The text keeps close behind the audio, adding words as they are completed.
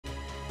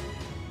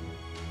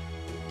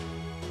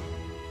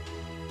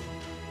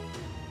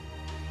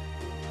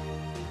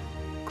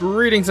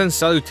Greetings and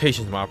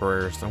salutations, my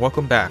operators, and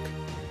welcome back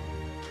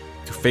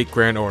to Fate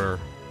Grand Order.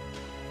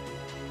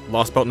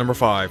 Lost Belt number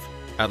 5,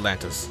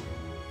 Atlantis.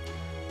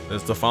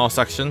 This is the final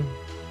section.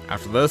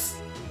 After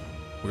this,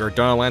 we are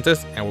done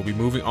Atlantis, and we'll be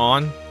moving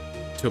on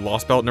to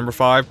Lost Belt number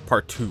 5,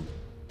 Part 2.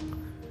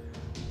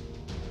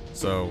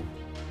 So,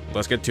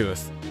 let's get to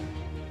this.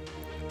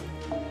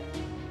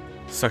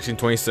 Section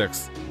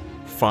 26,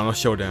 Final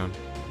Showdown,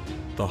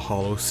 the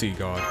Hollow Sea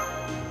God.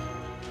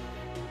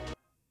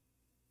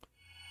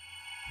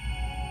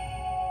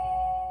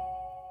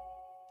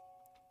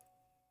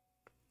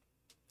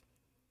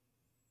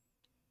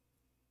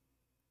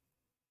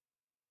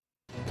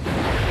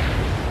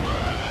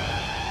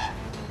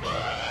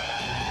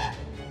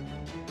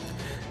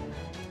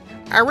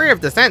 Our rate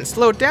of descent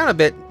slowed down a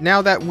bit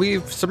now that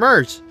we've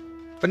submerged,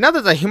 but now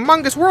there's a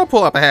humongous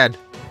whirlpool up ahead.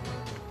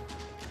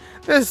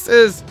 This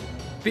is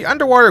the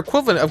underwater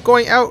equivalent of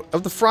going out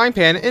of the frying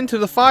pan into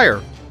the fire.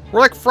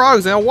 We're like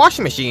frogs in a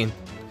washing machine.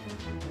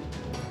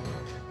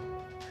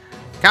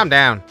 Calm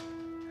down.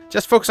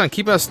 Just focus on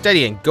keeping us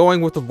steady and going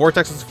with the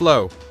vortex's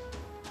flow.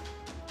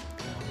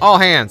 All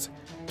hands,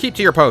 keep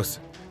to your posts.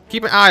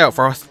 Keep an eye out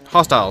for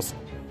hostiles.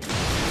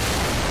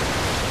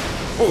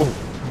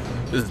 Oh!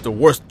 This is the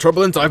worst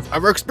turbulence I've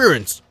ever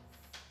experienced.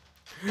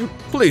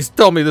 Please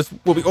tell me this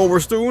will be over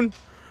soon.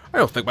 I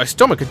don't think my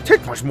stomach can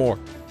take much more.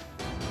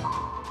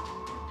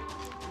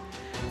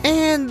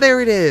 And there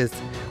it is.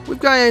 We've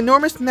got an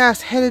enormous mass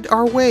headed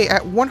our way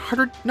at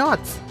 100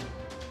 knots.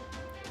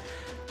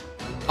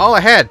 All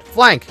ahead,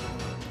 flank.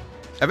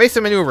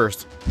 Evasive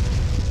maneuvers.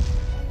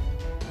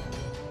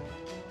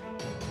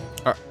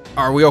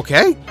 Are we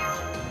okay?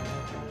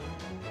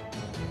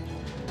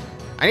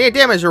 I need a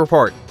damage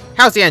report.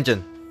 How's the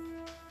engine?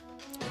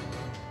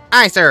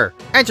 Aye, sir.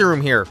 Engine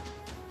room here.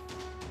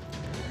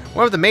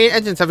 One of the main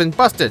engines have been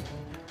busted.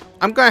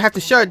 I'm gonna have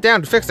to shut it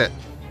down to fix it.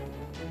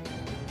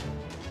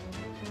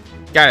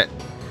 Got it.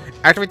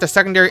 Activate the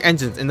secondary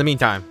engines in the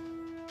meantime.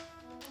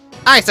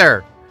 Aye,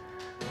 sir.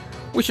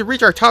 We should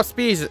reach our top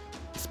speed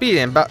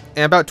in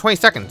about 20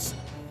 seconds.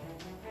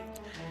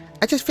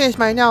 I just finished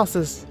my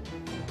analysis.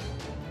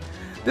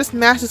 This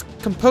mass is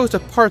composed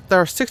of parts that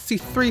are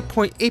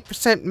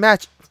 63.8%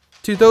 matched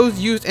to those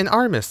used in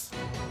Artemis.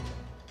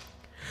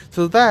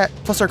 So that,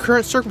 plus our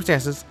current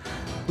circumstances,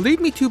 lead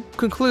me to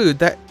conclude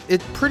that it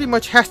pretty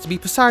much has to be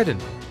Poseidon.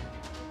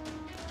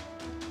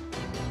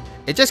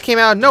 It just came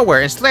out of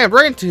nowhere and slammed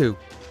right into...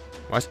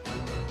 What?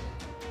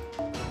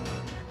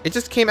 It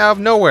just came out of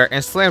nowhere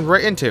and slammed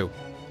right into.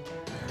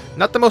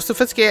 Not the most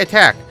sophisticated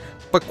attack,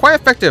 but quite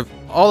effective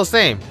all the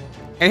same.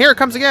 And here it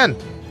comes again.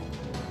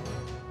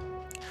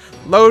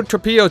 Load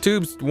torpedo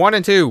tubes 1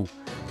 and 2.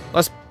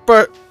 Let's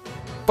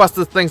bust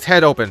this thing's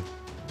head open.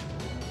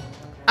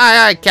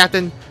 Aye, aye,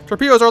 Captain.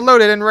 Torpedoes are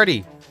loaded and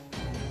ready.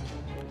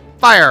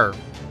 Fire!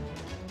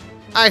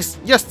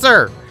 Yes,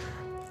 sir!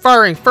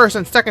 Firing first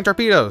and second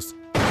torpedoes.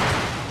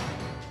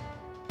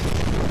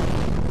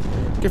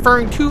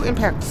 Confirming 2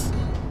 impacts.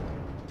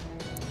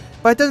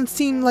 But it doesn't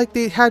seem like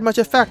they had much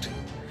effect.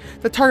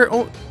 The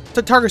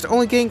target's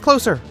only getting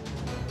closer.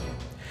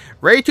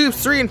 Ready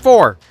tubes 3 and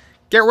 4.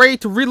 Get ready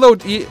to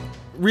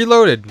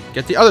reloaded.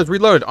 Get the others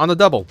reloaded on the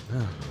double.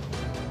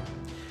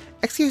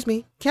 Excuse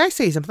me, can I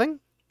say something?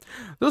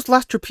 Those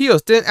last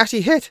torpedoes didn't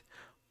actually hit.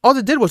 All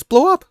they did was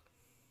blow up.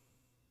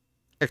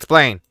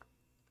 Explain.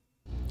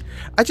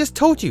 I just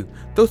told you,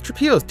 those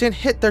torpedoes didn't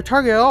hit their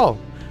target at all.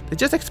 They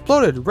just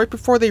exploded right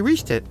before they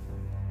reached it.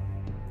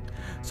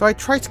 So I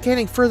tried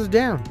scanning further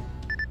down.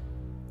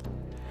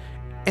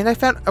 And I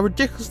found a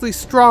ridiculously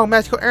strong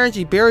magical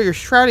energy barrier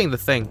shrouding the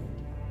thing.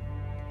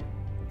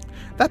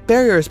 That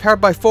barrier is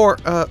powered by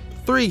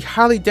 3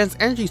 highly dense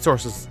energy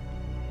sources.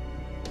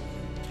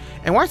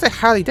 And why is it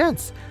highly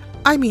dense?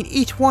 I mean,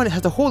 each one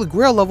has holy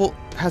grail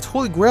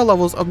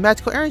levels of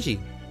magical energy.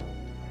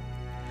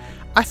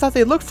 I thought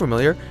they looked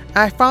familiar, and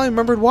I finally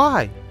remembered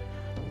why.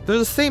 They're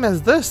the same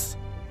as this.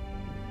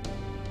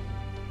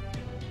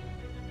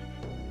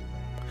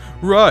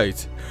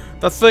 Right.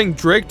 That thing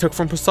Drake took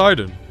from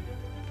Poseidon.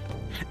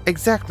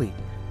 Exactly.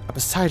 A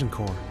Poseidon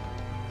core.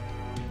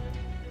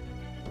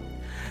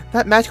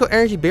 That magical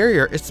energy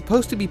barrier is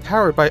supposed to be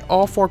powered by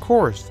all 4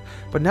 cores,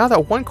 but now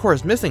that 1 core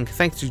is missing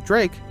thanks to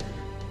Drake,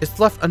 it's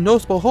left a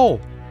noticeable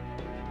hole.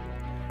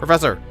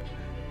 Professor,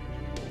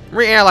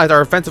 reanalyze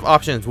our offensive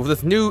options with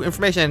this new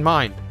information in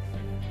mind.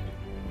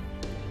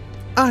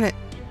 On it.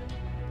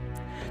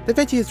 Da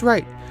Vinci is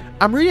right.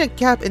 I'm reading a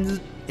gap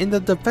in the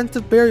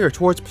defensive barrier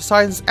towards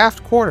Poseidon's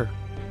aft quarter.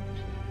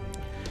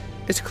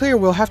 It's clear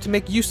we'll have to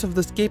make use of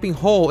this gaping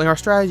hole in our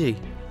strategy.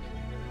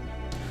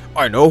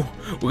 I know.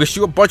 We can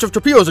shoot a bunch of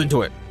torpedoes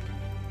into it.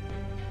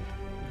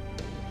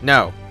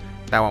 No,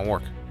 that won't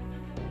work.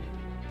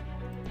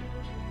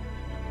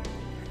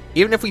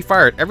 Even if we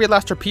fired every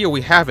last torpedo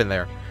we have in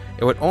there,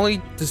 it would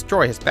only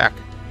destroy his back.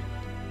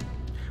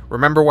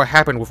 Remember what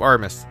happened with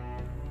Artemis.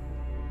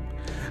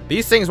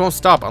 These things won't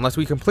stop unless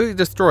we completely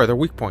destroy their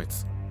weak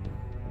points.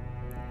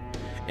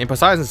 In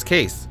Poseidon's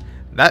case,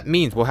 that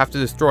means we'll have to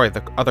destroy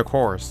the other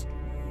cores.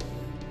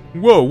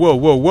 Whoa, whoa,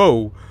 whoa,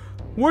 whoa.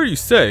 What are you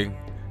saying?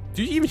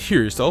 Do you even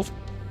hear yourself?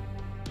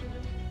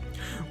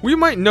 We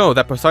might know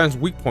that Poseidon's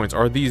weak points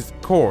are these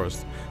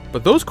cores,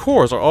 but those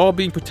cores are all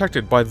being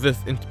protected by this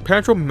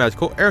impenetrable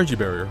magical energy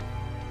barrier.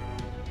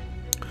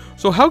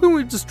 So how can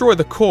we destroy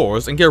the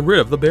cores and get rid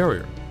of the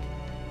barrier,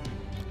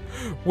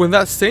 when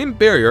that same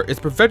barrier is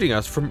preventing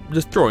us from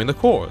destroying the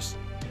cores?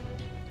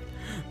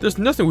 There's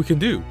nothing we can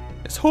do.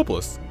 It's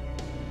hopeless.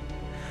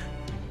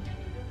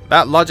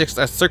 That logic's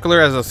as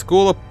circular as a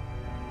school of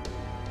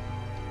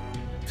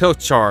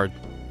Pilchard.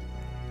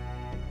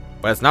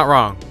 But it's not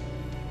wrong.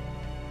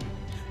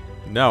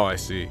 Now I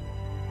see.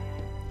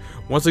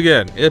 Once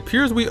again, it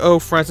appears we owe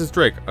Francis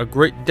Drake a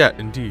great debt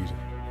indeed.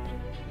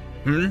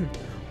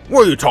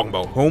 What are you talking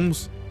about,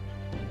 Holmes?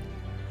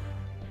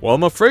 Well,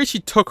 I'm afraid she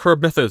took her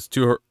methods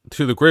to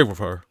the grave with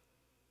her.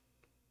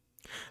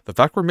 The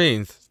fact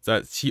remains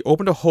that she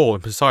opened a hole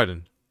in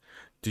Poseidon.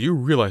 Do you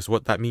realize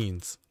what that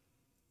means?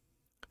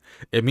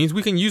 It means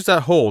we can use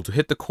that hole to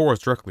hit the cores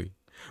directly,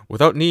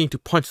 without needing to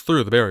punch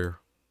through the barrier.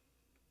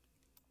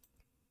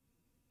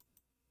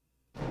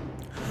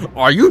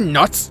 Are you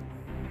nuts?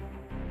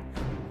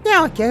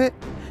 Now I get it.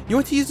 You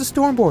want to use the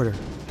storm border.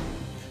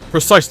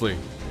 Precisely.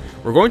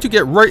 We're going to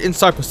get right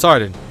inside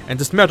Poseidon and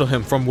dismantle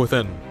him from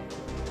within.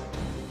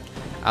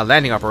 A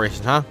landing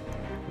operation, huh?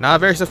 Not a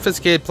very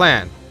sophisticated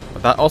plan,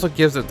 but that also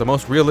gives it the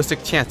most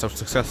realistic chance of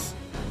success.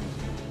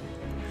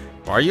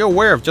 Are you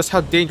aware of just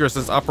how dangerous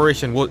this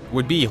operation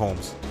would be,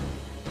 Holmes?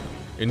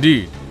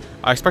 Indeed.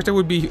 I expect it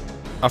would be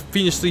a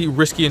fiendishly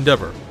risky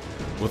endeavor,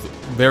 with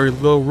very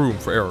little room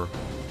for error.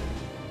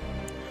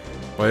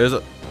 But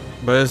it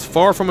is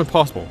far from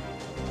impossible.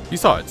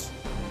 Besides,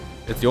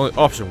 it's the only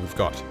option we've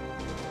got.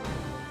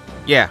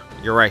 Yeah,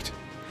 you're right.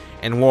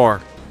 In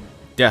war,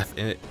 death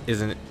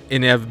is an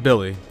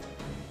inevitability.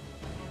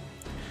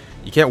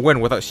 You can't win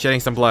without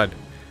shedding some blood.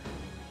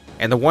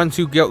 And the ones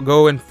who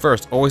go in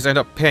first always end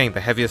up paying the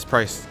heaviest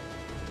price.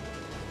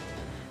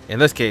 In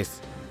this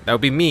case, that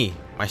would be me,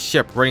 my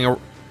ship running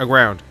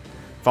aground,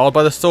 followed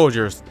by the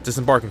soldiers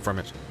disembarking from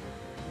it.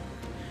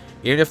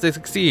 Even if they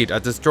succeed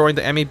at destroying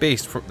the enemy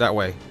base that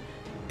way,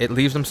 it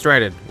leaves them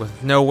stranded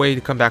with no way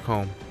to come back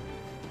home.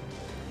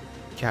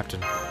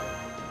 Captain.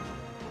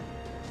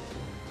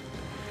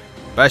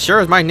 But as sure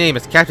as my name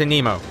is Captain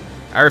Nemo,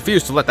 I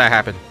refuse to let that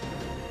happen.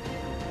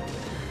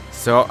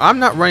 So I'm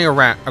not running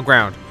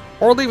aground,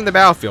 or leaving the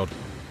battlefield,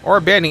 or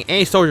abandoning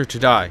any soldier to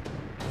die.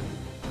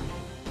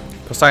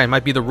 Poseidon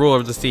might be the ruler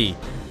of the sea,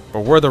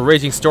 but we're the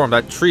raging storm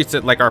that treats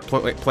it like our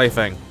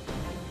plaything.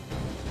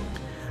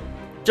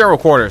 General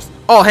quarters,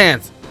 all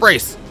hands,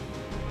 brace!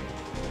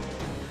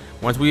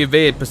 Once we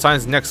evade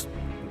Poseidon's next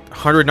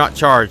 100-knot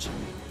charge,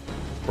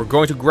 we're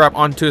going to grab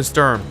onto his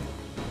stern.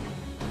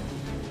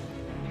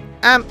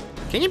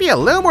 Can you be a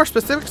little more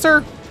specific,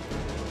 sir?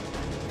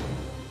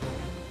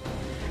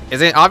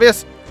 Isn't it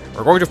obvious?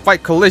 We're going to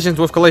fight collisions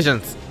with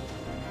collisions.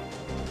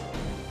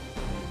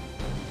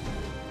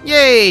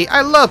 Yay!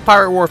 I love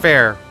pirate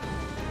warfare!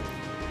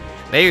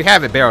 There you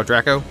have it, Barrel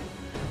Draco.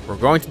 We're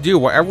going to do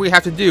whatever we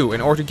have to do in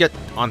order to get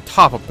on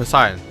top of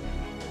Poseidon.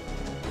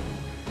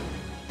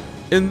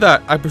 In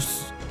that, I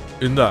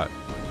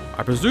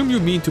presume you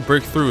mean to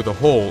break through the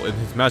hole in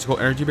his magical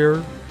energy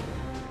barrier?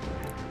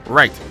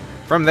 Right.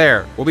 From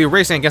there, we'll be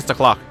racing against the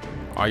clock.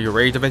 Are you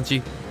ready, Da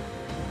Vinci?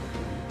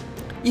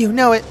 You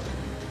know it.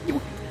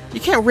 You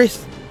can't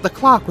race the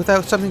clock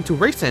without something to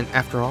race in,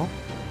 after all.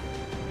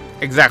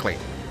 Exactly.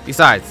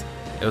 Besides,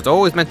 it was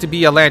always meant to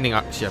be a landing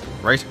ship,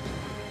 right?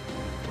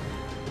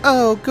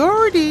 Oh,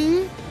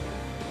 Gordy.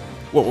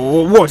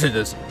 What is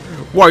this?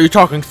 Why are you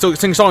talking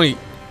sing-songy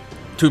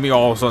to me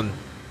all of a sudden?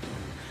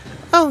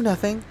 Oh,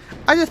 nothing.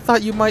 I just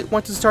thought you might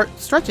want to start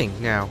stretching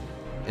now,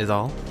 is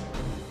all.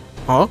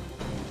 Huh?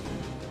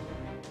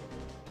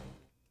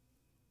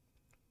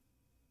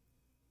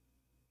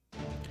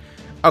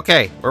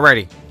 Okay, we're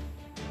ready.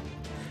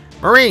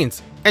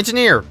 Marines,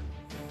 engineer!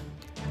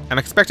 I'm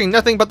expecting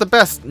nothing but the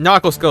best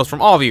nautical skills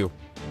from all of you.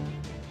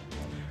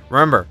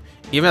 Remember,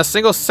 even a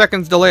single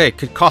second's delay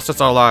could cost us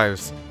our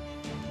lives.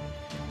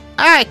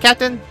 Aye,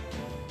 Captain.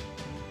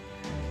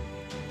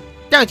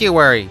 Don't you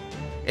worry.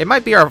 It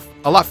might be a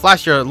lot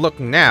flashier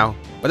looking now,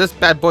 but this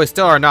bad boy's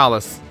still our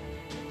Nautilus.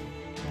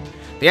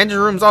 The engine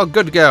room's all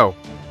good to go.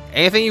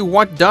 Anything you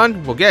want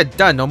done, we'll get it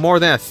done no more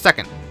than a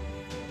second.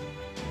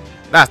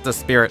 That's the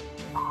spirit.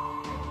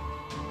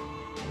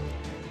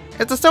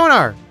 It's a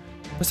sonar!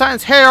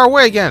 Poseidon's headed our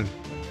way again!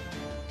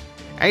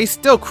 And he's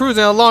still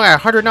cruising along at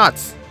 100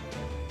 knots.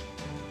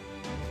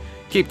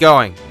 Keep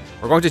going.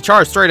 We're going to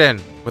charge straight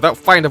in, without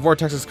fighting the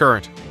vortex's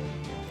current.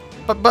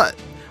 But,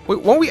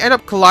 won't we end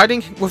up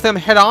colliding with him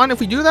head-on if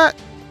we do that?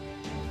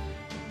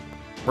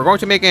 We're going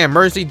to make an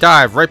emergency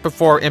dive right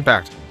before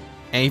impact,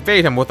 and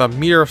evade him with a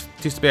meter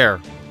to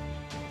spare.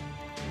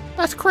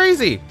 That's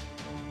crazy!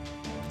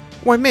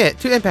 1 minute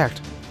to impact.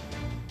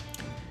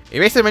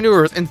 Evasive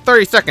maneuvers in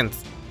 30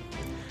 seconds.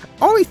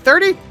 Only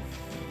 30?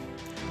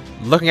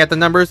 Looking at the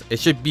numbers, it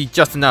should be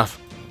just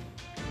enough.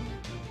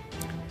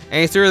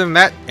 Any sooner than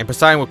that, and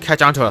Poseidon will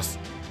catch on to us.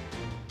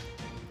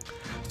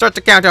 Start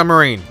the countdown,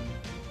 Marine.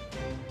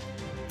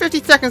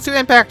 50 seconds to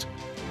impact.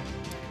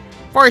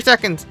 40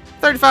 seconds.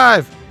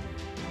 35.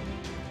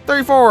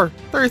 34.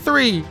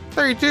 33.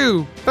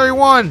 32.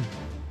 31.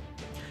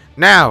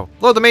 Now,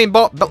 load the main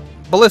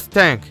ballistic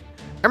tank.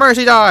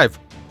 Emergency dive.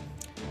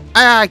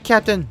 Aye, aye,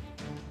 Captain.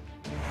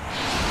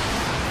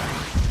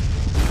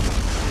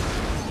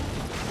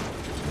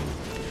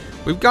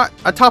 We've got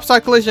a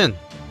topside collision.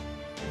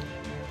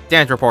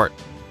 Damage report.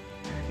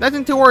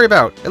 Nothing to worry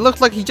about. It looks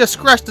like he just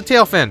scratched the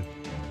tail fin.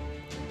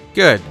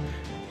 Good.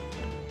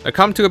 Now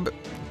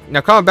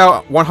come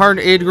about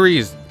 180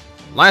 degrees.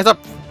 Line us up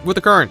with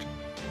the current.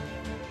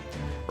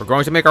 We're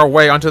going to make our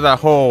way onto that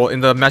hole in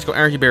the magical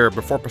energy barrier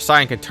before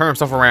Poseidon can turn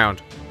himself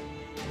around.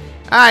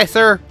 Aye,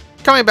 sir.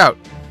 Coming about.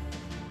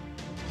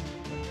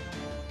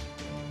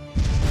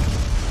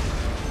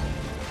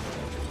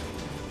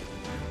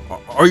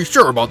 Are you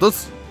sure about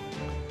this?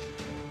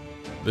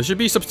 This should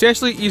be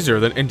substantially easier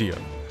than India.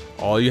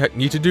 All you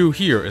need to do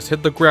here is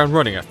hit the ground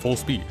running at full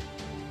speed.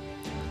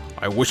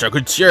 I wish I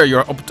could share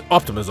your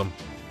optimism.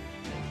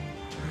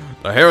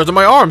 The hairs on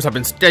my arms have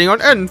been standing on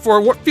end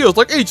for what feels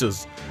like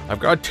ages. I've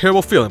got a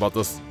terrible feeling about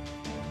this.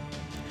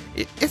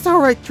 It's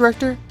alright,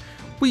 Director.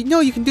 We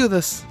know you can do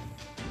this.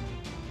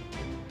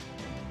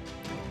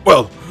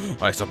 Well,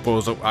 I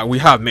suppose we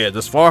have made it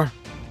this far.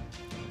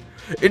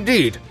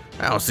 Indeed,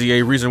 I don't see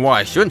any reason why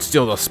I shouldn't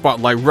steal the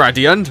spotlight right at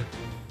the end.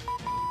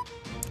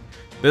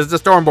 This is the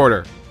storm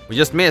border. We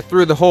just made it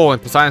through the hole in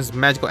Poseidon's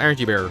magical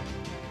energy barrier.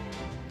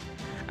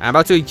 I'm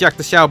about to eject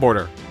the shadow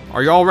border.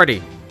 Are you all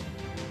ready?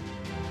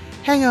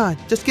 Hang on,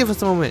 just give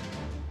us a moment.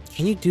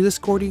 Can you do this,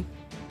 Gordy?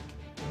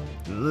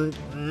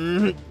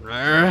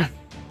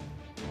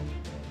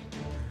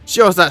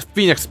 Show us that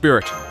phoenix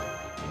spirit.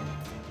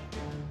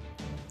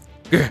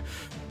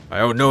 I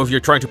don't know if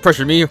you're trying to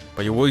pressure me,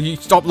 but will you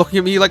stop looking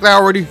at me like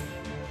that already?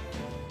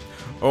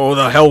 Oh,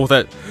 the hell with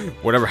it.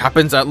 Whatever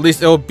happens, at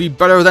least it'll be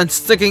better than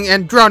sinking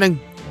and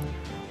drowning.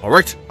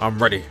 Alright, I'm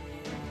ready.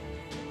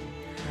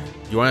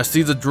 You want to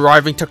see the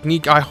driving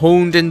technique I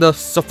honed in the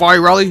Safari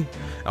Rally?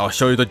 I'll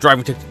show you the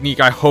driving technique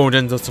I honed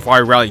in the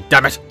Safari Rally,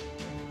 damn it!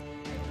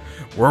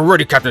 We're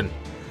ready, Captain.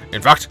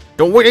 In fact,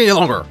 don't wait any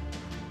longer.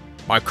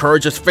 My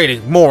courage is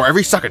fading more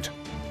every second.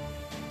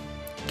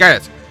 Get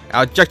it.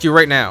 I'll eject you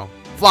right now.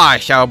 Fly,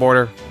 shadow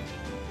border.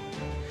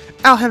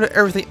 I'll handle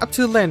everything up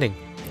to the landing.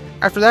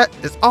 After that,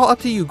 it's all up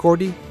to you,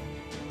 Gordy.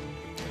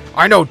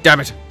 I know, damn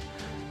it.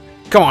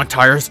 Come on,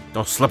 tires.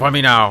 Don't slip on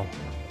me now.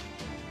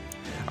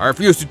 I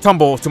refuse to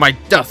tumble to my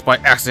death by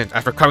accident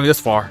after coming this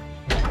far.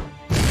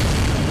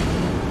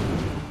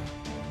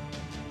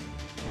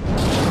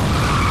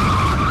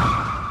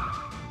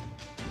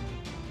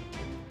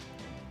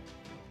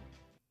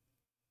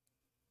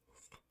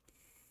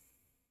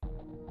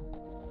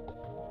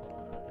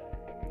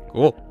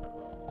 Cool.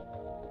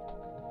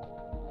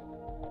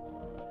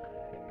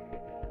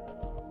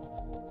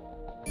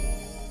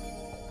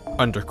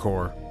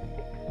 Undercore.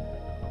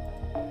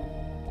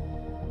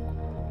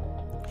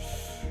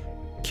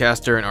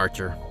 Caster and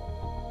Archer.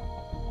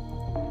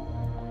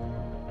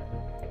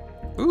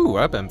 Ooh,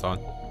 weapons on.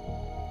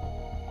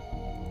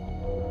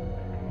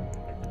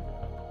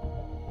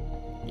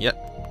 Yep.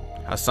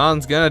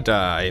 Hassan's gonna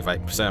die if I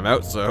send him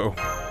out, so...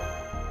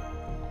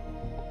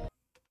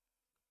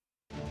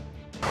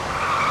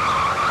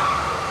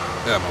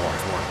 my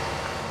water's warm.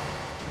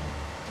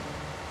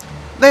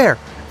 There!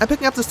 I'm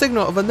picking up the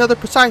signal of another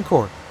Poseidon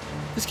core.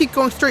 Just keep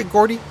going straight,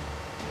 Gordy.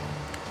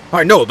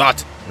 I know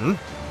that!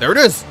 There it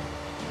is!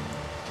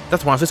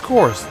 That's one of his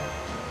cores.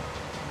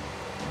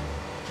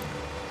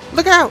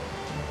 Look out!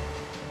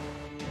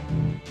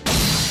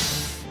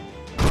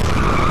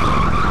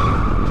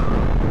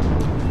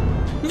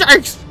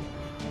 Yikes!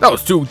 That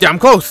was too damn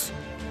close!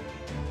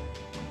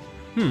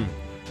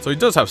 So he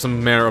does have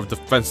some manner of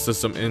defensive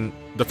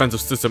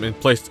system in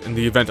place in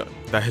the event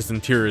that his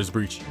interior is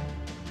breached.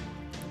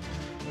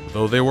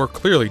 Though they were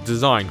clearly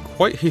designed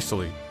quite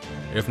hastily,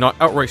 if not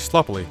outright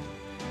sloppily,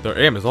 their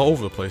aim is all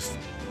over the place.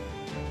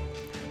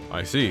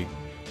 I see.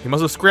 He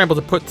must have scrambled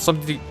to put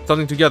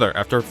something together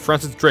after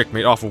Francis Drake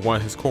made off with one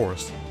of his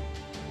cores.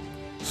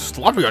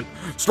 Sloppy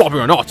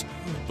or not,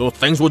 those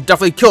things would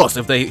definitely kill us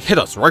if they hit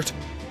us, right?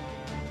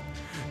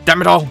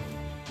 Damn it all!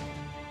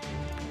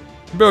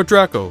 Bro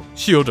Draco,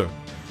 Shielder,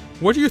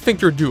 what do you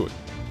think you're doing?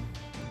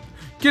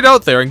 Get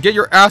out there and get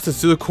your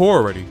asses to the core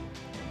already.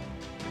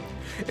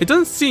 It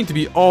doesn't seem to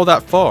be all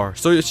that far,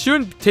 so it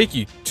shouldn't take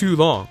you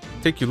long.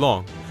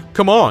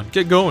 Come on,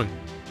 get going.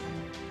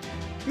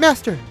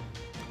 Master!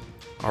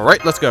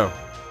 Alright, let's go.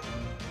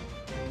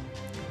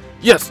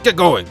 Yes, get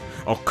going.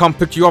 I'll come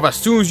pick you up as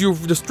soon as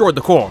you've destroyed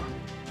the core.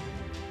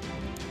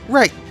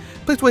 Right.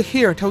 Please wait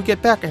here until we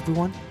get back,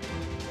 everyone.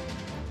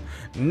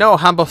 No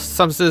harmful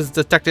substances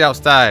detected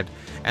outside,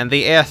 and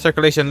the air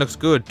circulation looks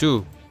good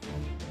too.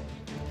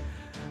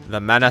 The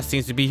mana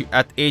seems to be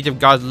at Age of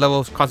Gods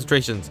level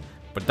concentrations,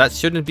 but that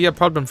shouldn't be a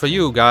problem for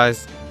you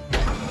guys.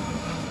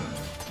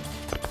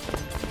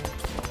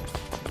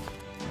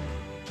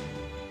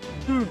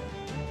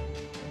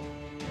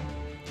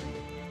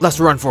 Let's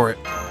run for it.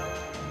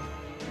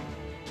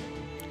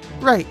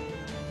 Right.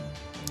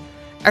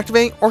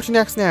 Activating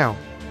Ortonex now.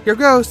 Here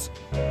goes.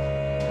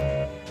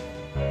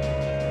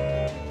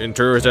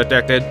 Intruders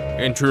detected.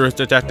 Intruders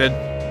detected.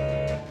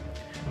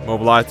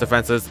 Mobilize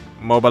defenses.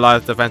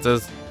 Mobilize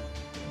defenses.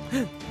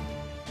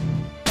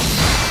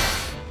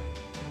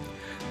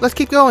 Let's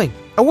keep going.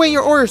 Await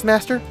your orders,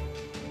 Master.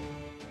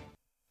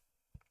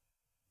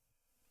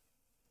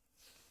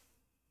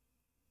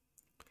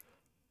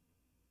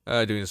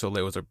 Doing this so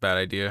late was a bad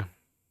idea.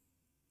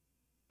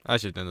 I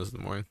should have done this in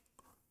the morning.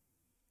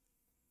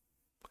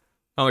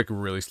 I'm like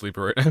really sleepy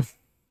right now.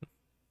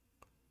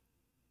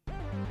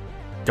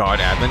 God,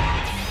 admin.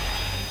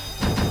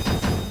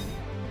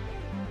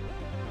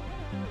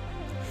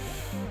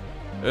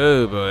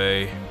 Oh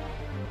boy.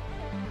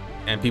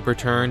 MP per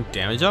turn,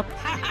 damage up?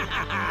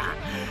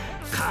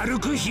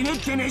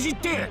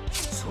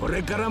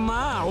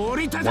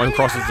 One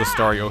crosses the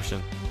starry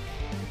ocean.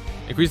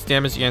 Increase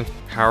damage against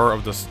power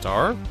of the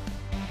star?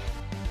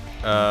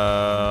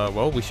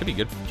 Well, we should be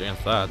good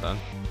against that then.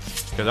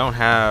 Because I don't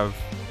have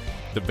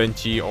Da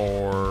Vinci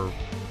or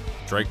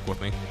Drake with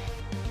me.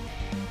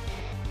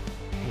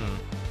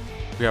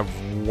 We have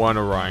one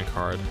Orion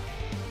card.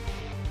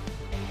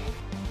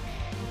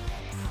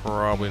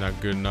 Probably not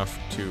good enough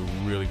to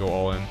really go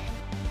all in.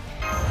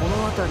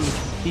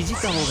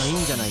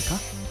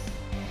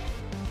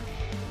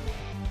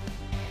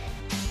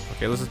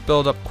 Okay, let's just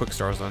build up quick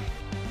stars then.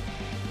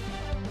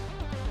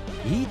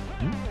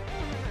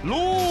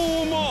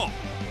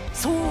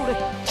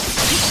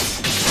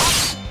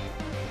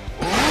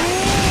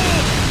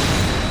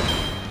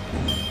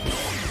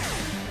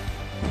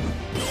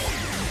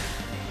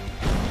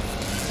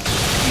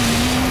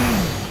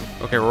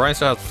 Okay, Orion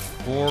still has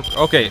 4.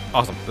 Okay,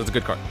 awesome. This is a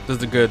good card. This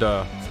is a good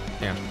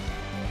hand.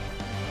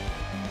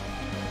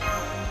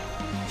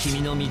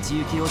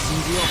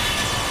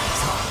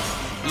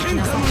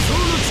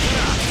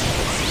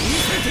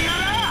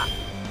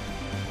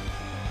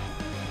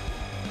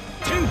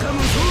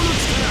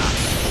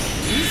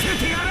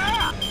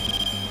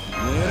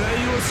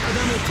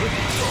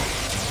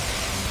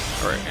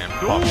 Alright, and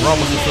pop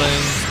Ramos'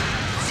 thing.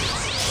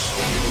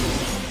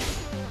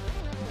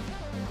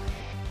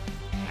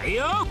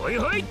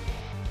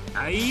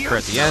 We're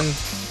at the end.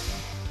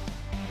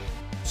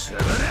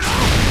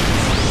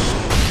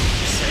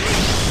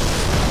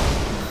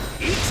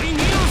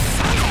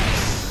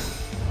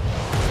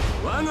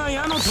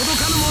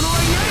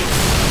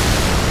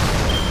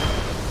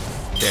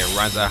 Okay,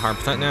 Ryan's at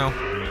 100% now.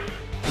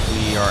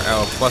 We are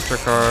out of Buster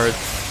cards.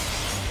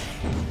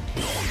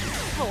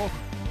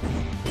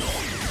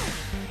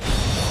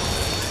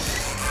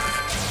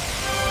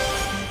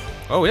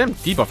 Oh, we didn't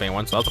debuff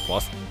anyone, so that's a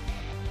plus,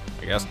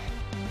 I guess.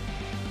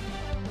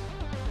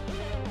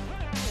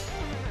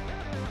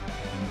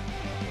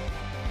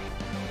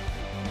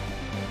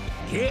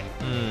 Okay,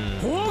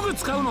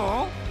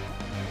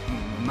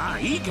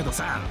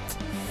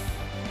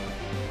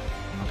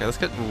 let's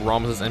get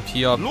Ramos'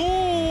 MP up.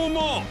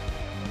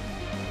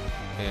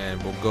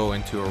 And we'll go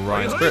into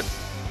Orion's Crit.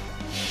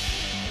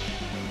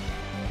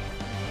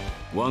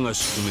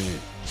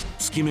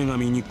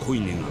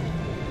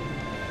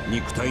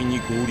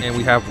 And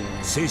we have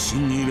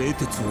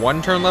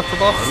 1 turn left for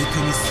buffs.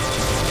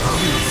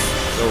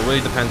 So it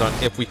really depends on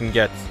if we can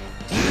get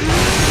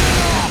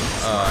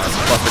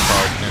Buster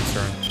card next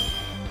turn.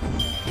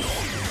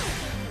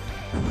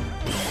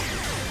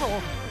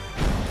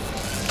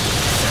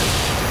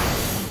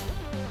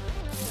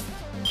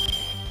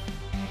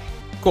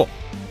 Cool.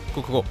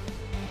 Cool, cool, cool.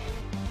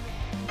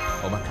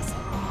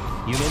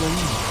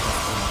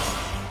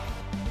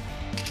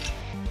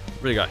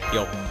 Really got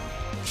healed.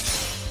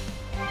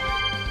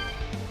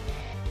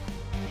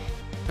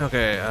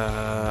 Okay,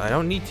 I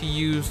don't need to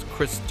use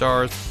crit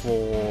stars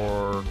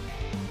for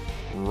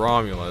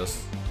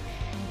Romulus.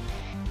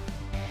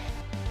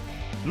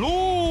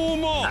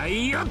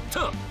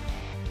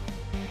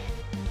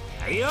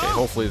 Okay,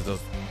 hopefully this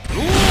does.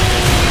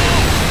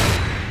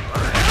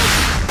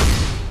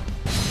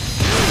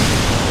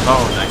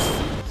 Oh, nice.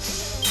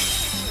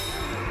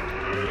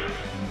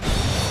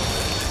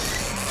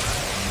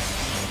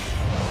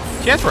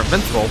 Chance for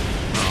invincible.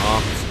 Oh,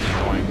 this is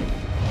annoying.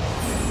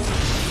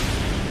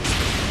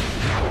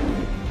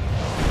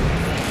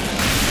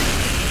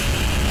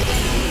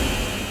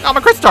 Oh, my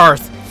crit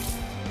stars!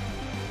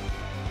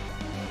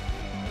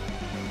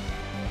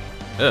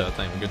 Ugh, that's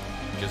not even good.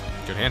 Just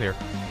good hand here.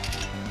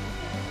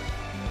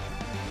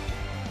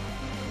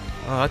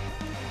 Oh, that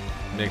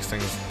makes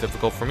things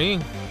difficult for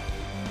me.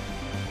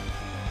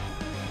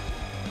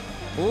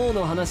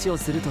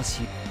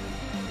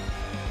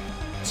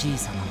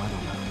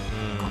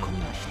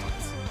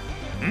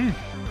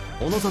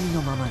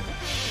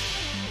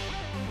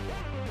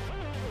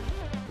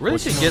 Really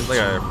should get like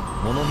a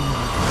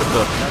put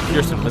the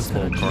Pierce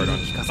Invincible card on.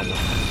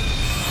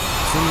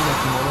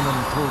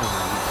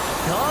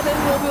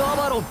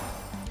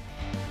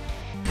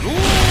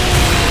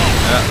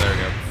 Yeah, there we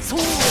go.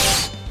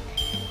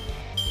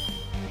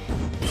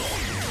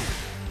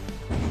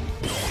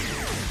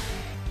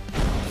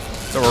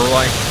 So we're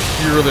relying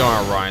purely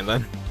on Orion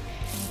then.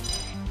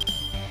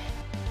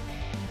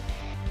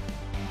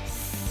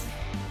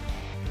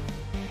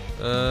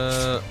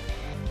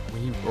 We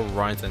need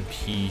Orion's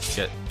NP to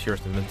get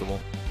Pierce invincible.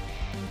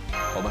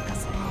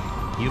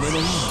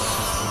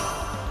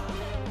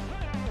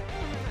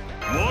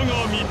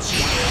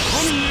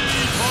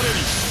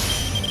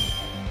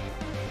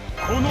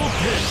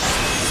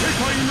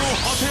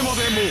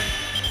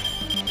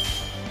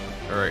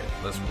 Alright,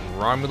 let's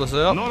Romulus it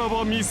up.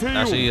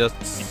 Actually,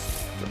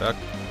 let's go back.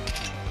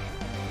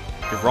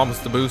 Give Romulus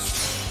the boost.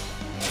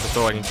 Just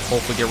so I can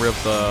hopefully get rid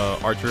of the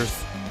archers.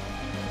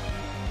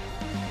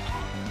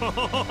 Good.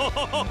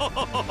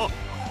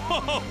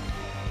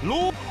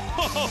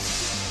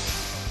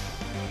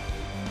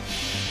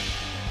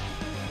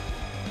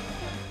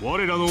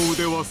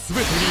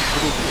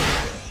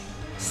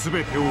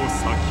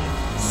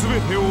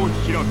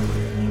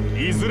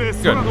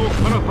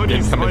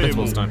 Didn't become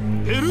invincible this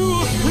time. Damn it, it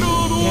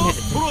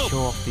didn't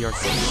kill off the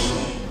archers.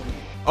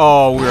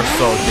 Oh, we are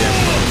so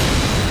damn close.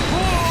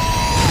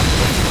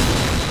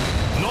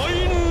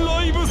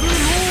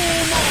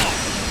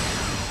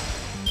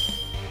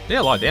 Yeah,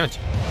 a lot of damage.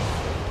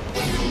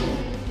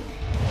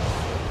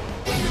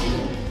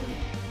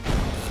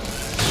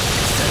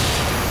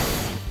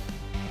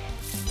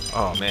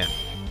 Oh man,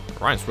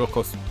 Ryan's real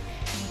close.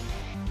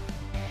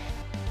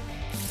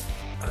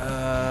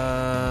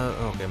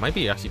 Okay, it might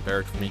be actually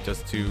better for me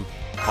just to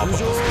pop up the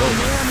skill.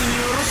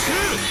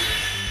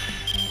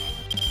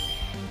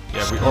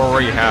 Yeah, we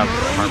already have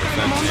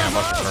 100%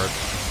 ambush cards.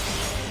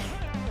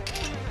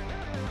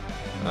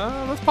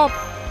 Let's pop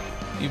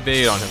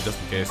evade on him just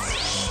in case.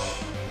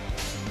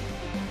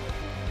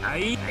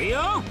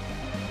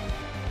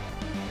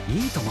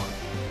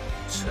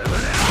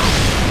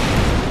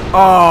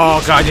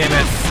 Oh, god damn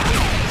it!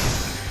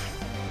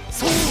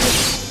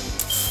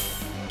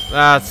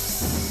 That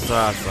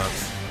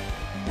sucks.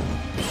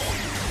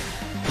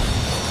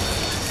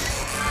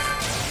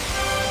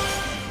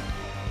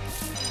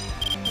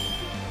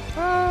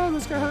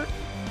 This gonna hurt.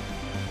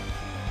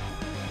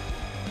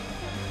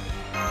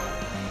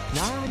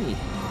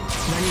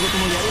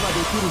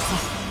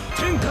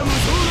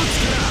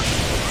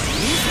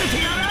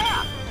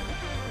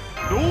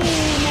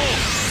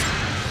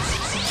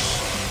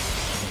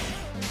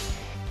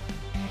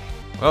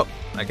 Well,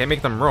 I can't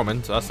make them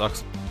Roman, so that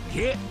sucks.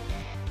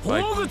 But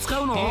I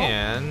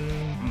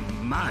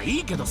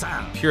can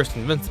Pierce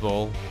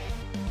invincible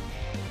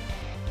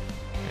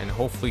and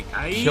hopefully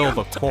kill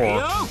the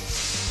core.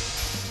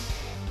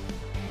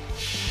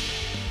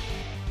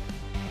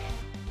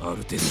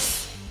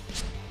 Atlantis,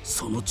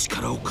 その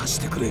力を貸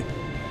してくれ。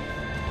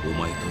お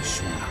前と一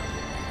緒なら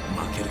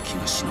負ける気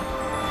がしない。ア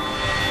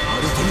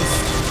ルテミス、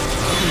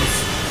アグネ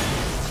ス。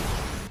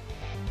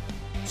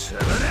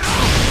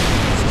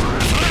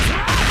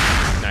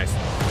Nice.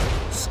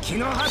 月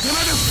の果てまで吹っ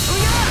飛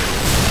びだ。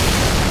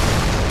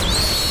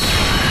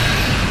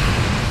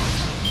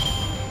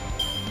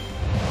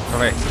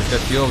Alright, let's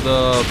get deal of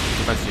the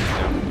defense unit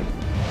now.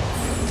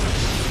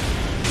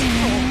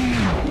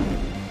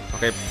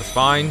 Okay, that's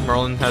fine.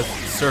 Merlin has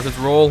served his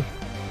role.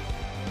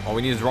 All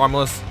we need is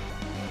Romulus.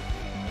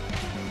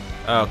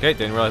 Okay,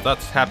 didn't realize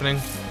that's happening.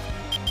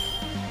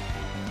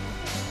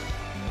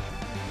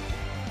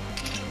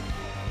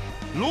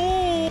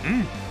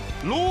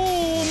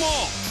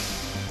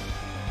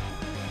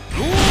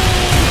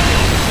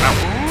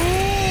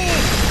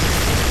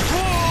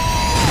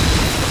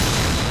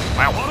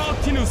 Wow.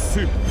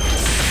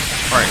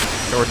 Alright,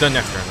 so we're done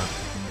next turn now.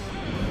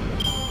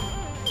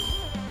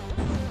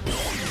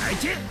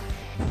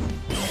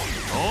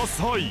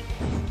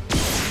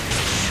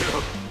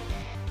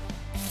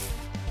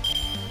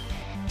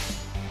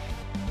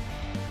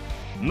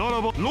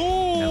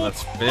 And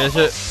let's finish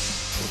it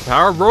with the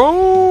power of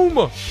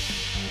Rome!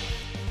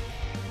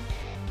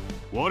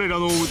 我ら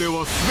の腕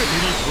はすべて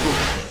に届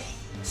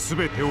く。す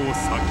べてを裂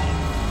き、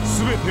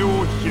すべて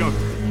を開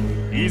く。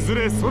いず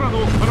れ空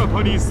の彼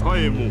方にさ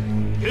えも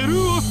エ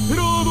ルアステ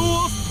ラー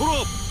ドアストラ。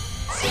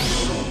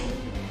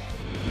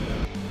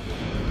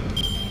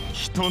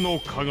人の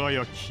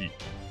輝き、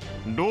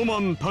ロマ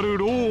ンたる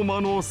ロー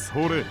マのそ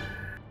れ。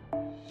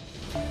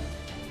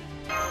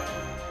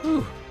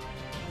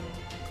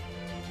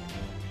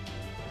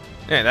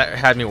Yeah, that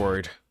had me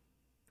worried.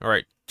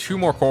 Alright, 2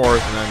 more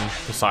cores and then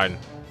Poseidon.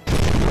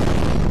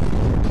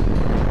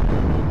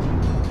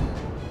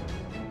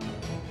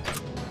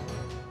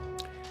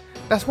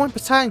 That's one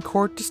Poseidon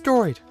core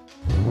destroyed.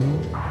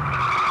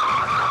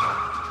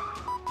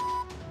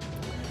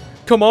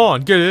 Come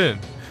on, get in.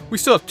 We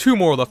still have 2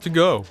 more left to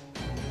go.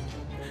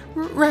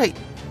 Right.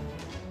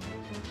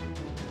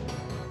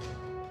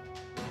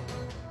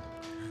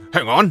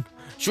 Hang on.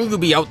 Shouldn't you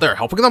be out there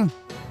helping them?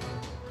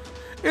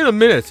 In a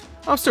minute.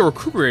 I'm still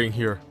recuperating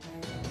here.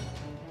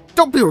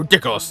 Don't be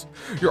ridiculous.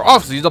 You're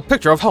obviously the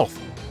picture of health.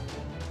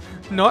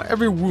 Not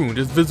every wound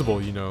is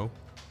visible, you know.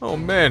 Oh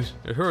man,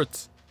 it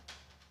hurts.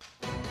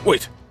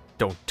 Wait,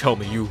 don't tell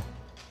me you...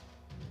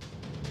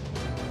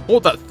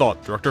 Hold that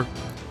thought, Director.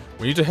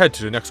 We need to head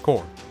to the next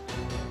core.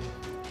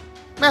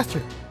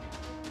 Master,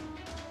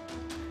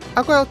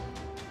 I'll go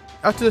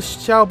out to the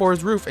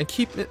Showbore's roof and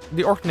keep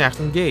the Orknax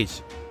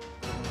engaged.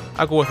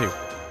 I'll go with you.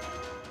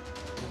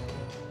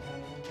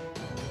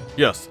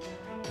 Yes,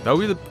 that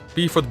will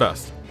be for the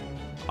best.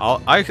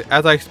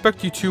 As I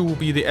expect you two will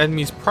be the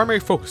enemy's primary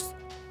focus.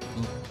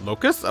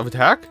 Locus of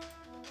attack?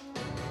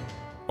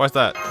 Why's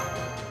that?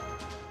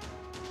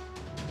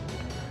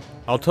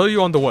 I'll tell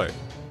you on the way.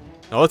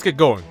 Now let's get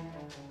going.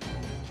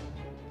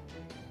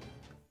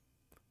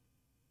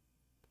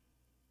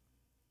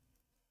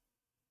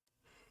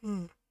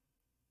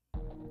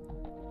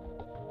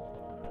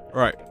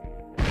 Alright.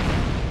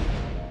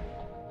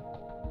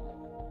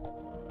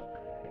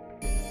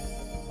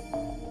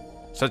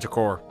 Such a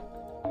core.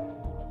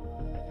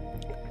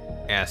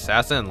 An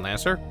assassin and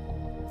lancer?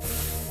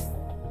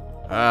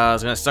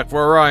 It's gonna suck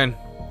for Orion.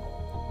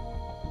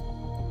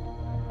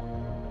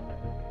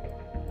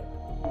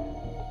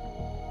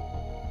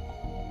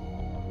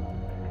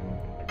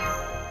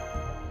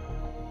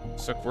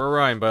 Suck for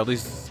Orion, but at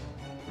least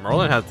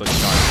Merlin has the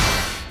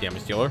shot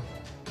damage dealer.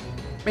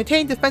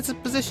 Maintain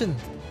defensive position.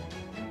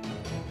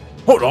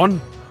 Hold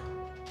on!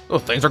 Oh,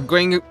 things are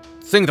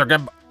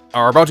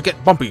about to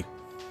get bumpy.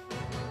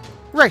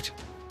 Right.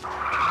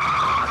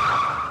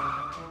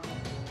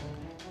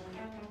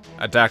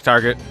 Attack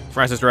target,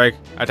 Francis Drake.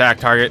 Attack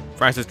target,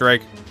 Francis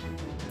Drake.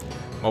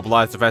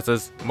 Mobilize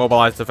defenses.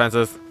 Mobilize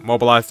defenses.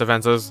 Mobilize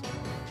defenses.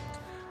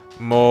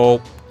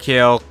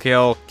 Kill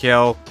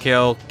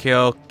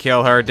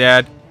her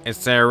dead.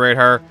 Incinerate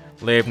her.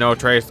 Leave no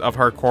trace of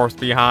her corpse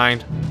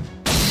behind.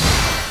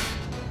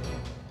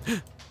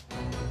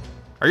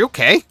 Are you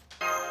okay?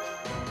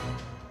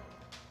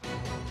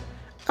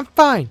 I'm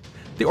fine.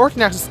 The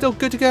Orthonax is still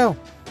good to go.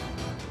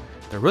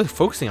 They're really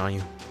focusing on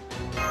you.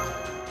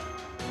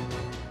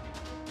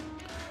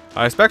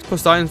 I expect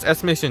Poseidon's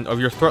estimation of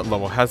your threat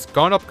level has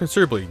gone up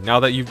considerably now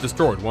that you've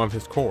destroyed one of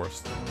his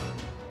cores.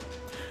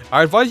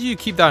 I advise you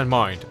to keep that in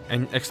mind,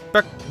 and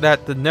expect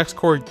that the next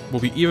core will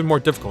be even more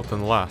difficult than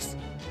the last.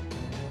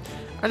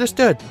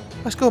 Understood.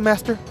 Let's go,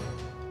 Master.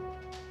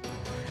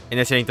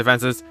 Initiating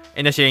defenses.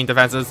 Initiating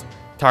defenses.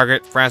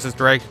 Target Francis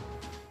Drake.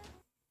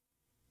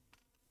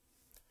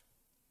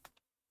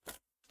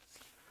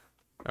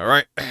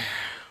 Alright.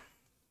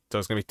 So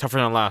it's gonna be tougher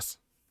than last.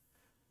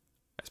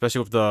 Especially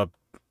with the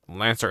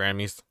Lancer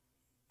enemies.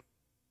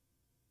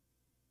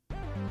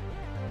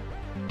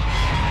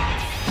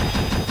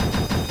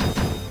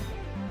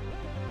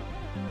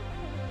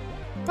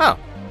 Oh.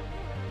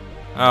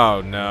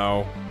 Oh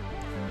no.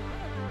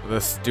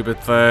 This stupid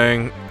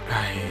thing. I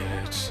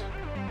hate it.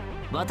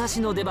 私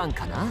の出番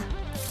かな。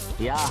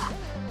いや、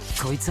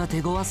こいつは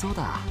手強そう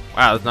だ。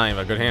 Wow, that's not even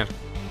a good hand.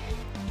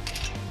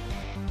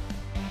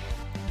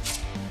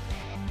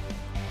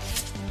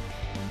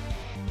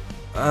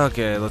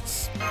 Okay,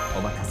 let's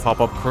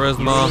pop up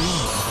Charisma.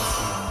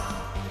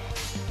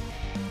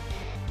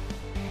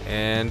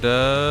 And,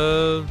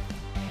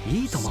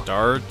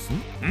 start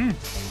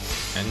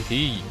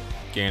NP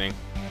gaining.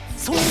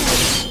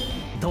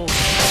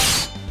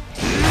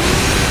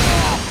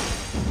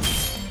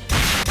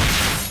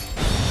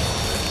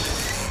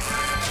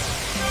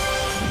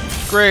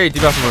 Great,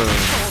 debuff move.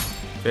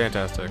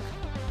 Fantastic.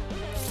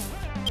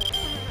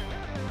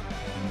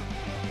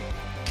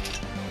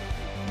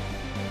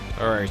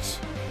 Alright.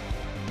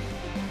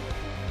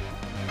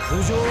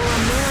 Does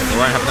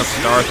Orion have enough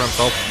stars for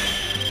himself?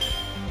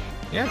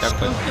 Yeah,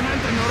 definitely.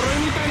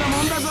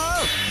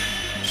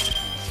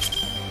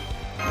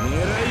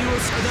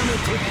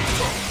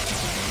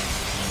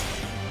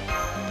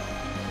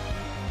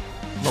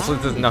 Mostly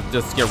this is enough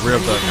just to get rid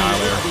of the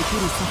Annihilator.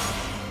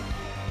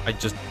 I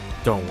just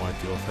don't want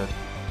to deal with it.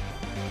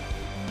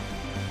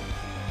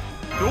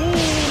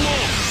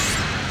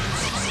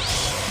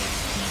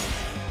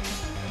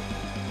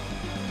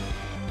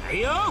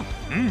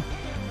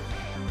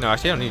 No,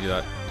 actually I don't need to do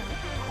that.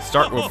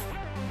 Start with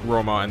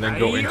Roma and then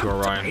go into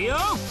Orion.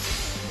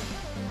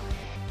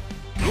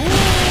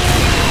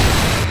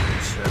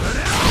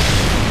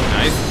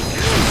 Nice.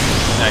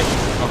 Nice.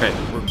 Okay,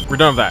 we're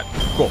done with that.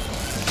 Cool.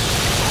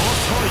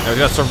 Now we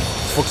gotta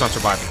focus on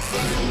surviving.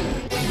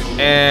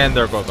 And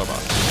there goes our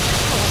boss.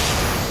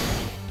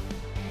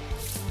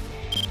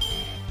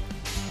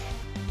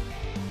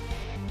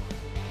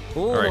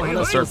 Alright,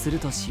 let's start.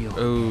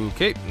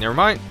 Okay, never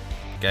mind.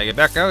 Gotta get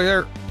back out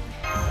here.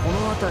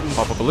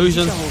 Pop up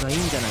illusion.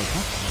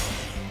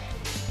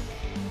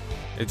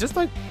 It's just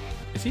like,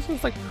 is he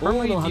just like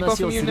permanently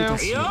debuffing you now?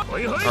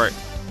 Alright.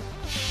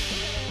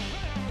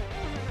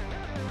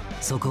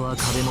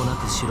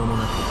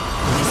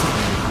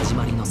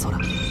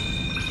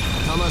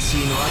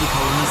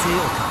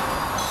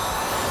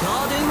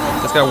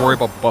 Just gotta worry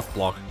about buff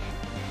block.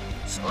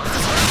 I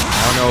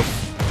don't know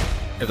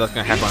if that's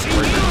gonna happen on the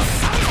break.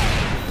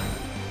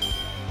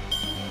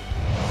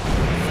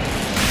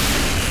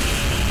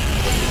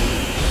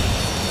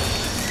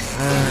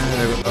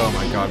 Oh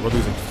my god, we're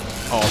losing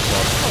all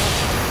clubs.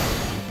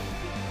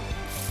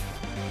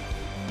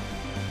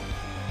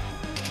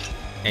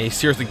 And he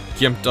seriously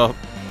gimped up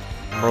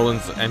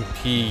Merlin's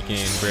MP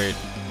game grade.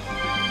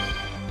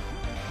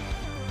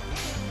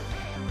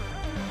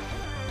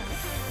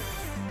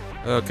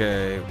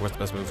 Okay, what's the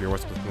best move here?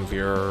 What's the best move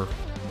here?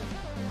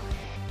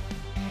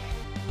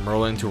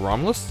 Merlin to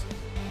Romulus?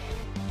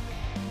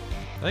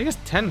 I guess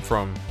 10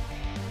 from.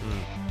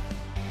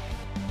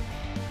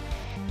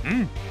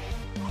 Hmm.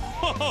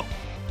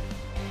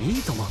 い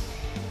いとも。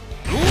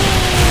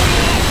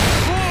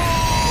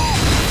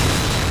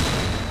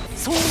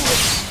そう。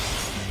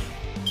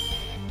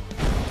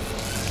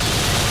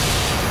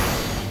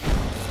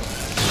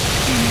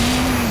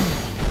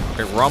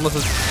Okay,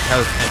 Romulus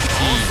has NP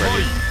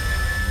ready.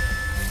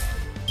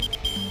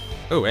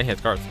 Oh, and he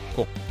has cards.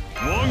 Cool.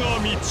 我が道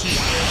神へ至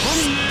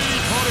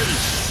れり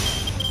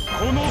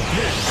この手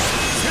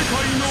世界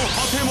の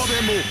果てまで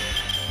も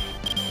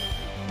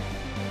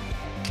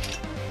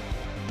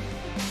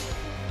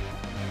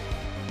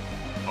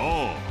あ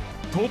あ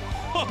突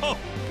破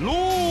ロー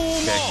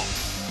マ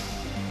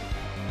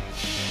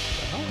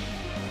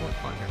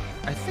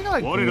I think I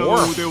like more 我らの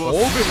over 腕は my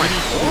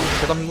phone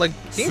because I'm like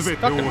getting 全て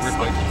stuck in を weird 裂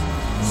places.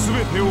 き全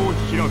てを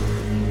開く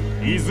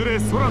いずれ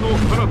空の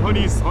彼方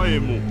にさえ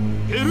も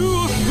ヘル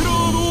アステラ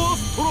ーのア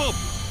ストラ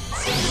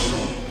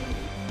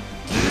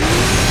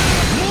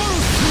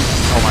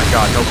Oh my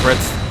god, no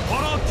crits. パ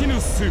ラティヌ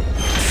ス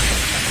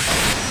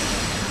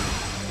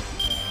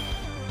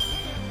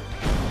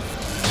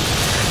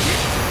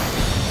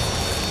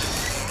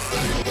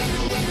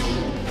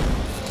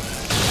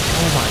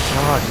Oh my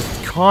god,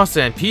 just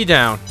constant P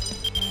down.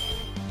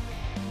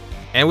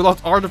 And we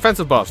lost our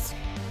defensive buffs.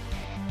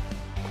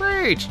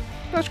 Great!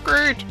 That's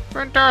great!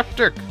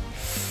 Fantastic!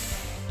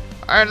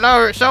 I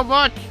love it so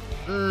much!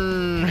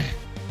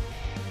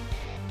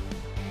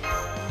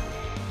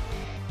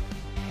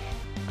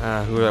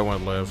 Who do I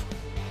want to live?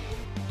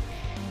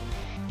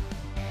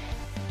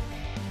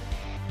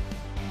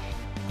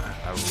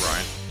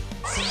 Ryan.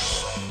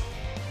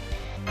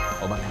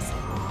 お任せ。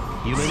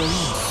夢のいい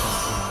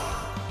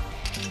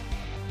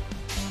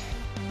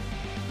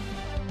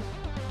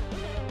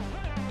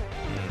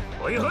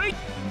おいおい。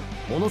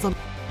お望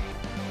み。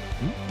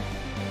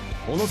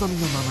お望み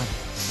のままに。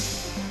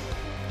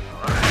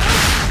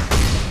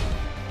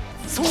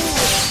そう。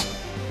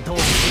どう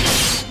ぞ。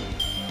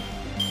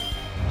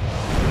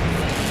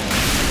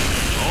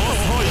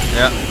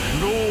 Yeah.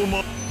 ロー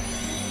マ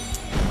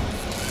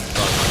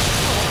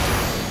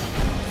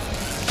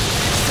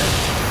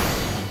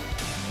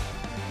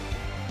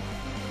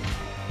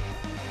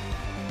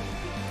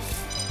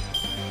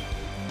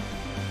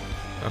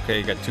Okay,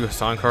 you got 2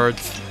 Hassan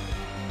cards.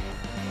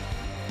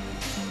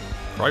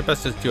 Probably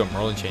best just do a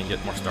Merlin chain,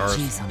 get more stars.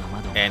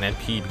 And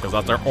NP, because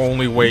that's our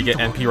only way to get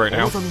NP right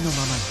now.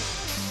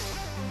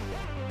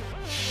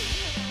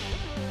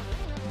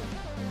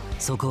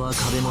 そこは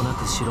壁もな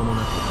く城も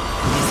なく海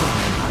空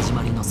の始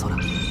まりの空魂のあ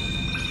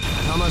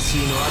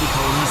り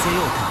かを見せ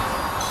ようか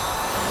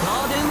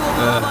ガーデン・オ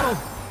ブ・アバロン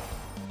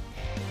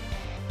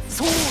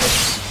そう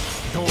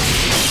どうぞ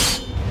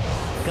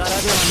柄で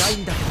はない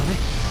んだけどね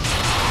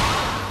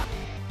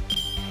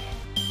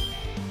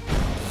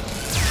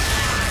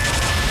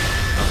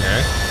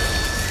Okay.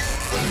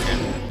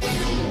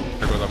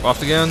 There goes our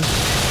buffs again.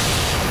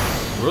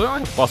 We really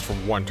only have buffs for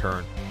 1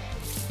 turn.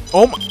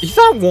 Oh my, he's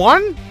at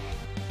 1?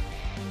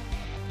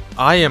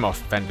 I am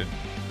offended.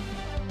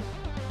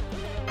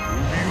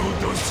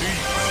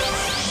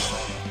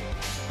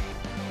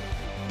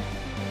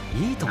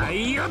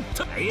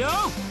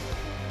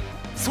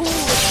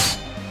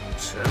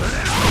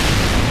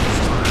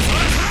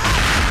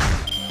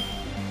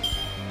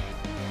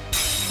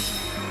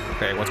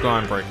 Okay, what's going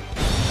on, Break?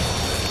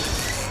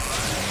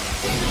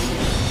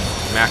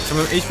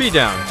 Maximum HP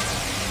down.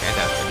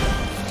 Fantastic.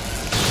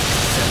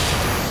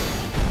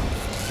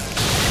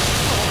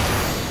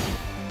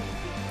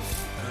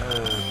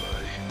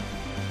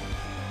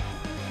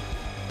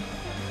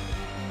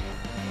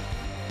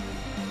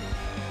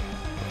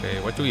 Okay,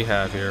 what do we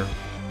have here?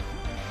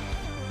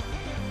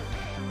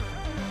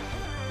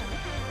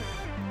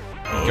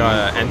 We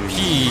got an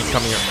NP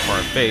coming up for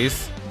our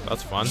base.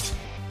 That's fun.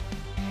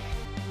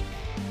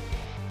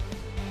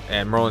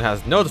 And Merlin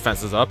has no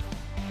defenses up,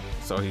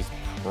 so he's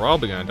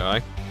probably gonna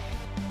die.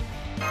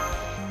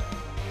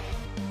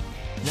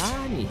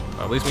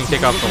 At least we can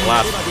take out the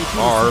last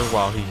bar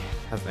while he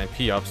has an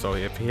NP up, so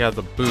if he has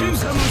a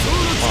boost, fine.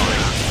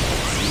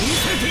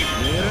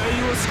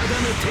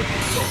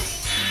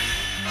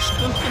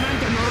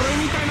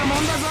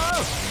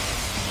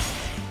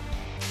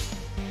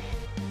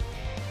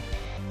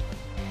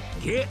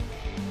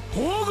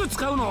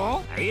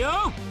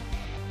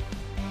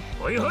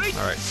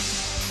 Alright.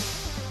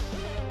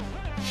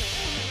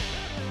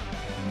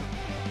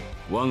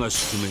 我が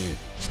宿命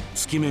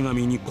月女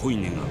神に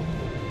恋願う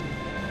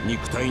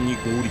肉体に合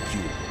力を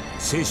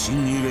精神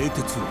に冷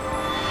徹をア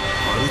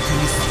ルテ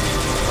ミス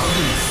ア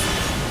ルミス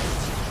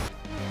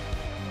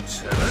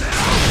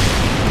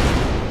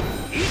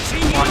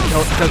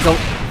Go.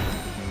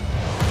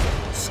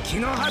 月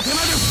の果てまで吹っ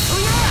飛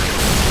びな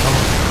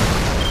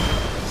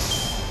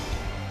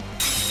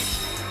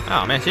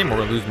Oh man, shame we're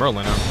gonna lose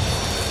Merlin now.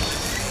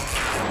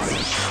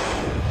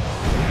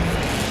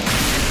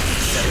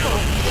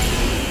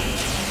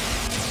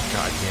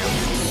 God damn.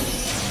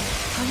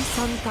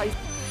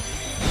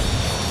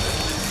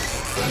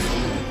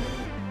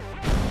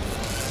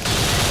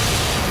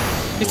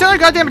 He still had a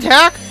goddamn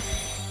attack?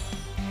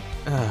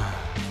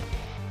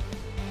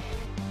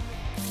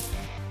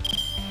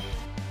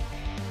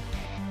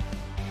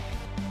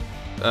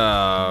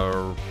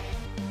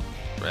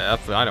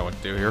 I know what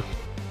to do here.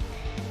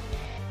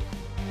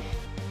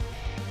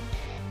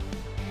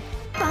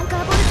 バンカ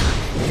ーボルト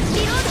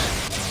リロー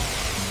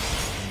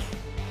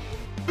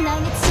ド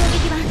内熱衝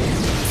撃板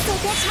装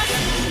填します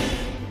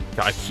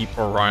Gotta keep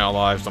Orion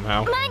alive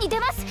somehow. 前に出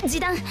ます示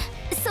弾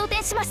装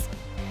填します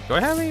Do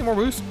I have any more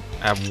boosts?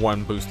 I have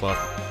one boost left.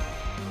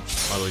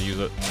 Might as well use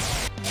it.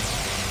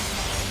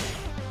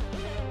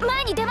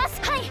 前に出ま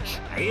すはい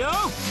はいよ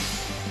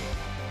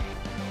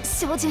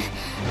照準捉え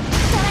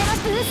ま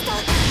すブースト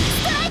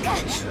ストライク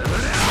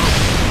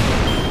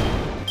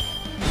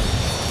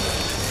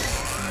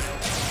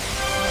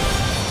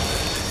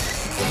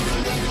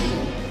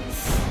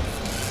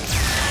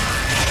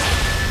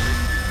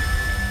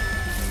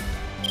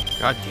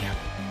God damn.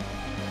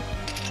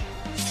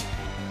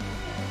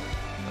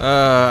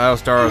 Out of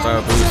stars, out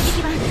of boosts,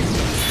 衝撃板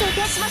装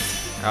填します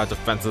out of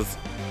defenses.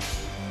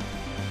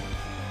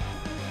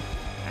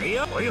 はい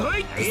よほいほいは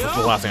い This よ is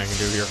the last thing I can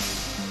do here.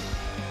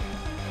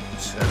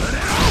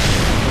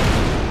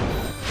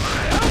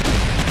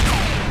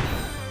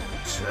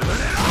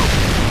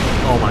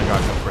 Oh my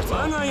god, no crystal.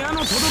 我が矢の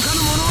届か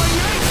ぬ者はい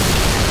な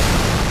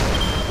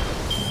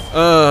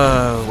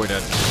い We're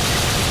dead.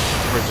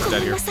 We're just ご dead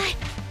めん here. なさい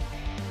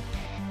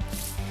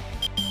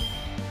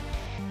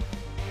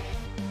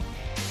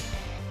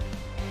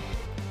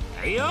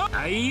はいよ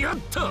はいよっ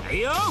とは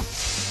いよ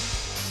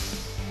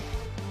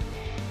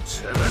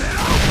潰れろ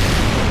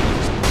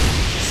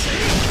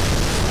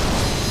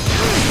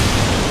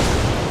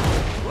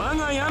我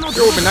が矢の It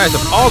would be nice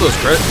if all those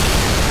crit.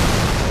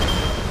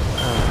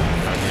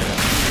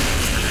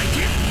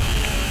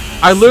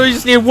 I literally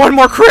just need one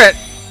more crit.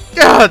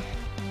 God.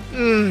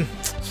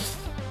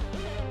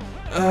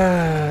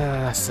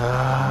 That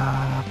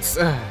sucks.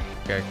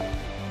 Okay.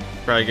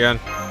 Try again.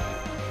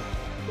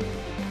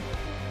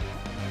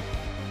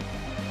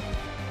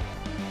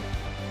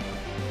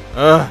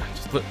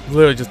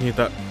 Literally just need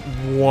that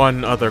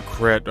one other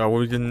crit.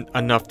 We did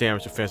enough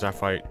damage to finish that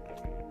fight.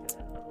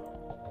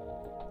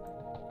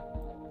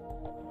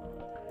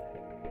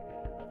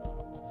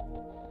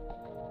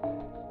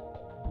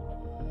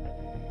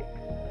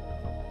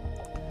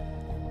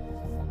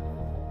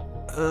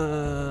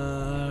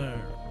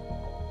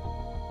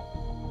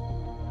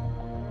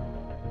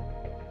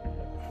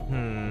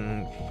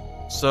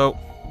 So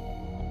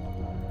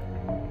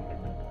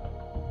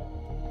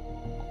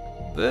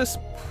this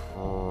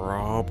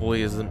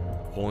probably isn't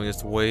pulling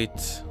its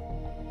weight.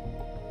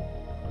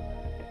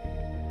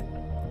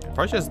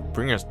 Probably just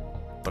bring us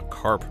the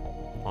carp,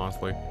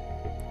 honestly.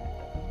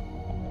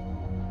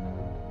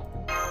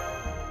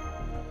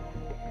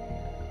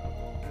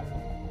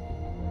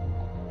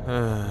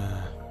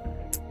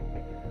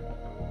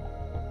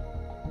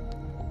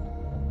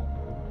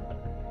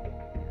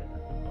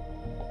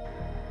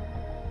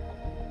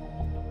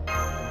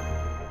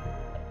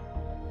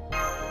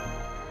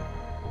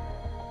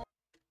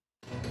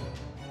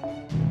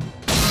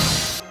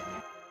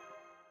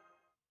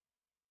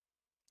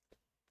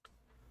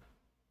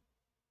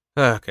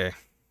 Okay.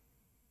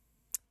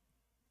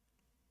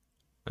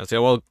 Let's see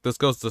how well this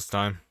goes this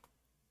time.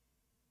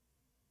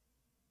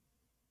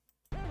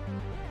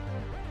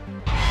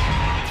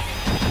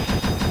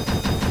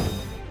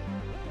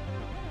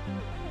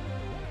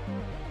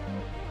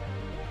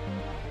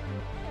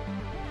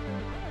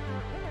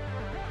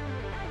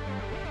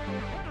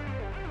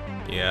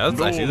 Yes,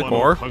 I see the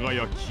core.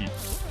 輝き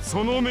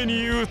その目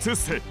に映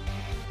せ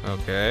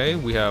Okay,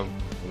 we have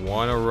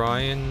one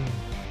Orion.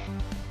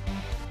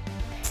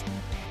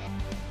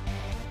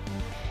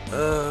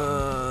 Don't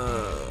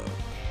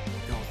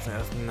think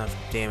that's enough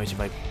damage if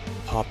I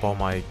pop all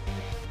my.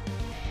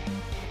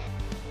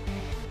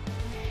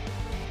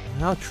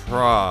 I'll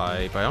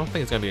try, but I don't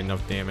think it's gonna be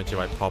enough damage if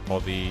I pop all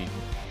the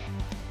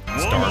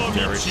star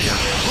berries here.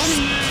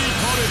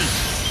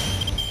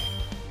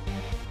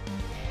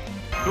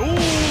 どうもこ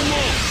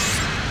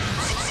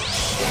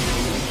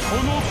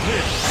の手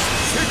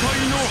世界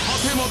の果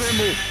てまでも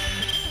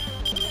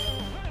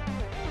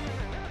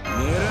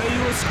狙い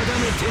を定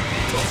めてっ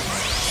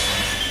と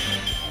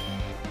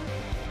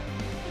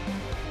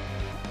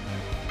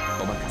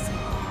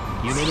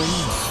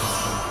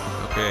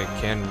Okay,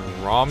 can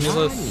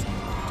Romulus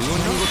do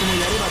enough?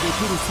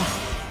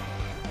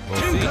 We'll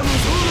天 see. 下無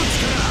双の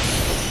力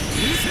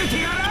見せて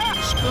やら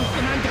祝福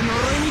なんて呪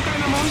いみたい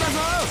なもんだぞ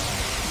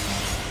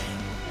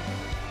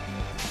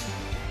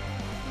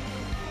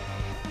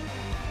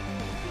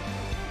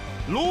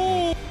ロ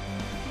ー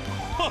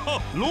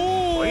ロ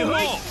ーマ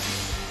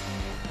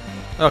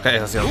Okay,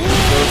 let's go.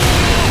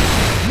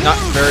 Not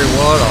very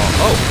well at all.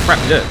 Oh, crap,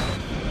 we did.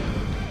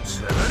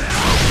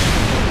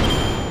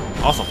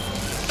 Awesome.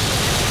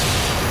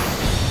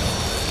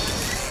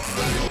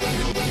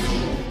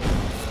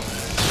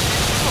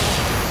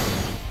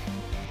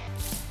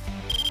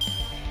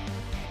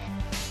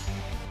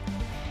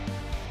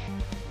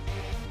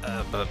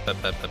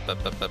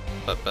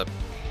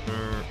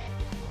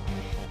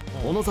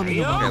 小野zamみ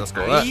の Okay, 番 let's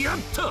go with that. やっ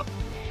た。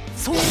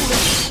そうだ。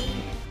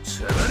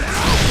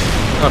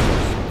 Of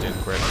course,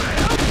 didn't crit.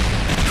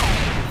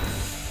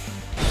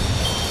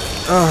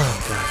 Oh,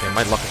 god damn,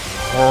 my luck is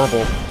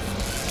horrible.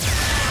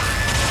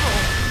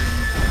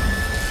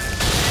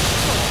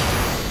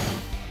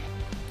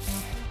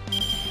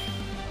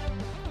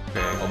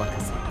 Okay, お任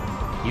せ。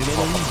夢の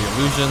pop up the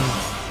illusion.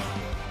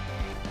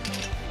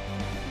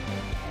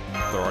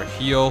 Throw our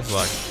heal so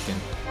I can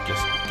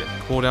just get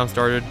cooldown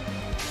started.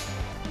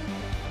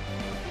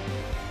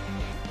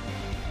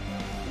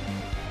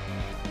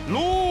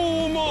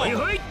 Right,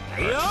 right.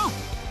 Yeah.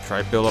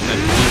 Try to build up MP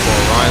for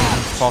Orion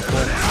if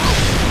possible.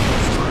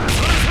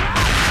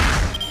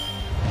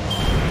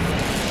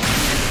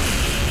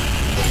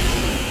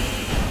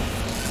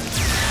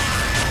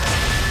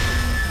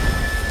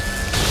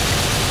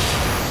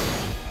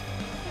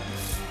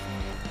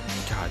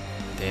 God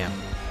damn.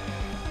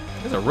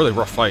 This is a really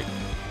rough fight.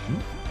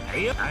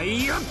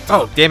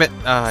 Oh, damn it.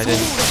 I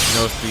didn't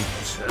notice the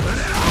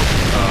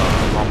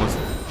almost.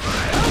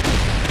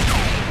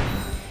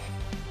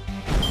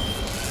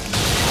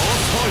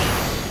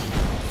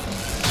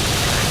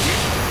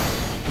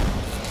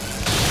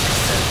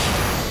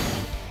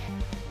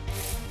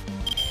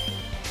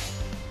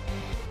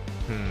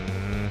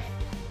 Hmm.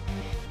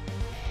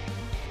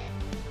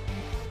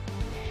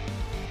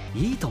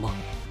 いいとも。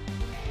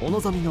小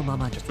野zamみのま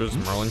まに。 Just lose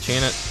Merlin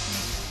chain it.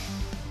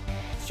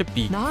 Should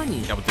be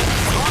何？ able to do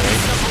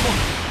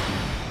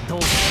どう？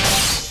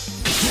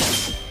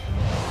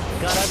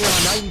柄では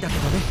ないんだけ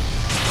どね。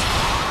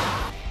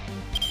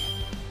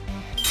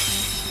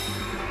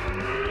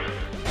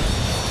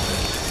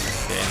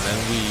 Okay, and then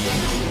we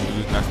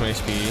lose maximum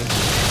HP.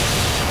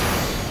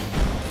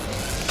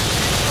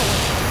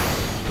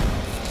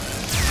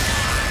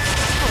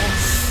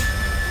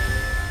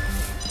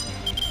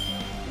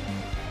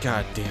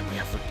 God damn, I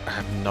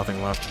have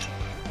nothing left.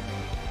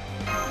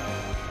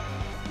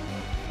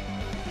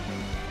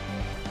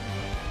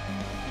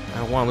 I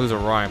don't want to lose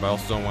Orion, but I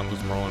also don't want to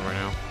lose Merlin right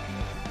now.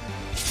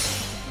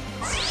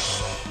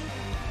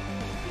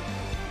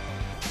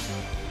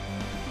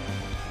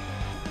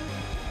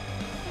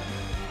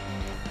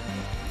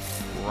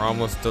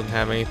 Romulus doesn't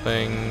have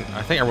anything.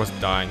 I think everyone's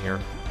dying here.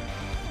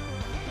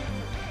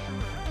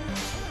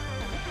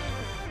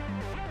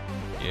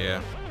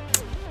 Yeah.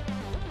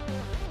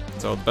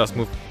 So the best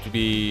move would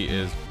be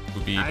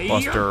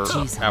Buster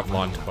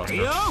Avalon to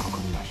Buster. ここ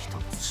には一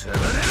つ。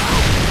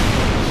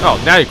 Oh,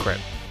 now you crit.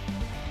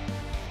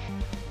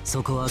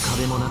 そこは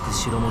壁もなく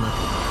城もなく、理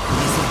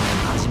想の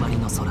始まり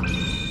の空。魂のあ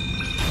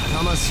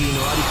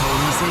りかを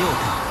見せようか。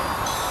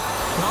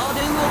ガーデ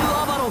ン・オブ・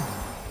アバロン。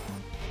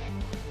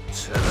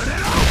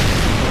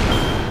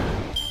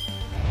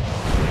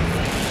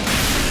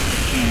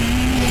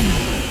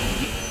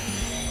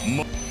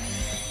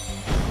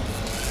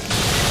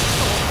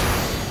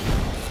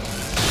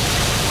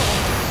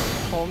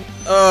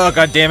 Oh,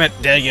 god damn it,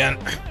 dead again.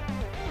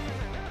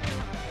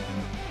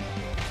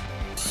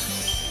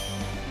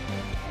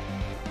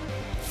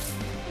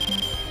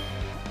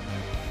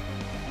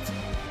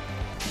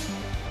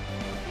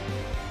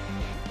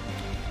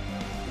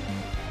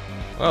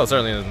 Well, it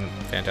certainly isn't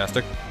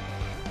fantastic.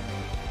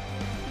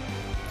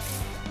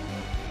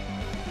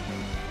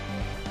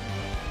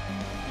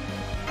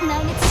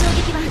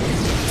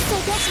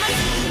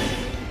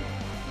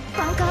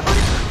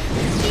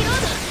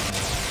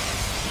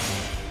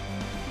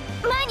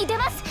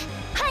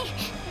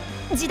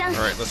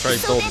 Alright, let's try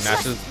to build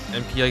Nash's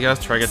MP, I guess.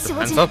 Try to get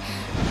defense up.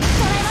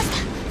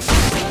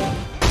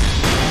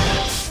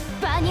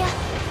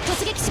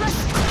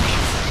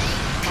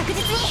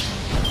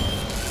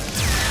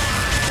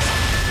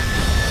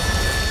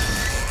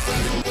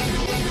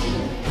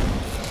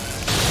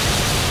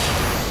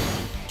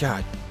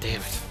 God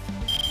damn it.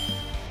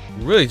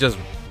 Really just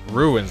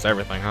ruins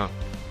everything, huh?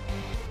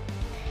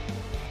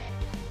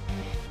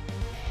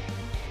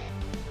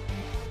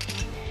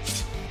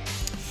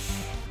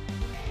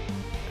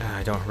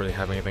 I don't really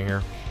have anything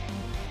here.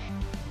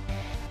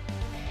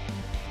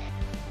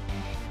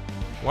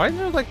 Why isn't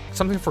there like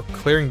something for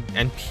clearing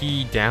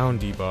NP down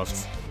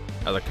debuffs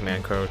as a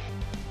command code?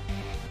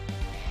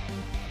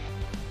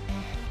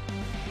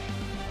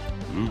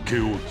 受け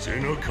を背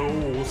中を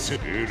押せ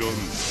選んだ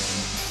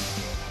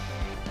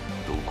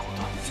どこ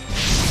だ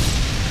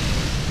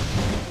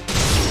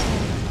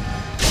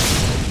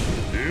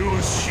で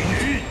は死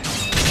ね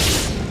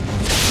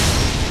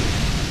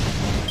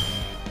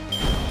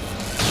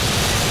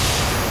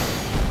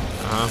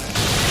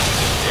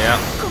Yeah.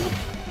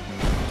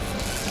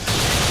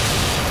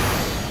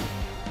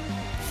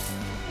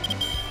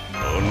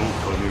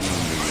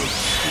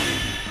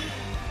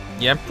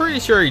 Yeah, I'm pretty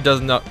sure he does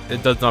not.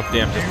 It does enough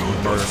damage to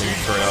murder me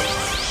straight up.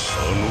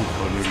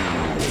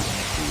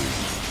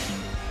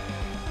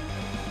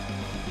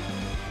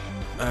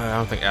 I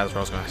don't think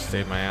Azrael's gonna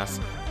save my ass.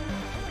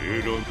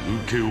 Does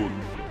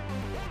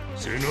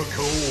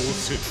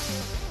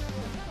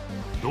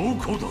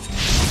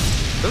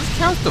this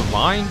count as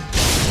divine?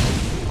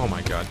 Oh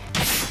my god.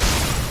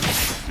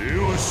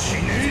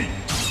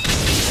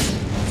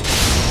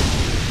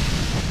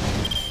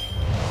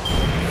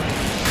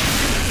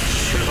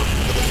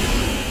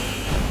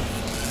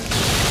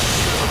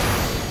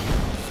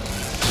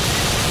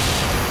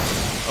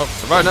 Oh,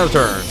 survive another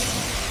turn.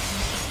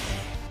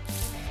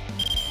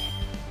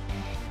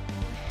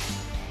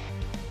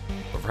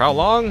 But for how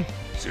long?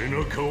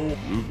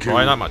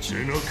 Probably not much.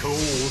 We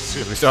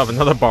still have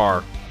another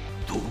bar.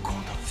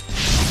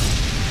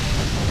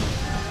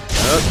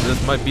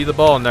 This might be the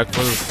ball neck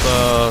for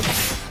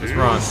this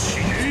run.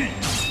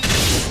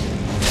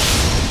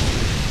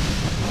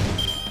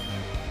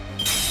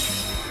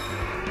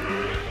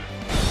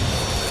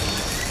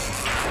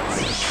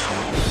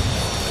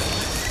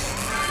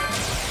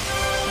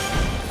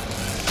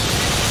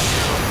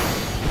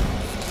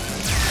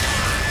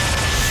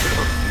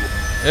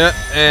 Yeah,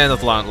 and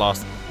that's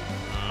lost.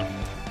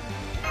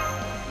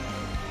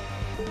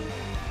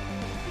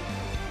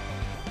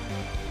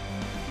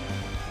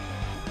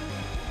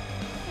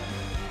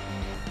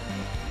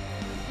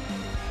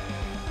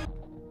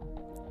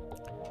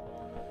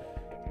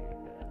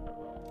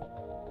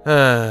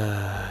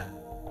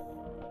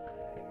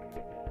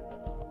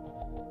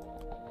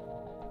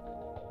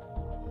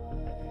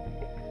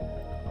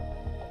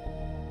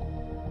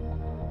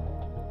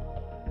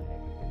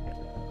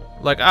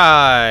 Like,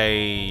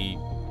 I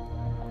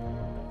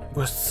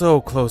was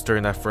so close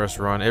during that first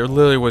run. It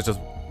literally was just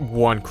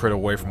one crit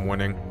away from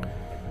winning.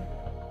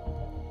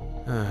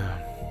 I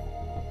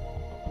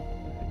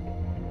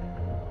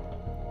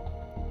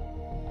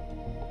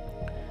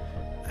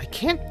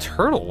can't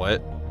turtle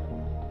it.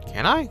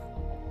 Can I?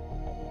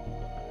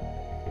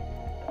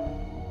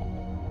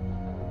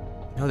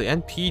 No, the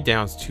NP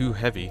down's too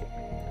heavy.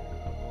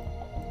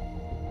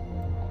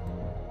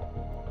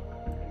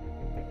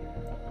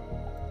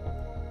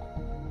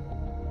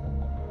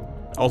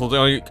 Also, the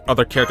only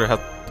other character that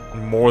has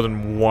more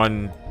than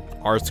one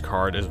arts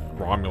card is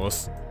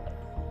Romulus.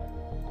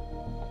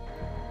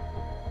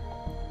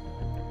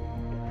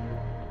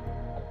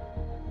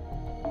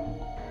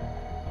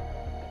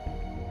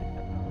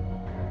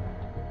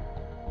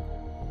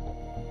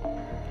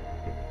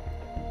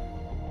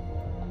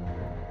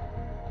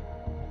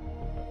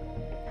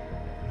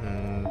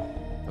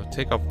 I'll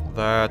take off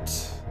that.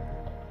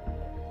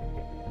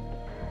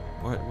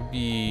 What would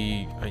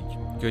be a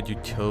good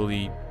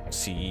utility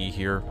CE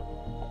here?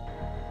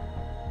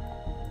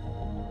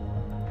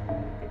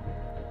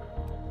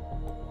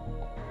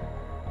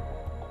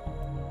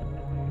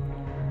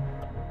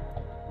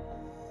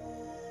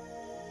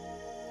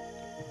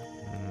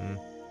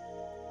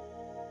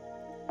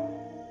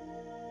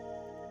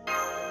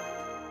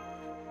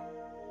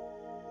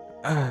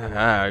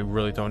 I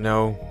really don't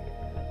know.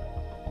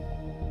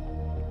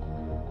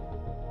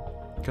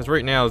 Because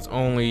right now it's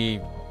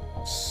only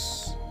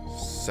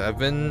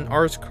 7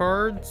 arts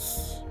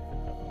cards.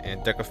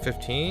 And deck of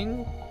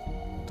 15?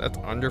 That's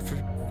under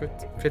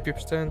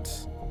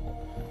 50%?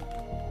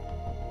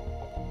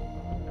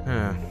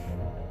 Huh.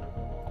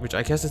 Which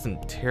I guess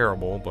isn't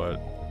terrible, but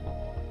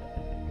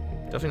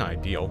definitely not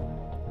ideal.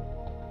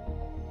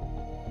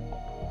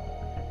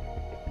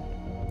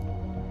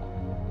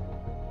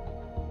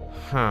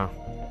 Huh.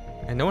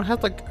 And no one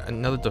had like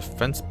another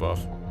defense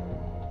buff.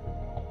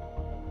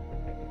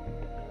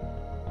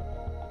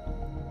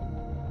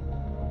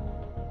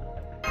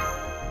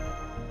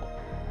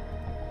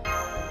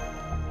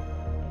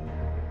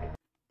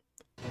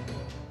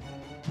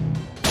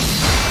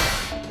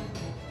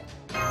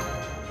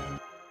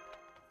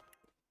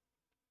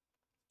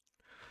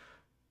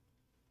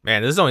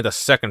 Man, this is only the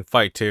second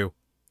fight, too.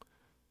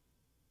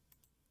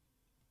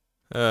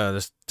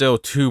 There's still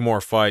 2 more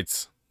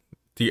fights.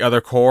 The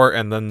other core,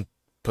 and then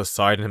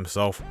Poseidon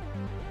himself.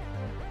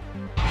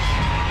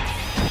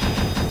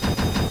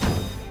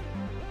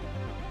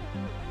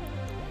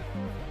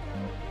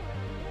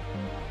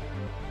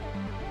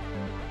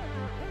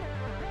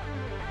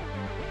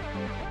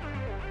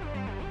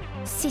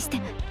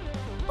 System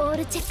all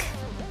check.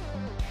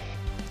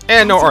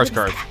 And no arts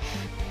cards.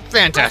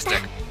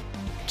 Fantastic.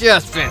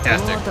 Just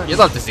fantastic. You'd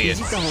love to see it.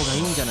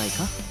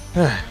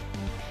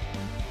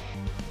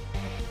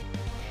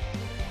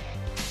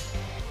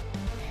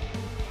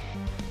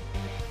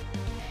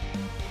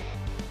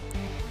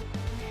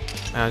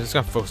 I'm just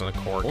gonna focus on the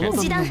core. Can't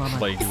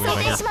play do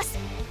anything here.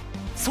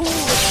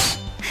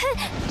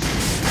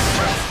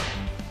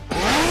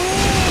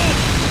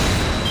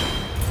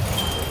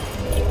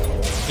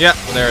 Yeah,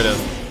 there it is.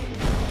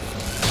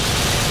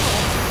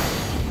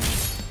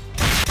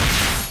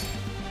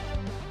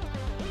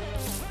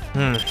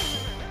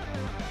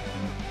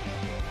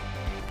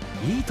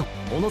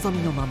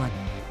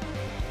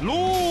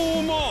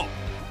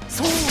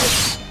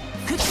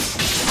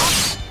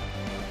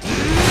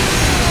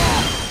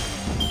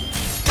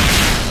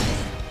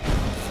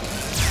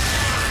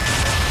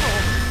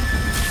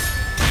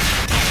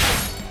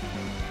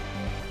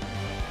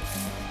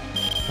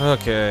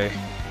 Okay.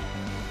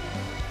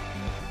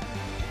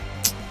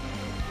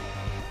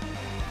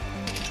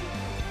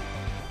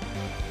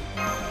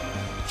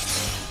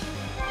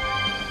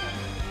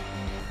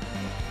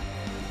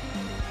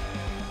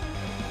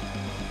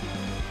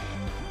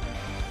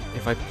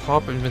 If I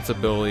pop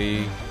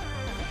invincibility,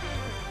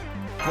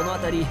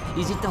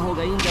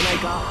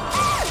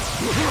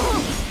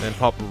 Then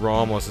pop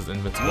Ramos'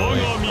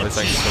 invincibility. At least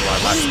I can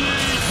survive last turn.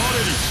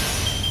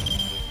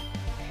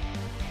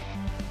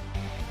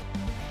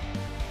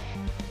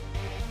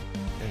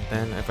 And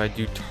then if I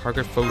do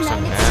target focus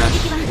on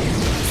Nash.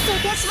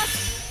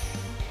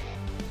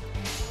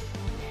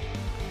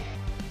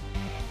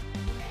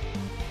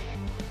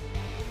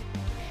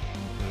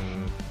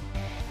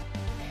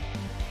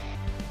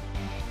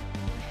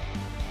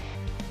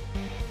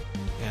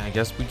 Yeah, I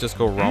guess we just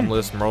go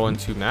Romulus, Merlin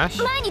to Nash.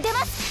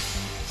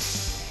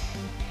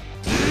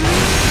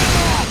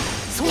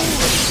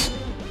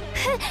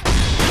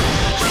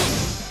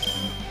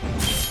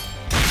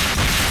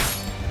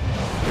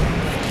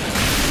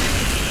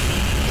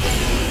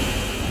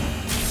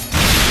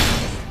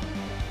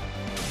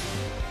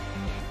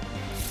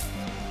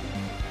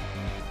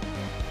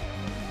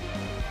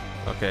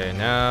 Okay,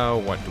 now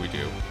what do we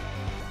do?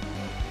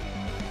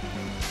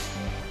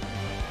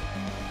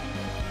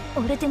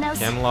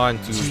 Camelot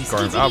into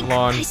Guardian of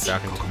Avalon,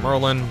 back into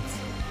Merlin.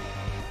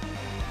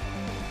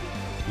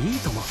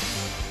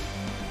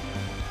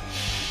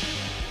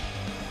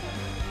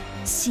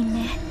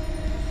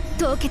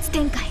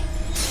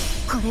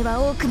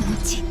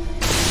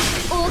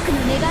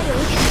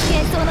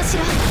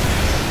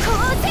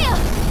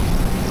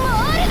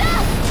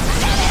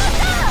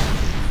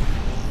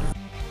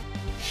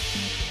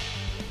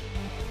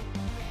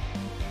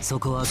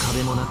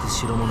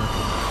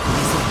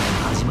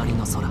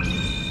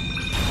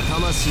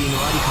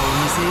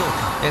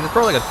 And it's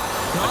probably like a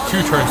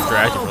 2-turn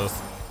strategy for this.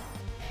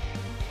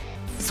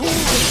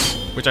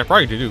 Which I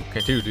probably can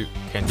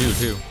do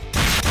too.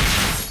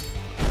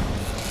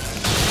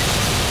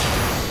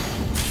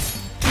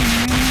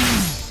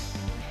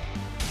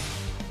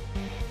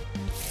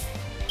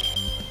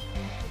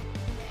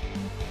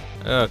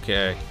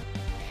 Okay.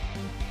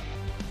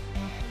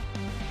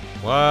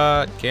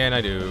 What can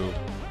I do?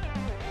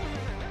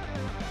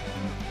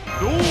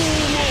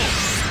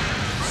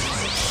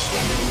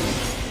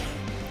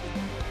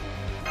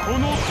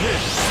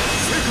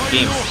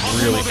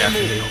 Game's really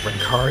heavy open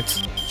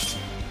cards.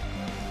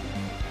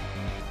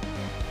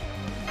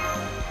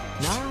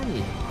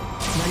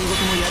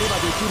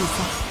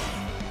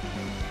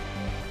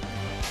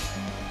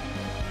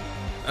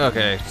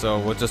 Okay, so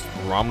we'll just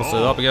Ramos it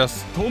up, I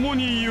guess.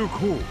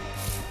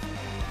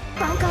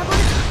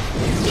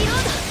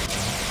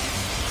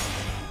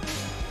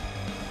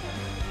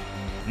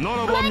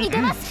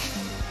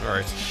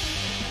 Alright.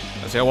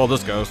 Let's see how well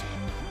this goes.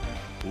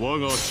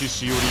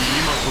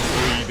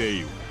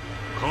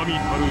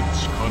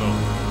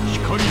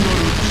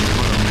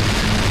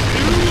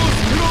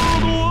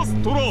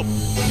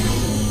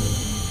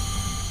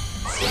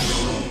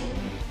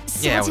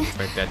 Yeah, I wouldn't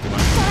expect that too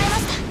much.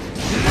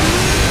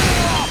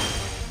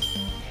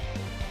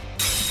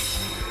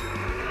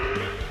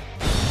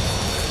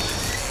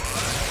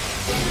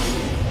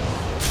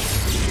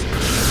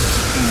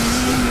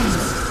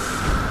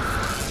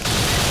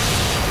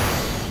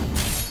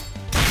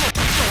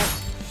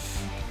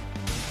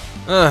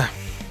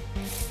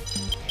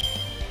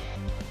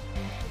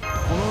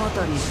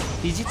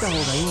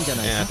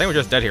 Yeah, I think we're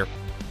just dead here.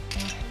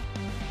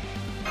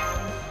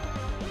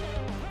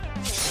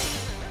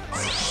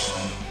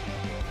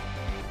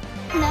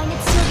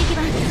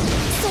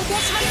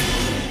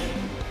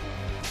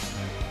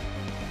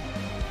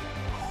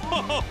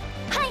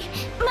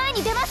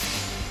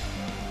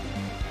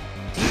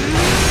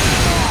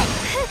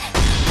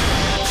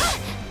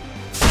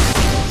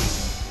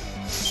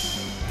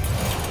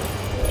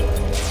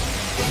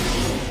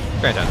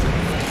 Fantastic.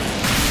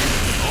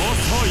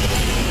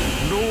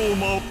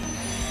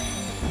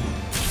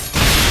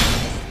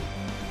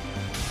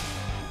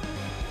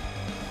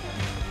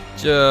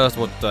 Just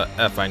what the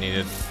F I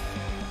needed.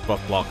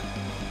 Buff block.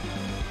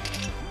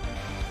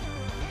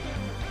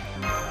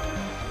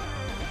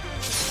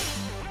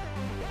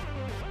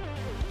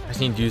 I just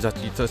need to use that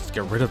to just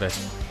get rid of it.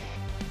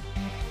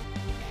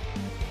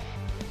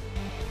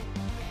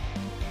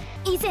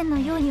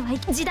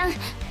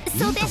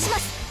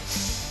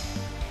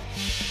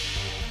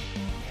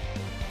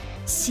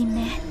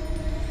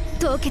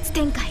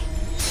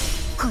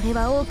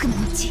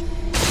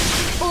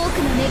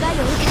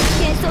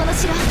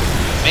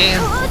 Man.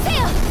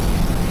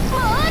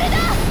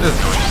 This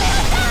is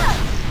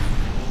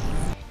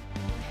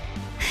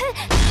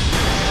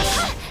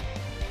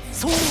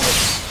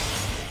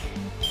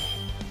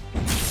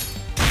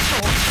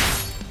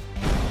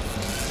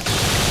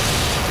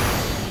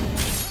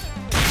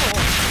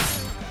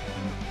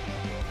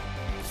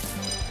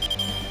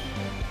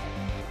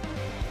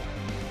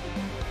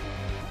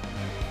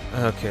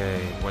okay,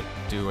 what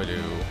do I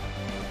do?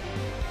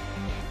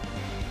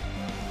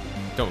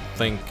 Don't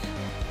think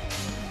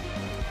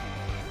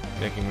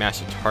making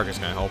massive targets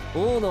gonna help.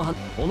 Oh,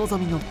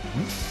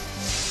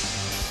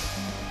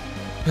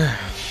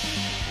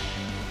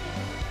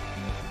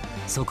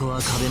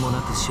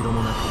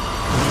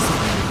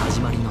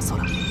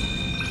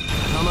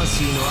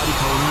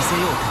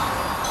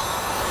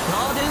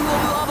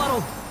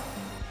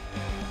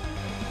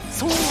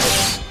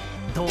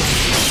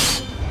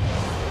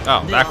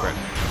 that crit.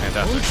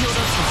 Fantastic.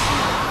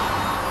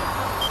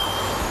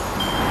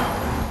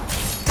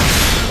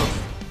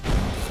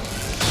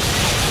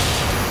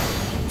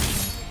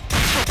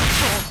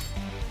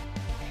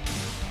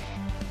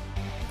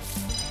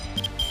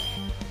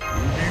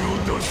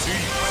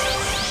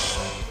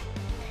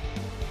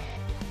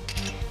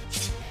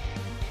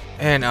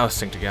 And now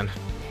it's synced again.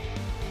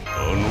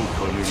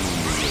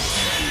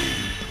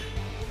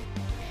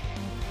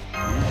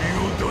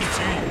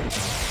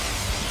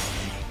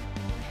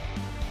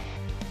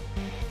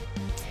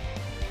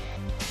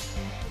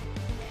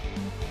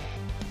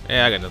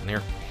 Yeah, I got nothing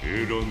here.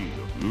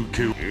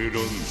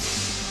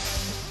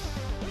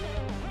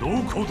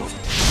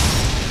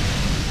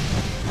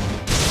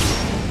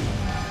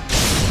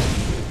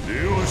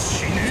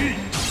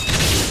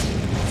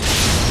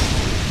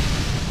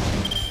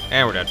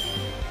 And we're dead.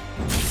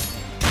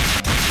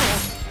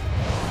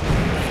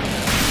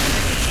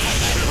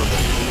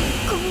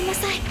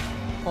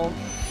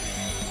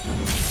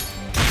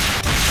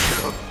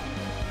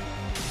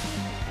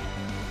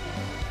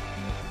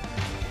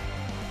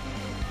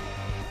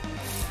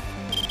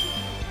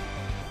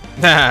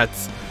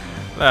 That's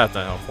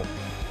not helpful.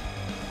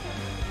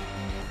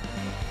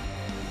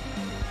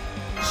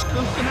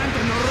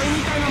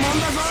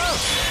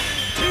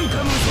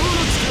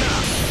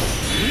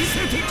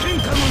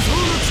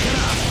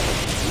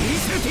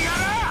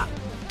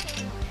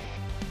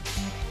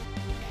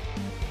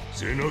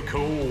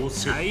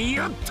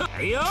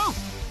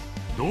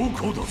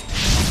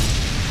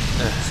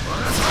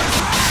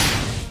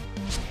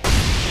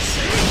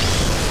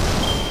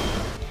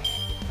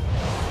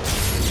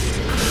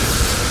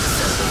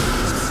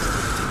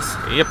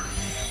 Yep.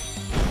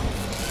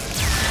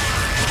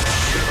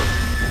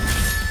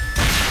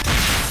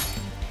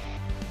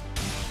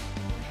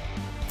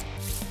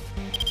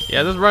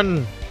 Yeah,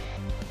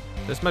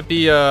 this might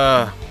be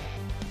a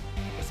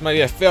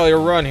failure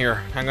run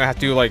here. I'm gonna have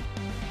to like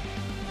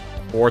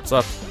warts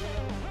up.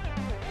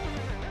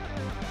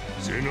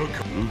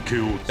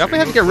 Definitely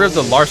have to get rid of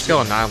the large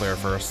scale annihilator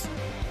first.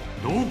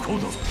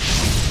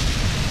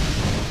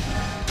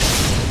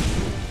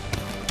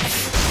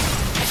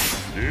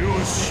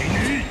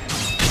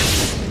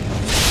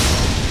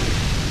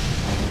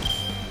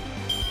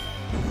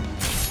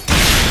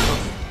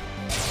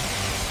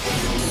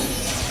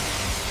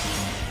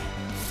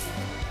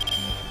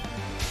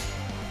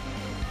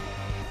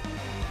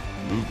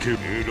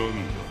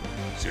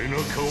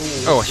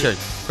 Oh shit,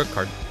 quick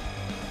card.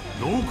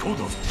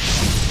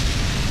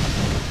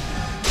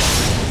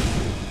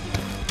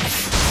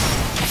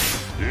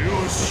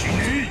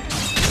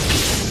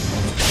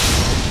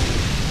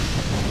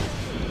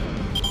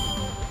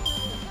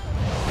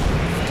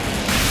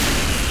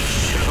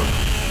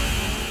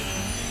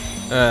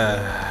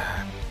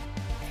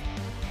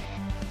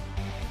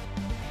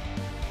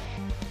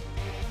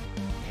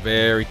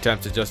 Very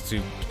tempted just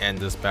to end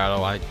this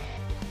battle. Okay,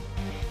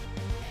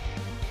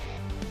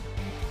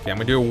 I'm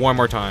gonna do it one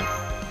more time.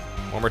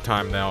 One more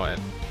time now,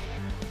 and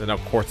then I'll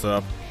quartz it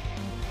up.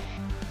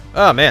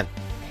 Oh man.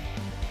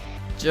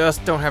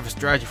 Just don't have a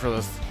strategy for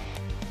this.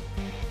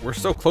 We're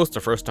so close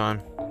to first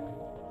time.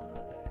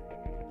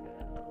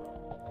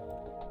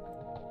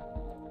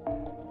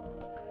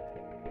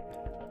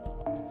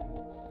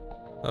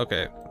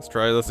 Okay, let's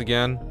try this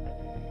again.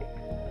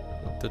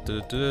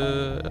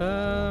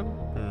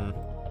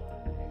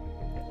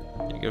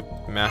 You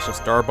can mash a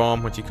star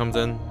bomb when she comes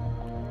in.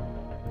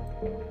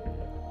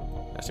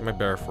 Actually, my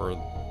bear for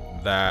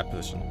that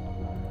position.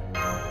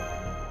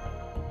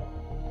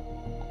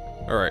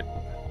 Alright.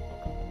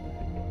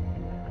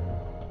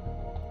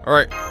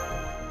 Alright.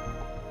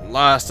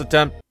 Last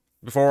attempt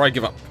before I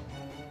give up.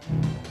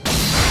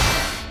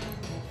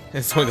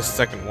 It's only the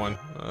second one.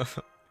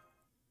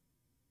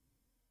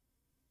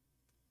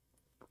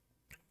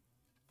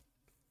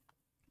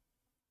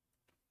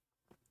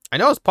 I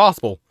know it's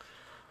possible,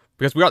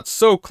 because we got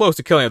so close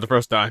to killing it the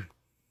first time.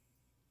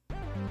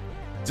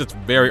 It's just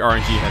very RNG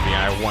heavy,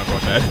 and I want to go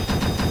with that.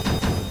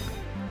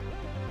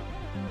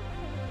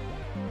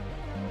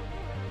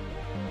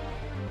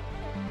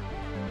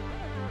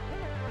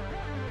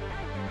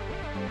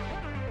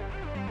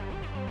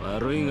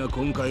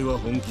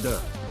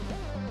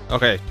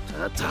 Okay.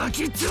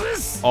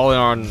 All in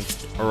on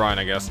Orion,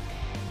 I guess.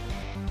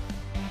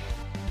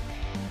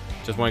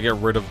 Just want to get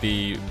rid of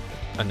the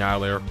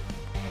Annihilator.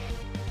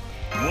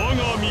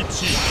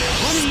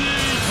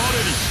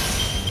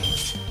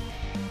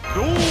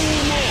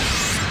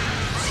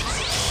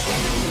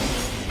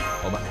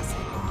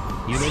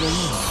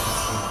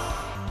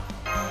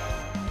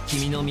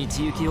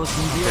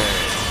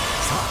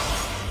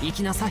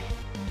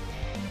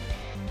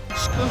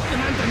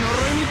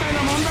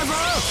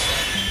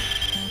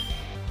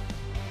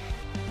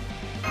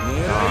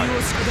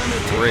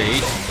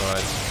 Great,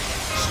 but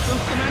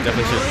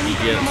definitely should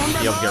be able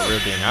to get rid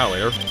of the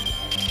Annihilator.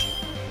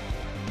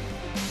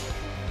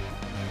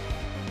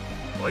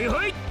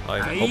 I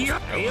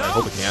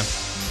hope it can.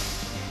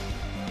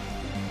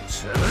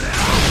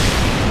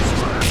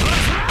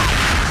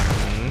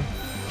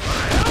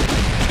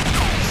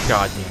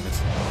 God damn it.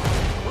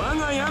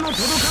 が矢の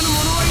届かぬ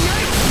者はいな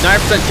い。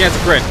 9% chance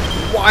of crit.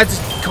 Why is this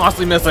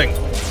constantly missing?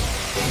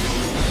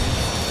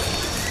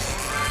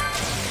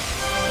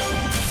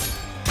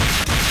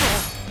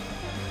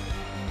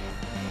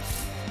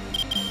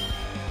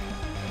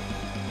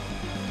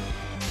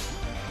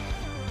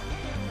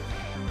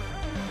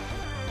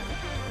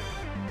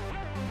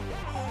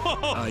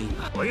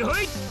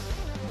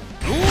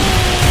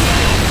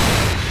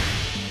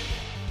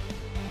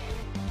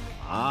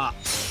 Ah,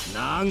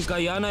 なんか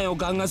嫌な予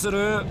感がす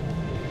る。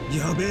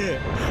やべえ、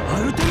ア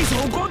ルテミス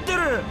怒って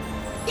る。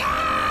いや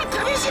ー、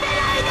首絞めな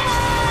いで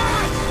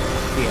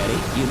ー。やれ、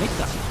夢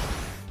か。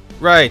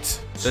 Right,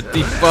 the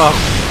debuff.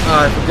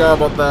 I forgot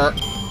about that.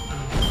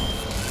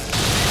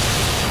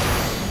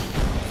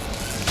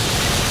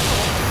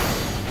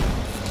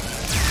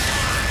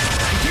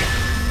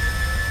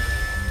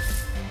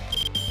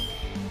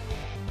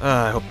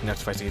 I hope the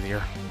next fight's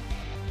easier.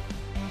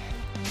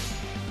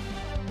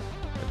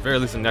 At the very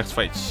least, the next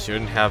fight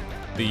shouldn't have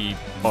the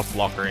buff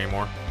blocker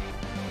anymore.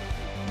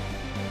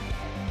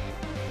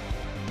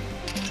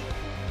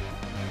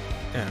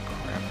 Yeah,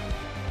 crap.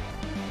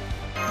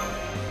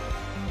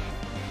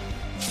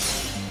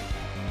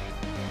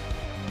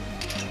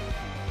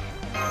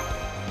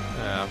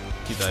 Yeah,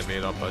 keep that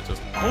evade up, but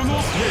just... この世界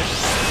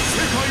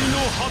の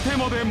果て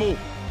までも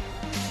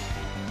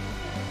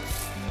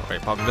Okay,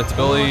 pop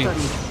invincibility.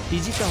 い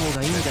じった方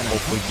がいいんじゃないか。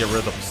 Hopefully get rid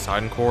of the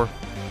Poseidon core.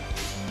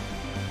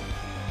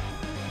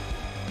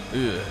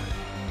 Ugh.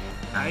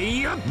 あ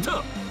いやっ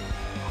と。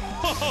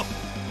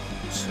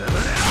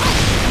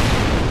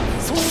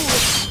そう。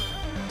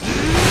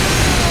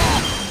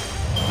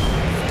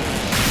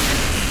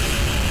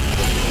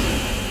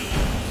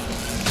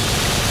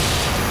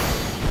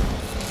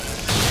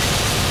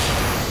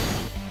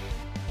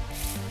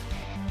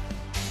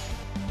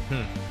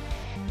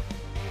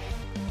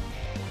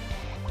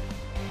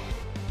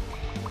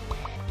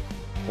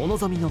お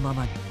望みのま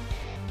まに。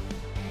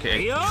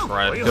 Okay,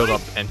 try to build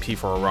up NP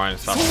for Orion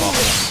as fast as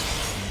possible.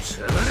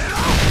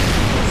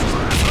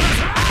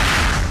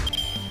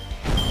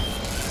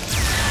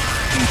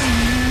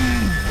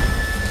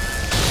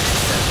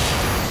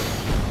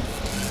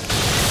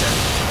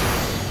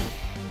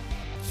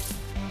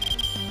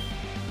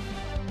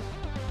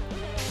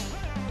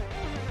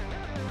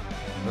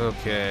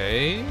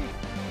 Okay,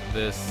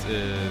 this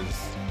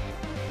is...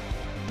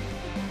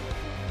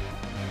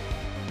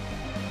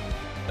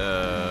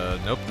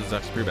 nope, this is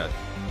actually pretty bad.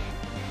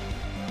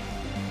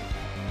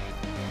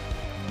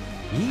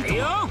 いい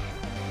よ。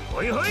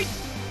ほいほい。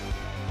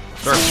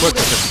 Start quick with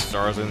the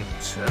stars in. 1、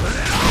2の3。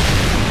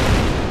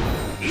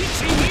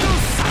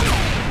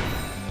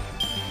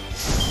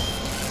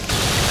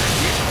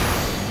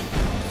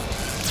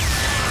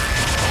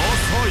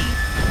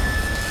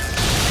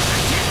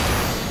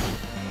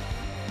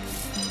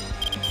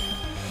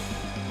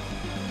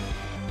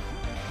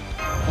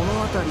 この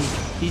辺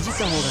りいじっ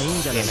た方がいい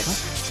んじゃないか。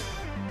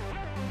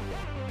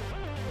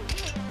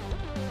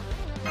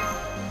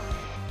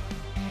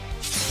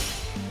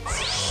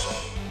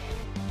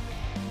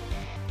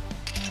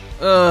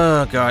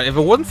 Oh god, if it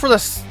wasn't for the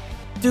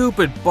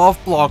stupid buff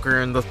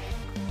blocker in the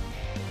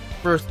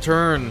first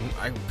turn,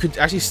 I could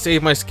actually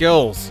save my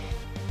skills.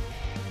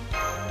 It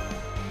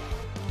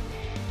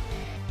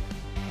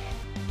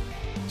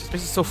just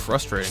makes it so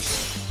frustrating.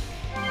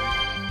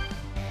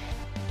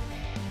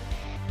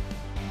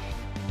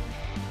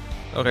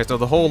 Okay, so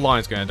the whole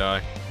line's gonna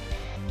die.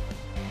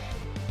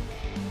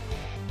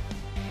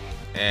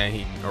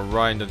 And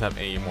Orion doesn't have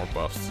any more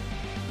buffs.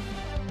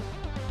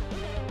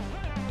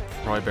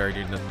 Probably better to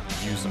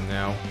use them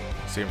now.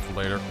 Save them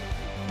for later.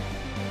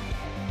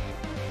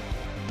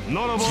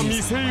 ならば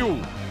見せよう。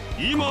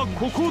今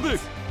ここで。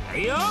は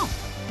いよ。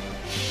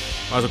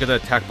 Might as well get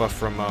that attack buff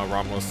from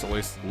Romulus at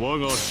least. 我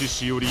が獅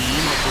子より今こ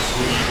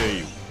そいで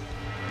よ。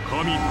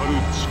神たる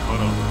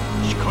力、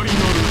光なる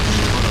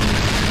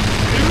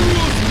力、エル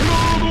アステラ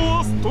ード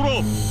アストラ。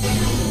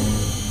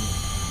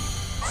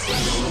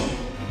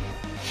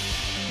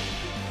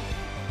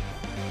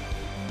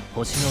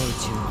 星の宇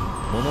宙に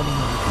物見の中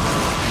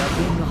楽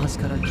園の端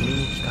から君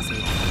に聞かせよ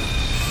う。罪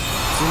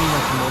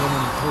なき者の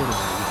に通るがいい。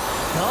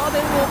ガー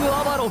デン・オブ・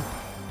アバロン。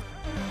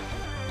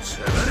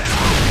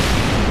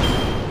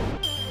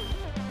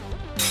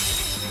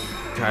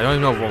 God, I don't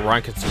even know if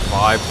Orion can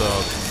survive the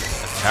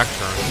attack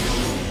turn.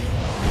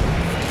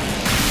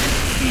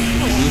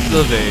 Lose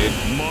the evade.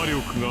 魔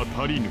力が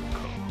足りぬか。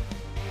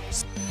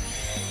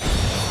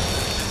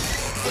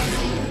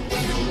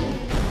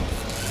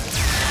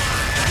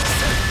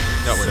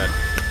 No, we're dead.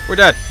 We're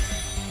dead.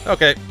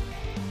 Okay.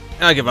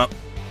 I give up.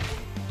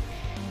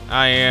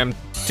 I am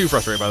too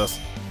frustrated by this.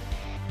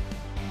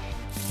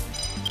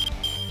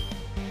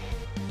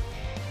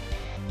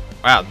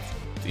 Wow,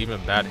 it's even a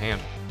bad hand.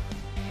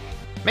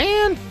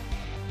 Man!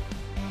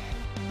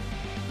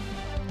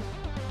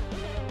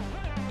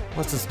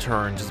 What's his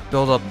turn? Just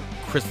build up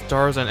crit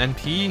stars and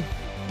NP?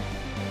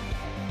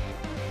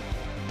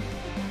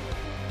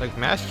 Like,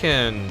 Mash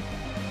can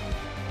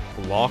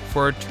block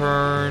for a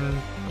turn,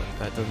 but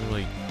that doesn't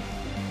really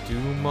do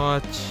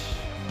much.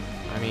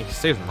 I mean, he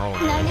saves him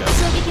rolling. 内 I 熱 guess.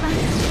 衝撃版装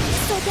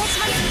填し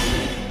ます。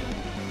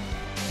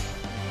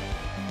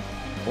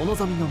お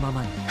望みのま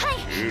まに。はい。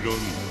選んだ。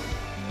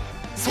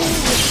そう。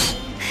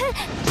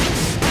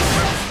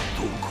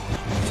どこ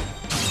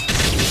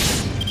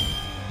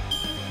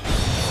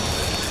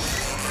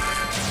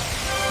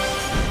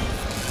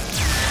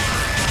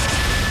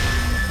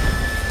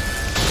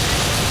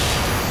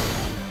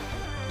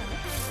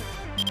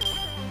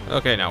だ。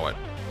 Okay, now what?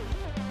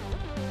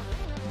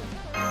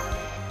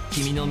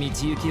 君の道行き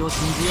を信じよう。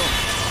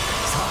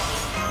さあ、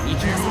行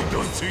きなさい。出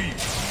せ。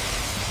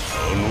あ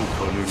の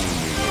金の値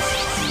が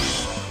必要。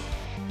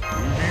首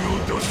を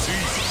出せ。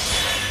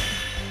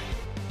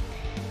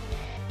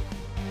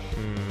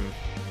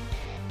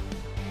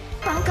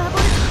 バンカーボ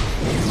ルト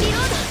リロ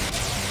ー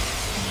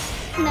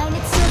ド。内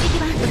熱衝撃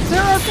版装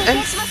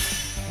填しま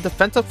す。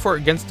 Defensive for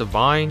against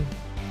Divine?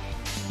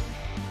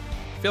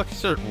 I feel like you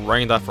should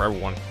writing that for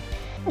everyone.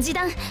 示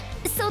弾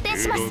装填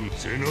します。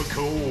背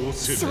中を押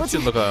せ。 I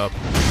should look it up.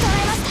 捕らえ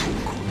まし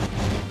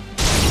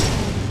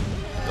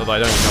た。 Although I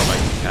don't even know if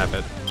I have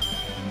it.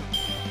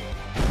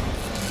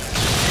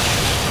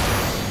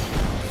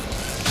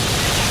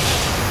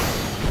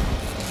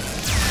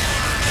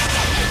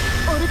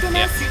 オルテ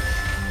ナンス。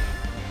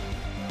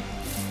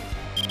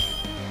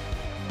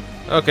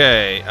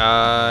 Okay,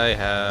 I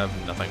have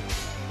nothing.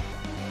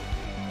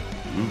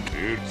 受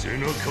け。背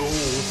中を押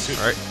せ。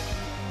 Alright.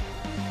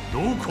 ど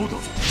こだ。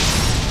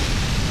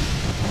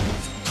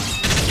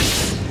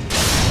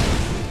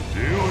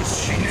では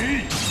死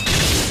ねえ。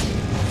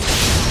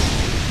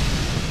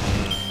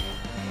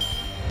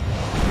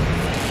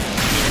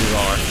 Use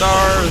all our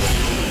stars.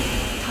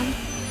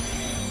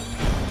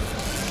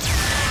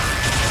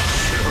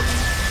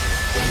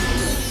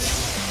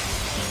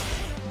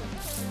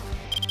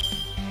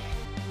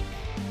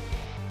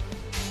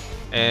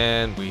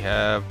 And we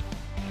have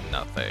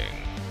nothing.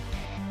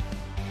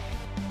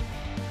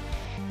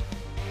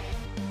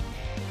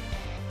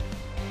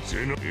 I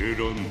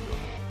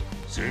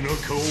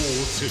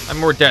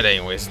mean, we're dead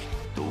anyways.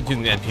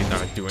 Using the NP is not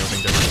gonna do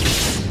anything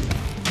different.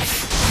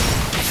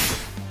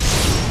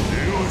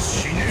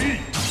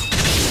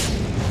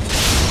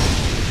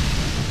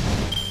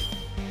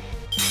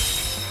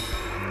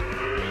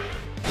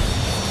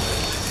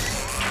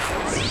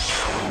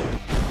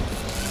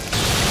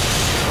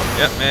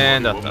 Yep,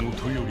 and that's done.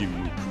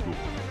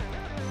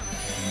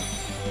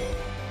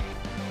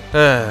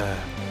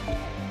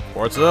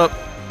 Ports up.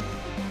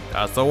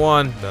 That's the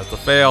one. That's the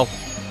fail.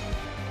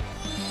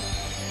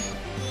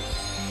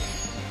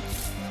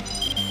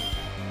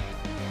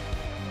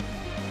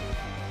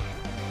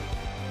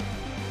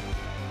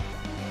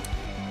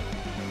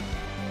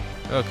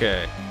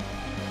 Okay.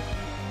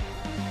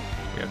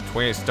 We have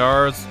 28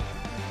 stars.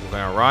 We're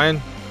going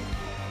Orion.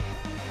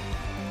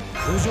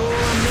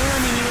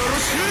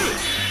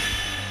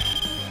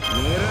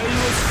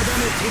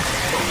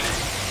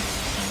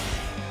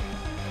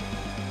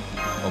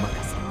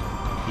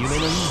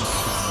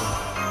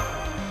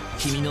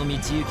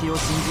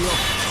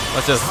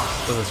 Let's just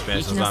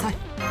finish this time.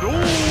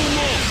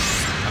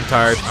 I'm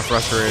tired. I'm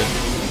frustrated.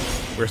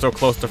 We were so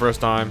close the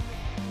first time,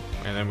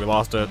 and then we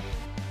lost it.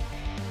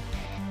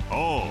 ああ、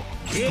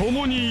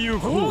共に行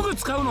こう。工具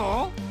使う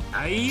の？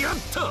あいやっ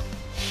た。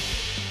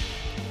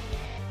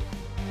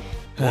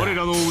我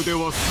らの腕は全てに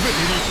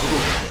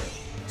届く。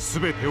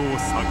全てを裂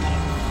き、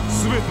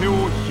全てを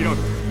開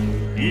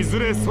く。いず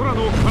れ空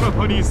の彼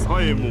方にさ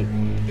えも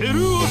エ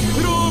ル・アス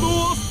テラー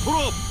ド・アストラ。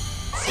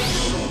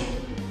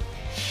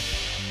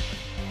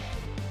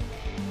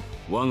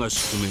我が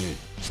宿命、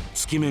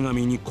月女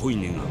神に恋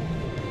願う。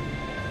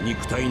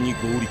肉体に合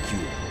力を、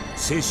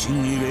精神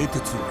に冷徹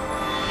を。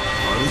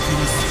アルテミ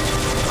ス、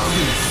アグ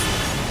ネ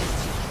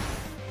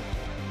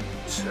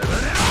ス。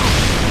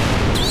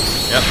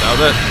 Yep, that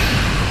was it.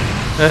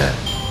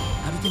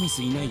 アルテミ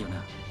スいないよな。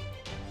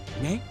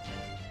ね？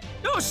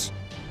よし、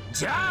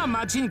じゃあ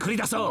町に繰り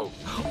出そ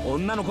う。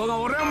女の子が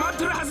俺を待っ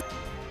てるはず。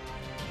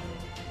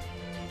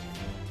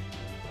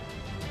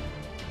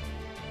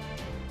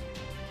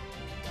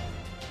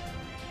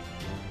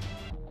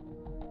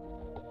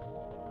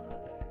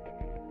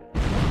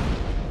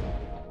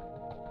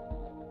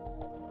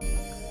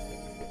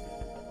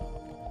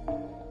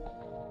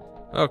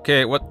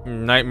 Okay, what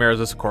nightmare is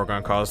this core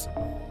gonna cause?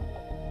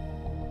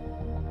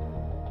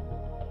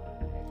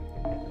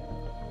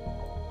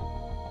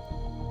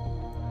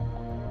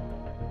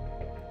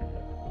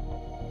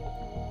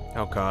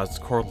 Oh god, it's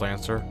Cord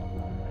Lancer.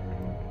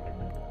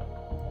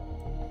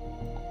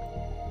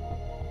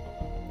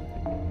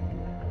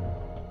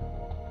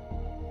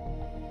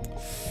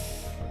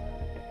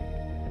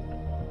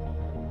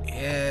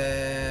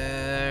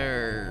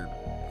 Yeah.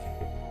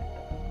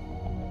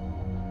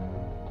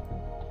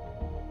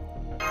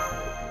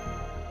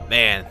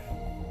 Man,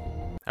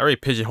 I already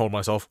pigeonholed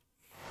myself.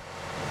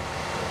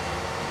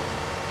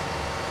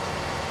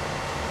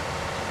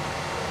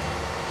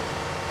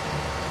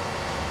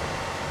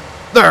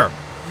 There!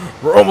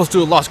 We're almost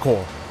to a lost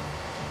core.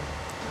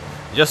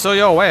 Just so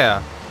you're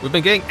aware, we've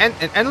been getting an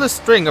endless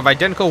string of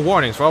identical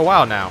warnings for a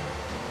while now.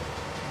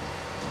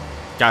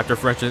 Capture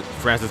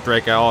Francis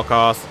Drake at all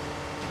costs.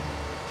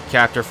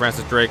 Capture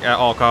Francis Drake at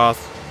all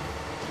costs.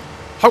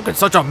 How can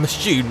such a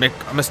machine make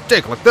a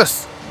mistake like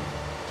this?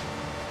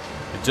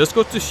 It just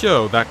goes to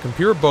show that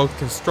computer boats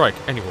can strike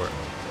anywhere.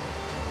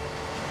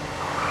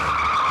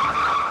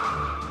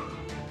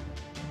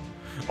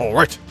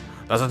 Alright,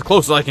 that's as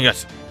close as I can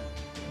get.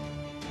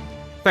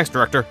 Thanks,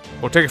 Director.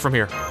 We'll take it from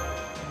here.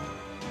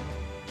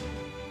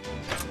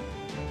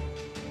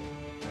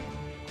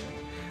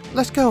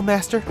 Let's go,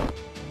 Master.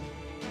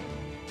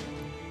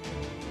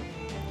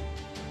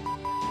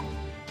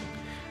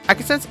 I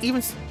can sense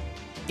even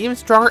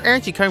stronger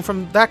energy coming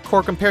from that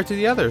core compared to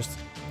the others.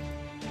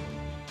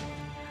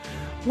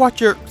 Watch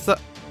your...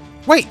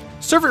 Wait!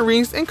 Servant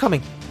readings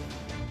incoming!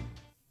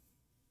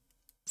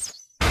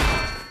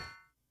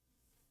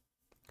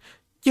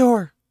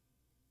 Your...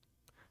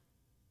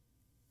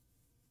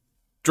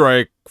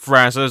 Drake,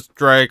 Francis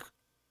Drake.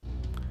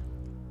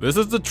 This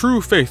is the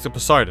true face of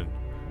Poseidon,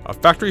 a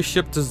factory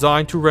ship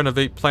designed to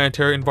renovate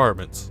planetary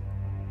environments.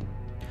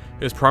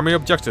 His primary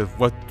objective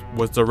was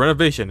the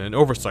renovation and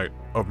oversight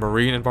of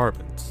marine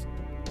environments.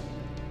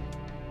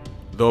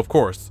 Though of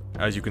course,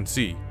 as you can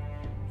see,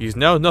 he is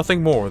now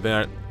nothing more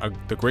than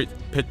the Great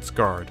Pit's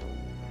guard.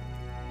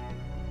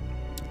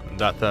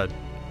 That said,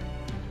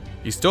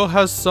 he still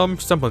has some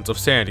semblance of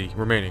sanity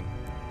remaining,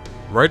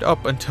 right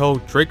up until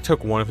Drake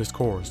took one of his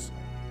cores.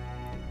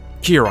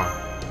 Chiron.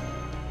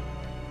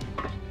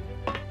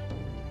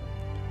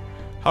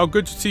 How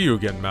good to see you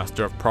again,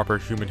 Master of Proper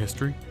Human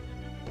History.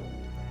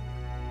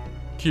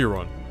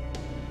 Chiron.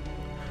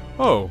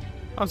 Oh,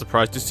 I'm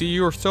surprised to see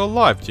you are still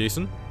alive,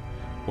 Jason.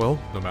 Well,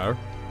 no matter.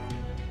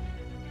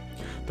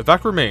 The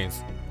fact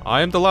remains,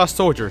 I am the last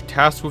soldier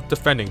tasked with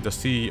defending the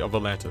sea of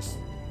Atlantis.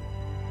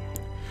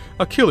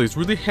 Achilles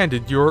really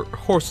handed your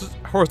horse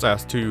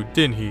ass to you,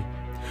 didn't he?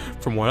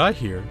 From what I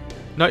hear,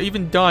 not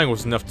even dying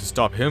was enough to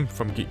stop him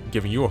from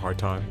giving you a hard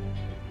time.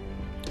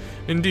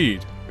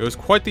 Indeed, it was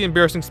quite the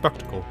embarrassing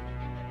spectacle.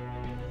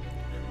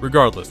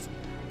 Regardless,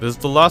 this is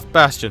the last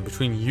bastion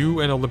between you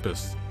and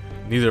Olympus.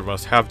 Neither of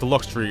us have the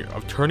luxury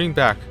of turning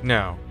back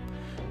now,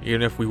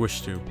 even if we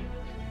wish to.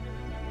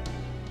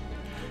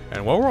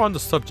 And while we're on the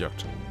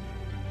subject,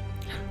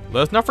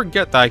 let us not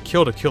forget that I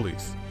killed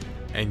Achilles,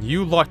 and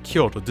you lot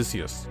killed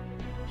Odysseus.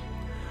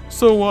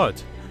 So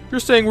what? You're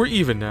saying we're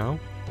even now?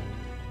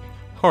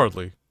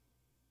 Hardly.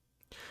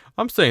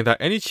 I'm saying that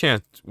any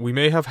chance we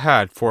may have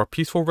had for a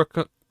peaceful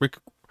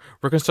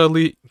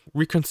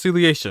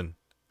reconciliation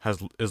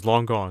is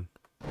long gone.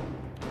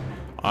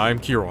 I'm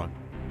Chiron.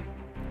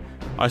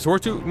 I swore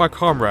to my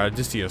comrade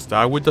Odysseus that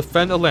I would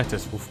defend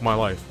Atlantis with my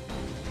life.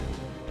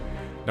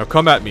 Now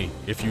come at me,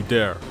 if you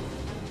dare.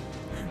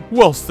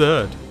 Well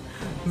said.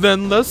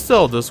 Then let's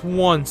settle this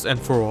once and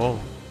for all.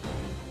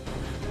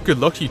 Good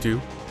luck, you two.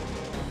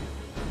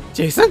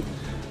 Jason?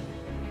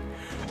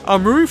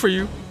 I'm rooting for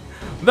you.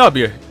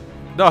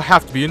 That'll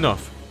have to be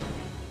enough.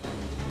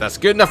 That's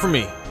good enough for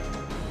me.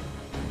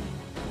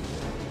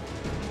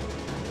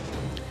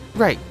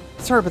 Right.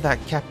 Sorry about that,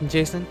 Captain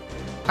Jason.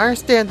 I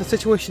understand the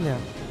situation now.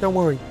 Don't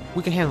worry,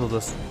 we can handle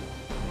this.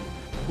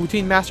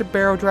 Between Master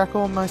Barrow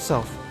Draco and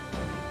myself,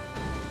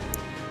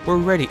 we're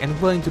ready and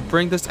willing to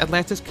bring this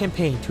Atlantis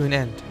campaign to an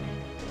end.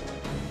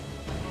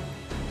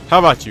 How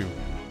about you?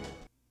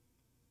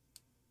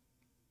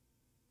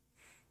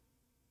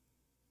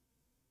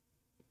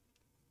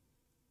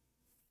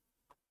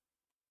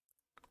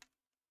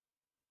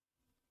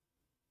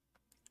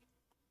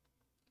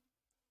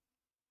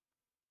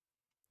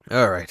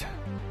 All right.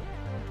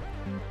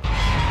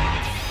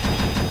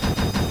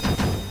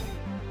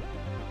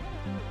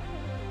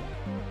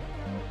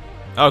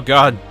 Oh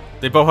god,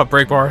 they both have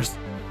break bars.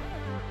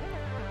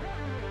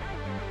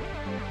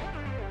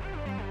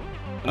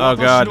 Oh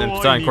god, and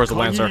Poseidon, of course, the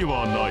Lancer.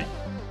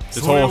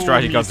 This whole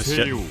strategy got this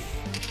shit.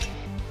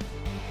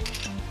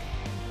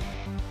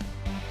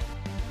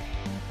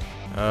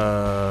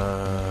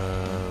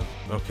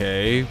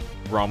 Okay.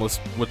 Romulus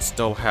would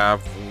still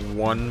have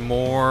one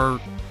more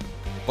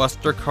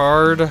Buster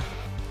card.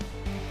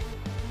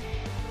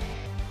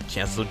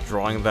 Chance of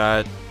drawing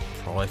that,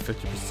 probably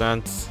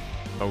 50%.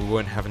 But we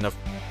wouldn't have enough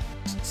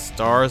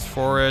stars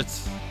for it.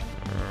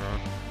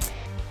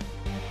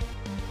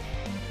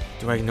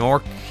 Do I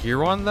ignore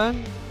Chiron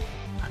then?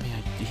 I mean,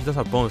 he does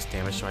have bonus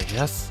damage, so I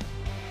guess.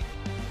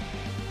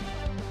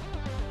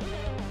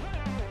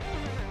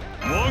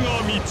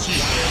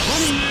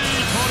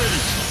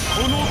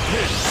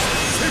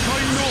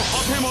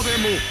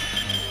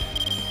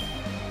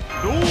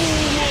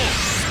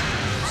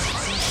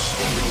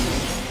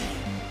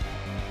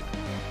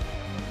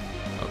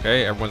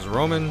 Okay, everyone's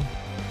Roman.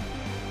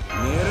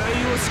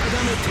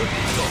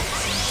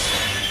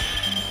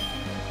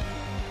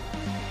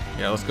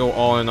 Yeah, let's go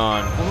all in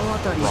on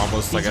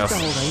Romulus, I guess.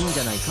 Let's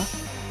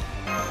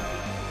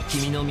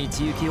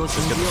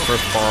get the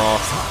first bar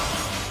off.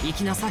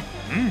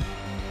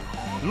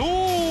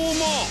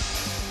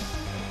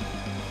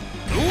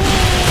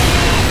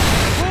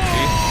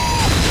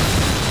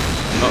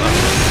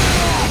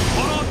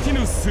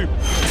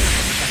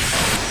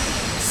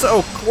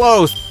 So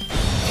close!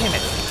 Damn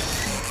it.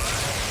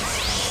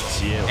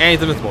 And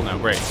he's invincible now,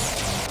 great.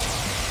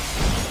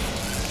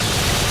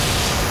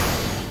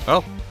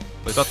 Well,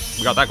 at least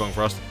we got that going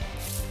for us.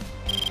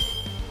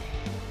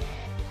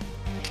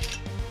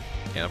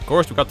 And of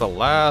course, we got the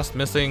last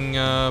missing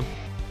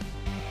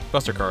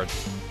Buster card.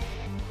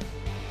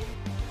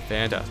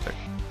 Fantastic.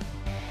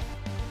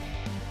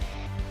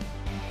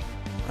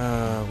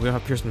 We don't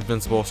have Pierce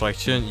Invincible, so I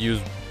shouldn't use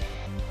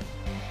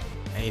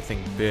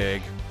anything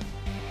big.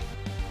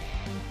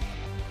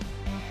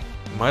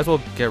 Might as well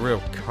get rid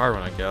of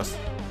Chiron, I guess.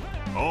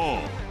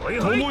 Oh,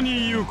 共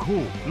に行こう、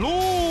ロ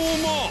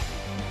ーマ。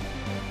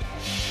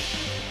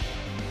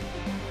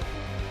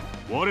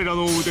我ら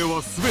の腕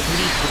はすべてに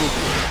届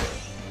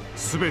く。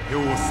すべてを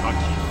裂き、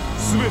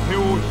すべて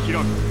を開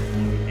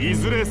く。い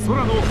ずれ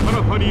空の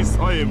彼方に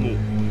さえも、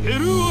ヘ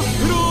ルア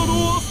ステラー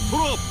のアスト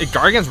ラ。A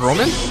guard against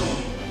Roman?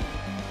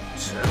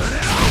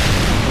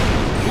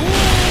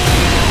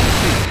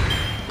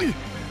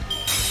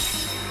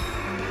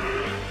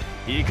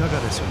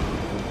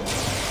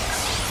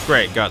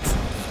 Great, guts.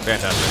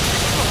 Fantastic.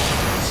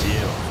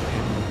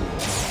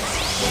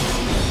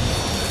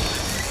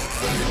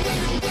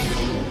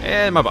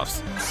 And my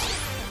buffs.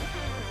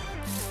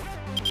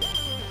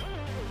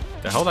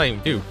 The hell did I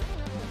even do?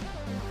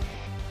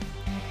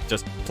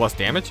 Just plus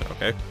damage?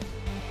 Okay.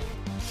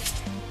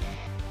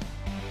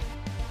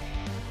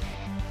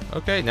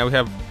 Okay, now we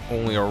have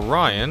only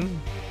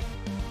Orion.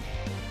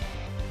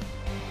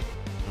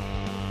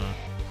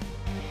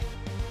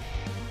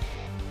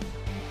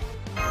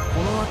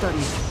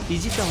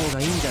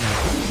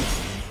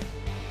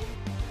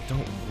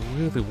 Don't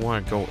really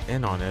want to go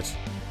in on it.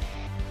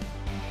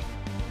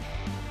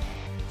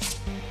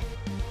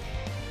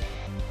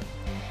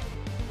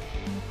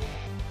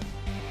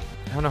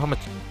 I don't know how much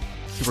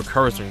he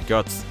recovers from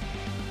guts.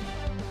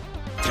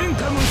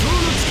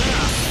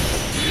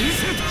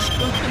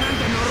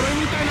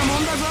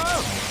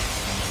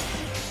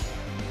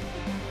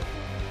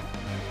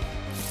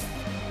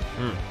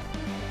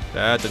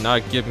 That did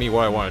not give me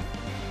what I wanted.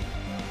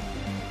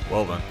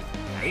 Well then.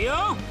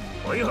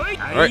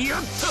 Alright.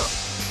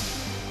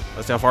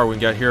 Let's see how far we can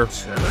get here.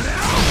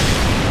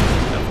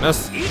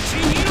 Miss.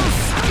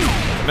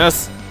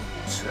 Miss.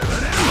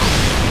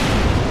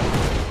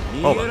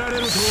 Hold on.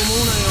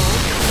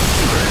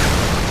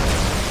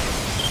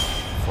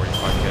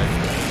 45k.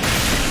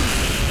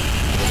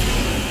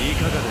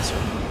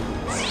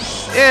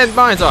 And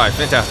Mind's Eye.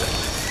 Fantastic.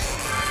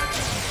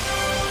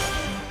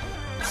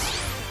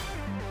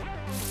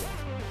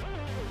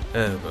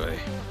 Oh boy.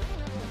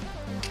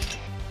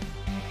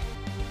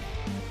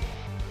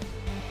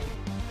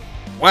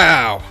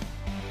 Wow.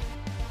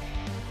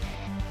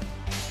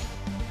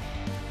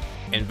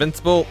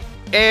 Invincible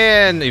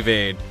and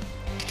evade.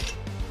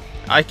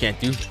 I can't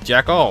do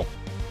jack all.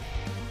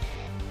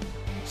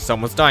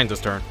 Someone's dying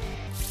this turn.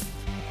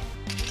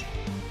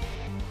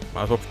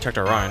 Might as well protect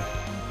our Ryan.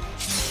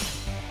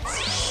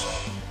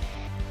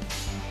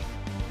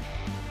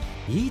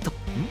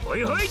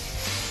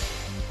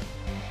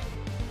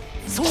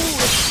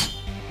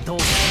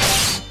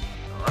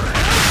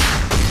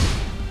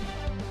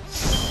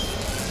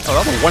 Oh,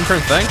 that's a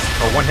one-turn thing?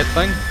 Or one-hit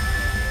thing?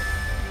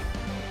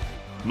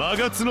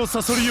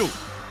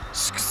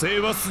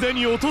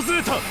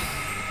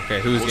 Okay,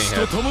 who's getting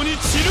hit?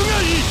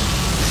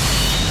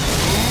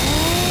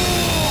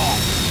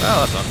 Well,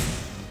 that's not.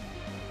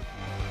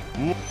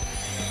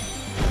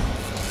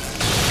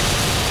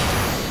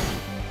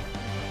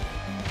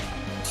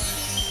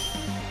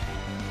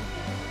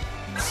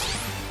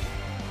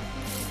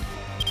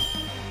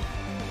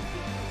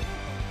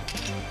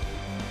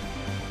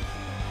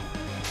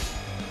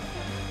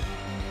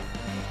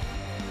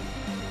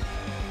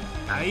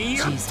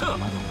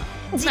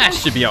 That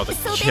should be able to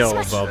kill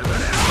the...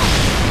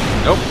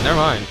 Nope, never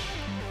mind.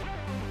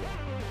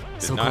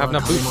 Did not have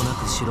enough boots.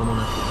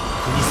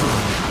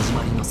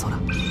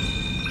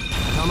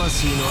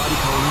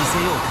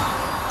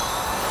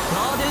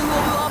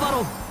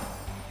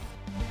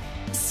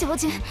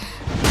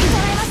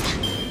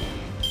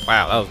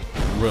 Wow, that was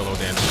real low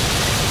damage.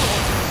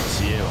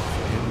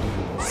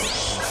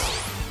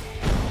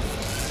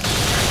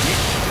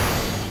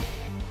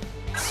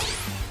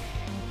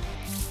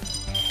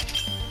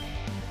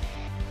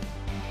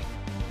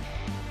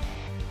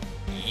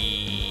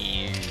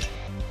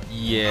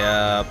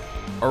 Yeah,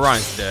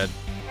 Orion's dead.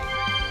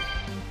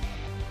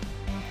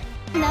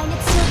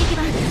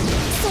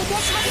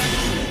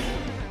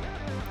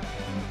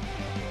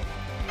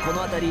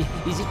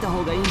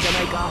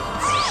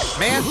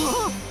 Man!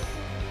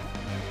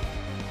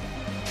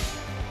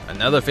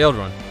 Another failed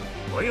run.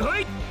 Oh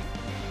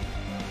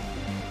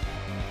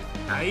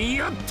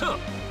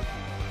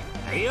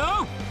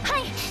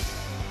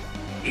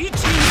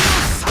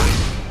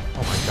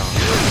my god.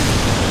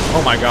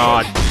 Oh my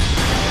god.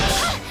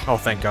 Oh,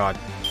 thank god.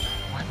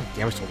 Why am I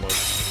damage so low?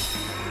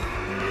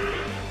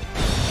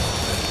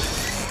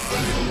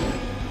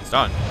 It's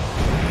done.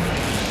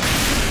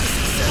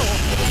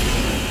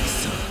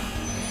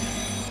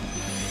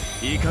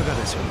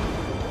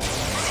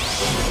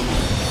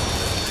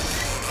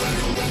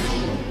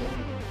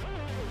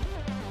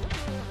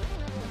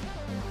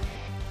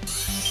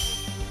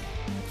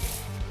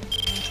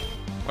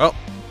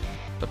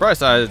 bright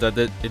side is that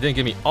it didn't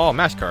give me all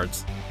match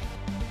cards,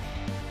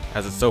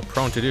 as it's so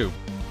prone to do.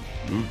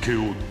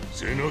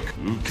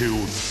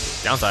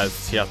 Downside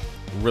is he has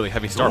really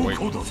heavy start weight.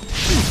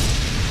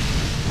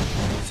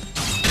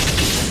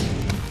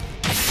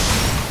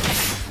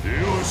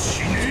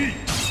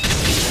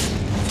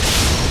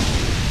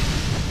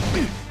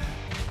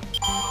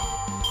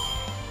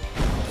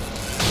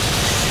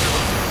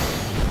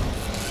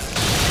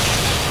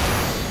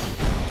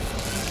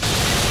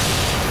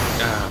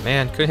 Ah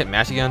man, couldn't hit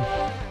match again.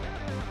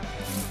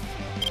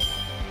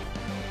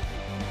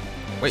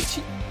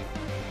 Wait,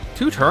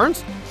 2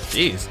 turns?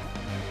 Jeez.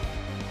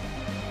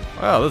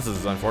 Well, this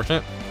is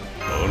unfortunate.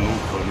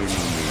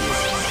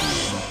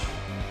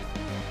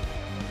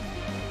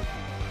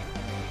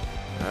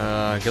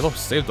 I guess I'll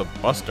save the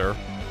Buster.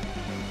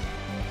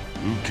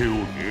 And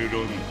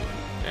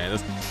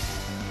this.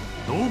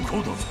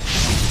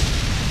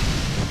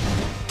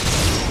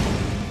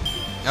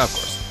 Yeah, of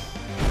course.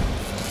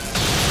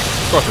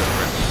 Of course,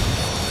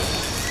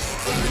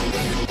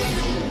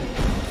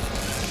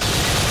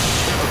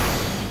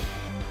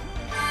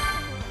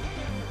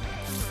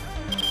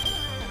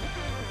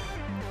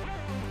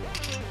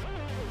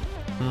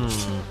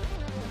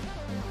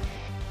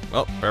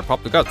 well, better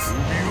pop the guts.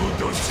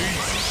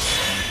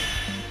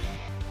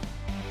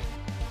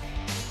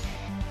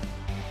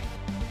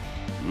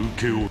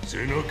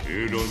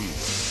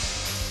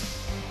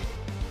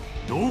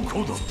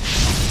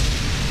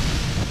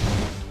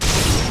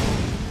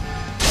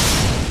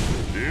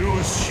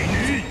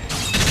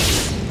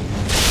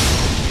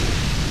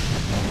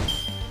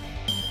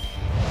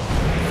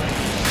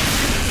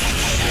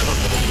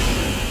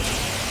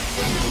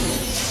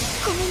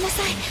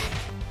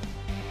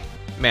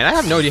 Man, I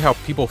have no idea how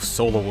people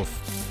solo with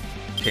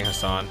King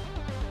Hassan.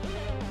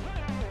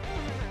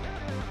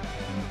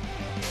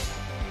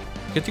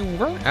 Because you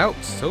run out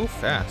so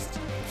fast.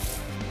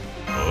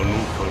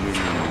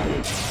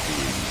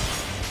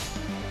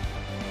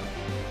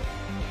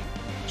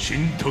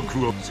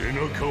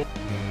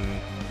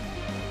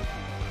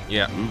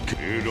 Yeah.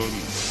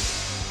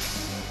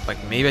 Like,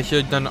 maybe I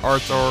should have done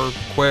arts or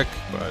quick,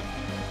 but...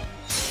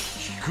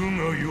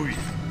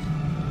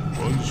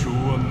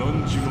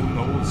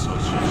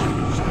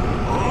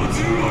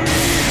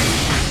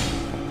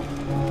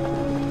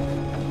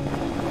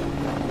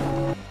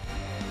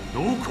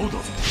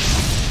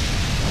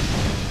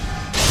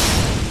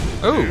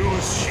 Oh!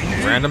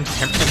 Random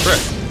 10%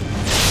 crit.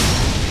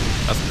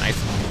 That's nice.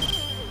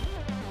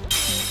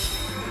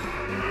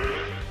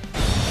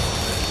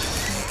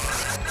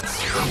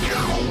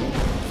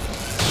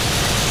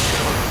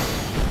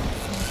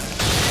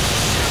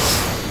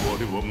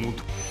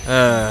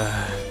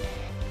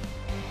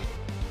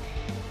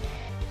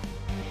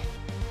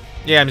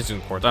 Yeah, I'm just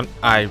doing quartz.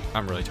 I'm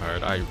really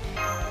tired. I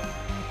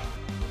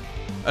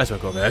just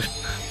wanna go to bed.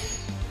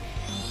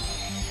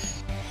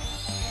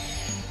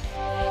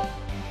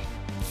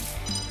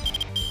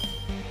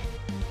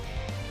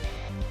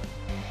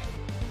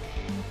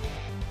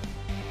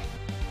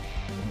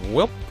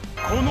 Well.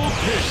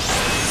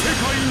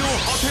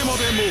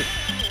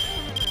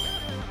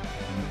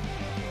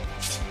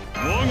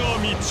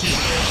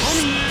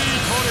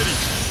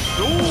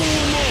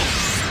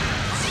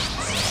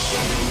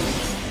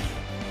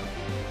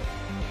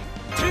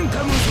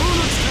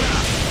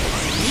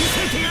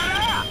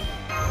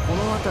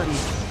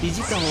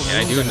 Can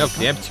I do enough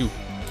damage to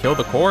kill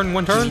the core in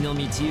one turn?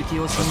 Let's see.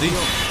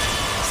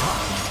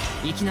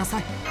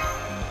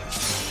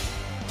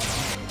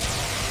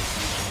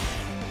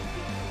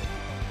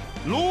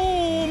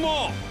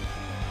 Loma!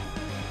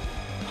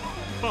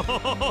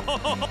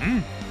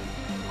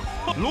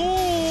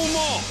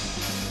 Loma!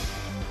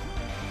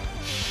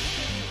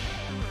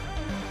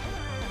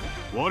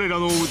 我ら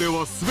の腕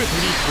はすべてに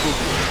届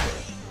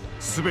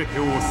く。すべて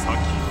を裂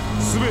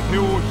き、すべて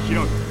を開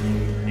く。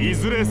い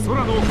ずれ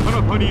空の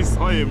彼方に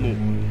さえも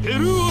エ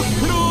ル・ア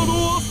ステラー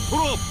のアスト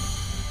ラ。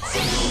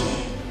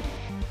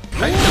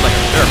I feel like a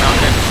fair amount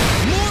of damage.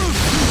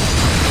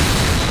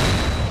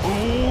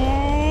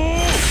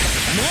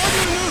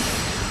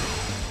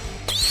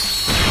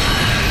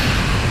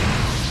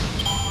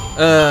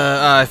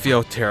 I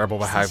feel terrible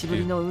about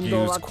having to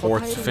use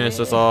quartz to finish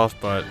this off,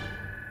 but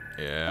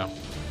yeah.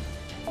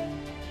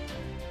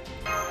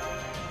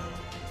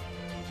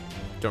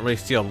 Don't really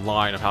see a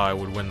line of how I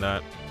would win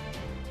that.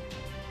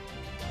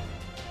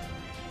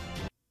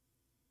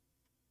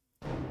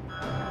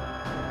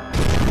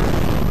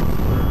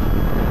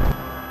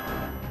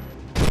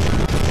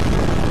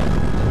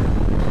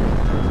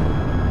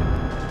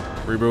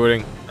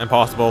 Rebooting,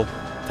 impossible.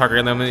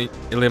 Target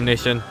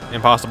elimination,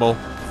 impossible.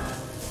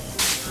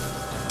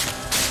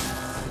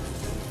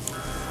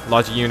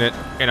 Logic unit,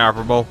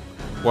 inoperable.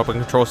 Weapon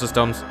control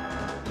systems,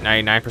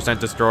 99%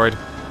 destroyed.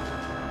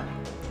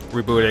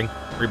 Rebooting,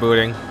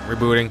 rebooting,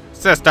 rebooting.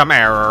 System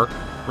error.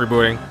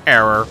 Rebooting,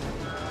 error.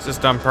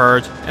 System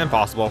purge,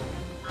 impossible.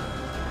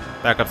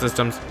 Backup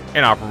systems,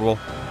 inoperable.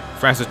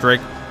 Francis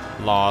Drake,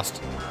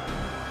 lost.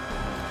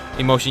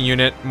 Emotion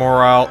unit,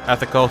 morale,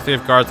 ethical,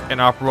 safeguards,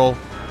 inoperable.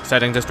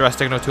 Setting distress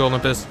signal to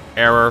Olympus,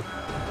 error.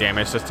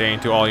 Damage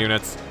sustained to all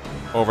units.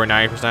 Over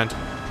 90%.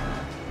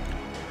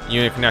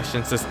 Unit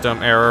connection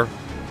system error.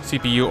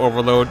 CPU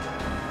overload.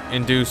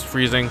 Induced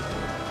freezing.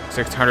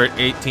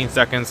 618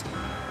 seconds.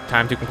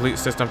 Time to complete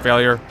system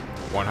failure.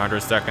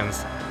 100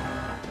 seconds.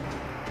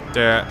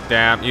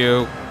 Damn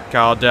you,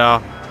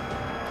 Calda.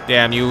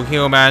 Damn you,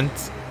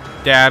 humans.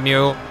 Damn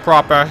you,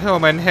 proper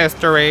human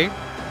history.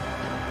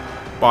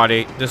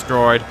 Body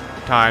destroyed.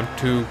 Time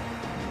to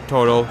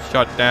total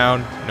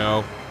shutdown.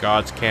 No,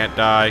 gods can't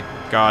die.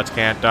 Gods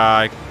can't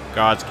die.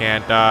 Gods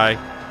can't die.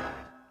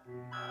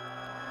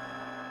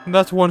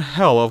 That's one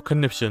hell of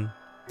conniption.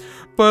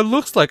 But it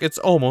looks like it's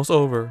almost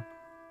over.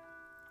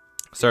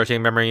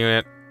 Searching memory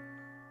unit.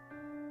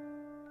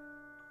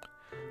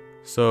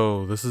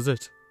 So, this is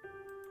it.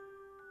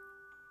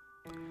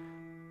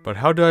 But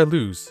how did I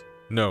lose?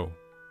 No.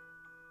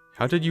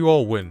 How did you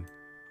all win?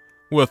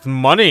 With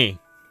money!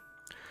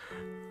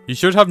 You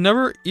should have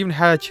never even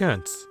had a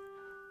chance.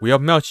 We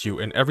outmatched you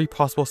in every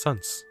possible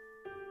sense.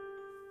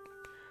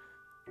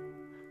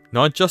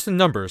 Not just in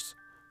numbers.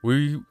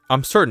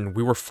 I'm certain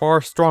we were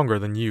far stronger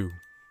than you.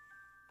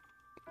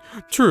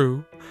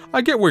 True.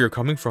 I get where you're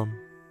coming from.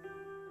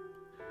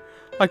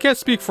 I can't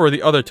speak for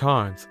the other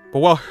times, but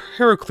while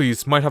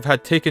Heracles might have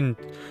had taken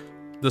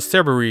the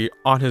Cerberus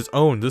on his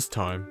own this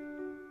time,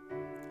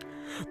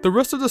 the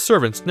rest of the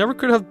servants never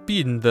could have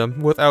beaten them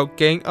without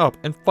ganging up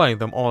and fighting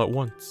them all at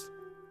once.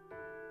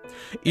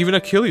 Even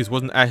Achilles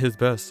wasn't at his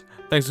best,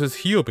 thanks to his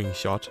heel being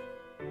shot.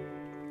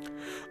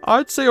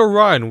 I'd say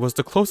Orion was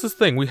the closest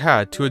thing we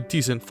had to a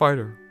decent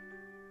fighter.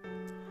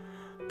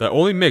 That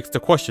only makes the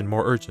question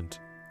more urgent.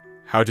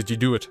 How did you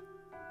do it?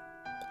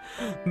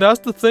 That's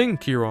the thing,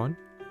 Chiron.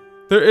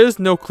 There is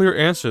no clear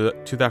answer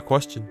to that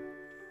question.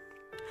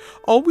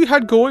 All we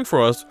had going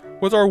for us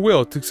was our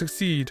will to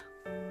succeed.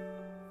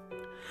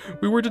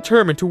 We were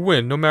determined to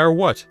win no matter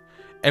what,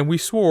 and we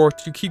swore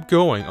to keep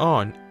going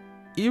on,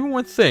 even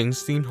when things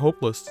seemed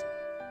hopeless.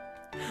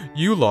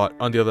 You lot,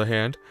 on the other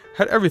hand,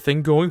 had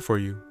everything going for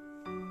you.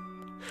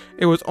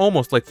 It was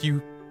almost like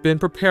you'd been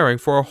preparing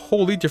for a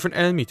wholly different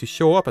enemy to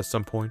show up at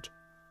some point.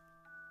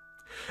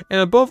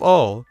 And above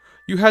all,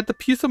 you had the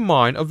peace of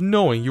mind of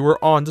knowing you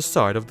were on the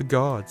side of the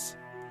gods.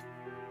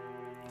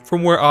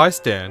 From where I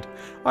stand,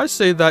 I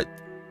say that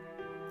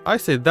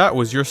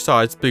was your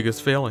side's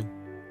biggest failing.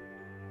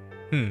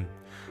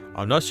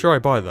 I'm not sure I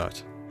buy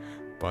that,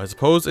 but I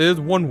suppose it is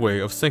one way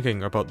of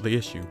thinking about the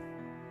issue.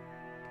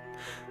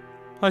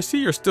 I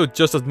see you're still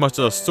just as much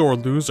a sore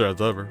loser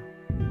as ever.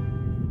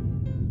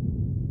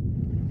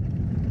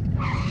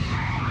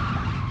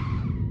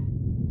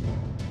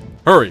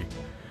 Hurry!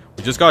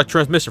 We just got a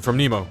transmission from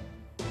Nemo.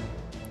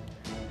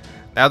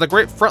 That was a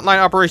great frontline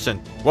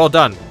operation. Well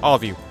done, all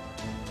of you.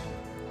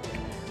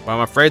 But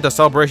I'm afraid the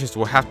celebrations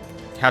will have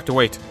to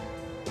wait.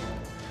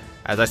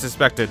 As I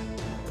suspected,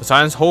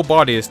 Poseidon's whole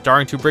body is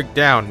starting to break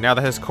down now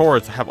that his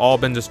cores have all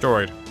been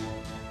destroyed.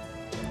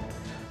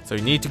 So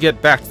you need to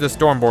get back to the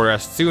storm border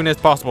as soon as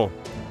possible.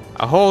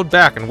 I'll hold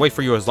back and wait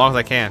for you as long as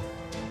I can.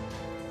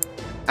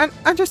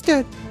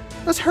 Understood.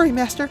 Let's hurry,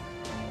 Master.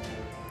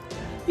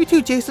 You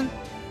too, Jason.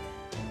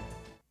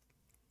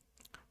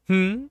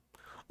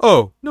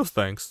 Oh, no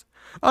thanks.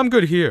 I'm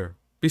good here.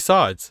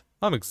 Besides,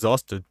 I'm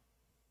exhausted.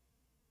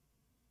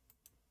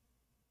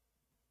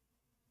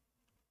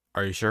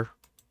 Are you sure?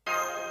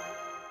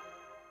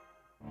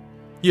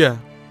 Yeah,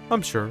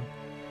 I'm sure.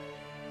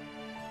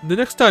 The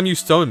next time you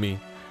summon me,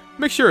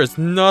 make sure it's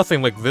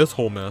nothing like this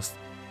whole mess.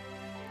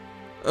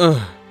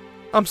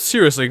 I'm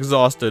seriously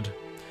exhausted.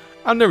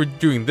 I'm never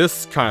doing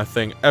this kind of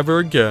thing ever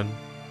again.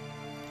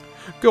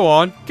 Go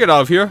on, get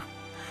out of here.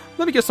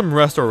 Let me get some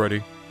rest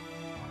already.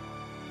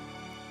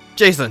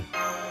 Jason!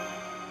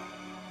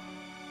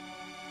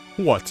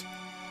 What?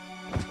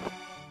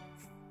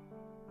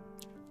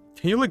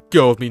 Can you let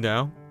go of me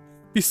now?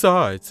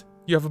 Besides,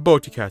 you have a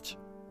boat to catch.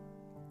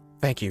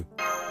 Thank you.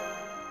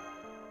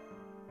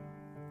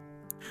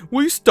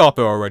 Will you stop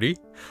it already?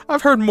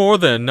 I've heard more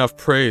than enough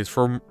praise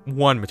for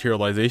one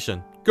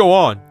materialization. Go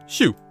on,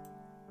 shoot!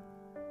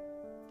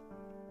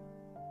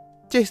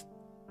 Jason...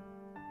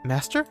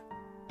 Master?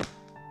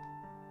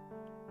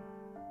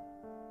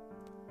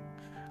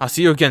 I'll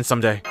see you again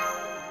someday.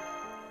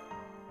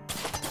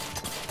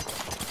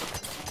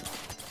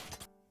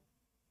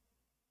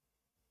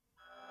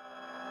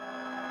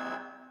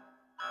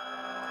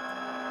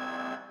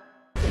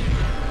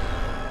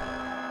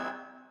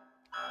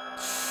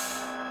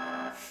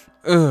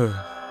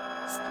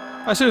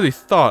 I seriously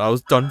thought I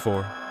was done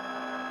for.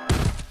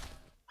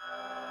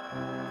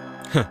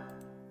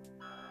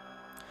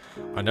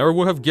 I never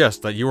would have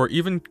guessed that you are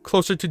even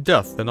closer to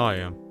death than I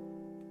am.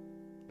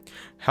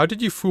 How did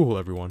you fool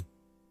everyone?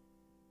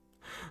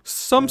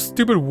 Some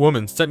stupid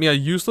woman sent me a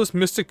useless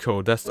mystic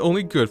code that's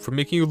only good for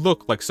making you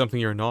look like something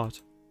you're not.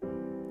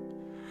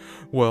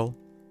 Well,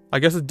 I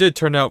guess it did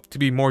turn out to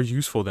be more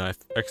useful than I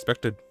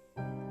expected.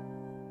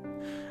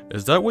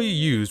 Is that what you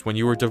used when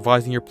you were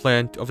devising your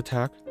plan of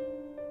attack?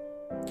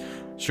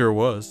 Sure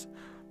was.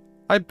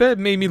 I bet it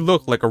made me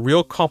look like a real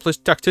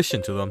accomplished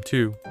tactician to them,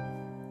 too.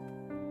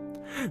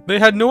 They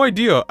had no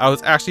idea I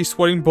was actually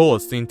sweating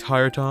bullets the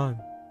entire time.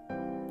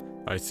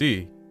 I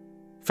see.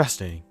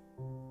 Fascinating.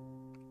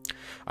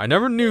 I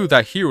never knew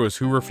that heroes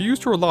who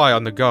refused to rely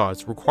on the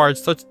gods required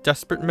such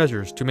desperate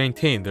measures to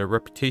maintain their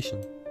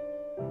reputation.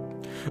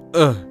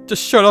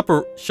 Just shut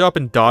up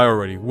and die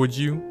already, would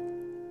you?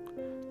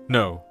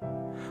 No.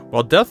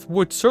 While death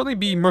would certainly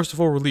be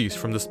merciful release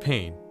from this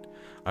pain,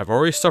 I've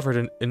already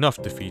suffered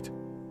enough defeat.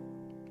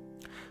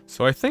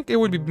 So I think it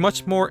would be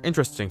much more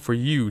interesting for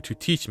you to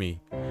teach me,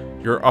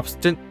 your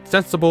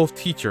ostensible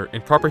teacher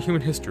in proper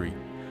human history,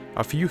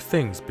 a few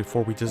things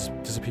before we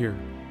disappear.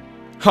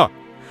 Ha!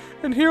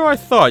 And here I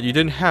thought you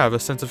didn't have a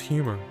sense of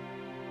humor.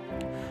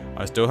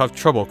 I still have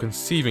trouble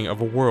conceiving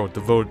of a world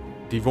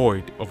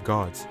devoid of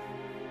gods.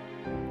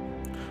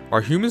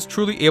 Are humans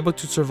truly able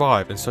to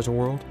survive in such a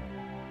world?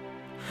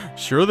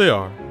 Sure they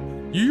are.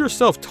 You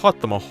yourself taught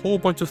them a whole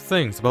bunch of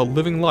things about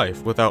living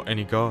life without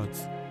any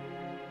gods.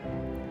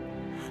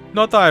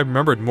 Not that I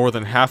remembered more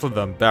than half of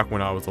them back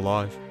when I was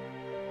alive.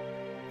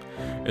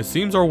 It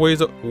seems our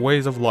ways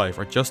of life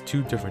are just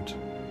too different.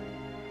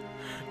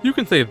 You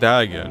can say that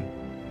again.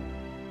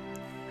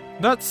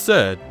 That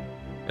said,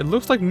 it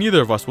looks like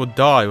neither of us will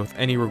die with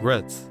any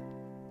regrets,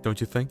 don't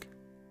you think?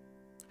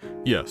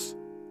 Yes,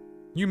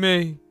 you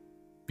may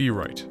be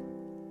right.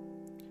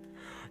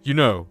 You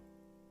know,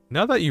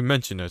 now that you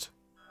mention it,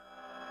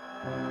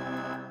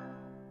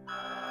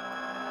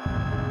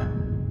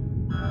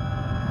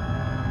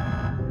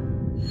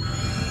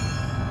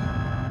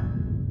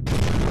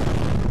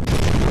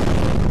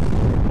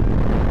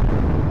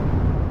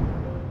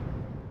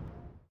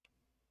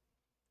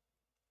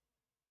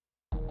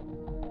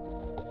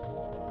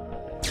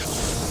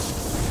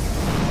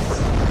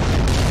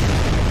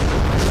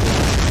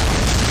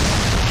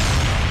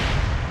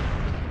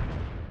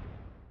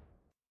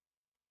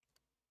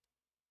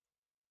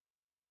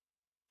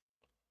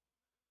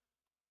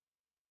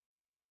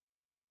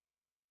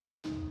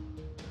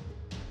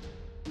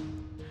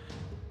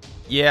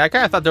 yeah, I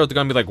kind of thought there was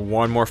going to be like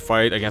one more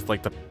fight against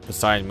like the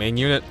Poseidon main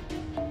unit.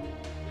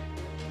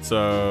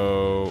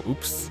 So,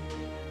 oops.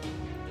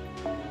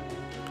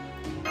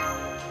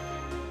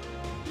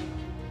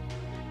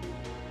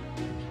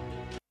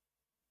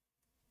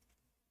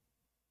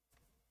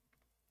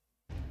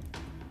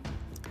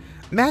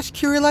 Mash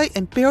Curiolite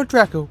and Baron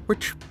Draco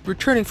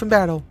returning from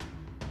battle.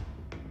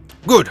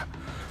 Good.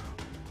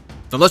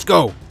 Then let's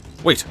go.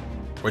 Wait,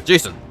 where's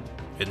Jason?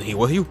 Isn't he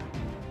with you?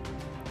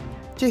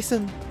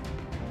 Jason.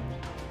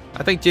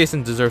 I think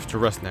Jason deserves to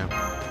rest now.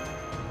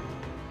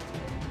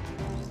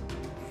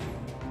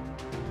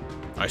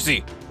 I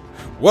see.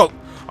 Well,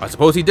 I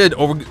suppose he did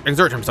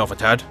overexert himself a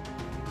tad.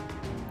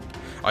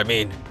 I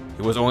mean,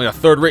 he was only a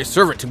third-rate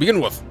servant to begin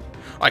with.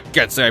 I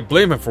can't say I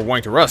blame him for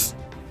wanting to rest.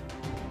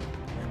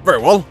 Very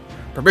well.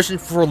 Permission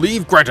for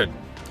leave granted.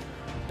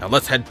 Now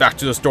let's head back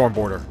to the storm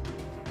border.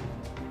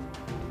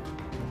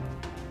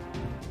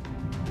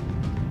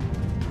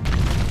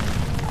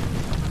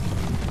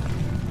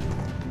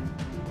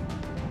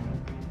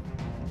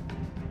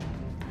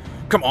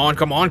 Come on,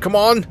 come on, come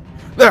on!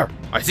 There!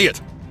 I see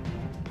it!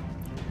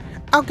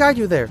 I'll guide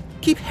you there.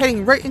 Keep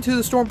heading right into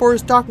the storm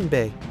border's docking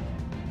bay.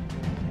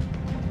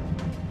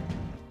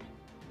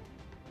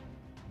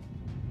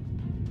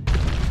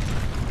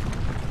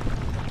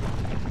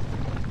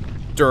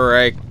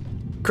 Drake,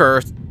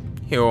 cursed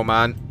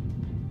human.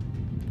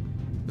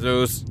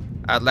 Zeus,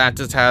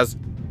 Atlantis has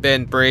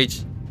been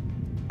breached.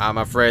 I'm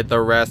afraid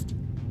the rest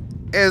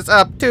is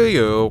up to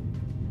you.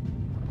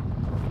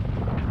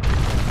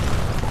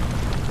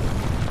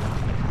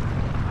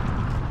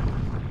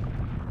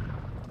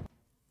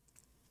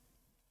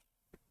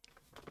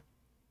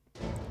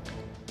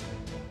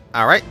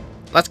 Alright,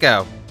 let's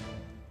go.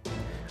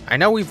 I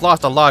know we've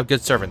lost a lot of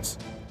good servants,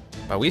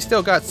 but we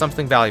still got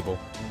something valuable.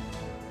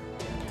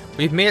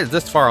 We've made it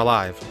this far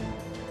alive.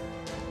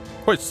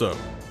 Quite so.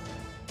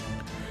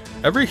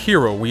 Every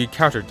hero we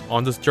encountered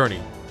on this journey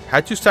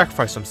had to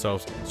sacrifice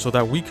themselves so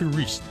that we could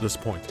reach this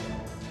point.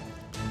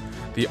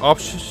 The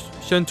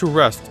option to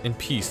rest in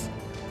peace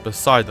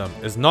beside them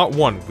is not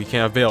one we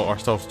can avail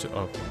ourselves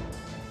of.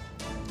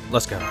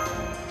 Let's go.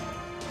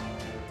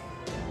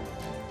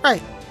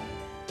 Right.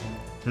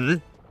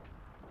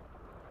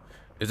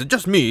 Is it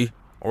just me,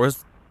 or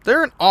is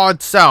there an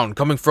odd sound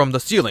coming from the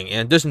ceiling in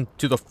addition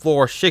to the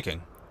floor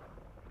shaking?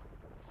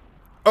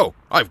 Oh,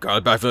 I've got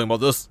a bad feeling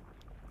about this.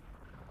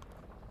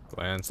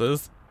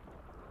 Glances.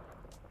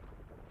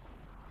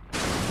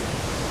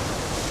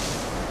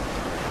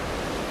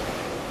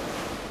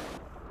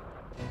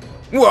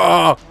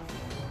 Whoa!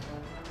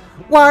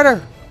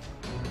 Water!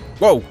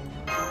 Whoa!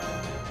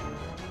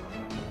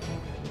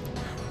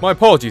 My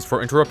apologies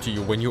for interrupting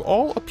you when you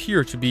all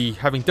appear to be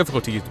having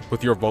difficulties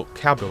with your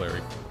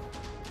vocabulary.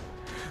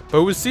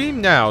 But it would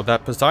seem now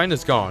that Poseidon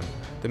is gone,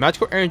 the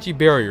magical energy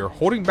barrier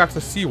holding back the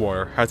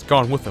seawater has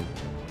gone with him.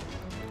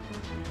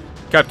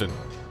 Captain,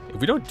 if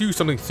we don't do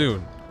something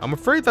soon, I'm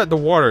afraid that the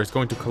water is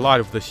going to collide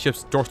with the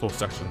ship's dorsal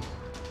section.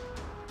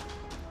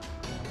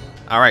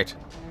 Alright,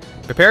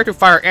 prepare to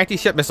fire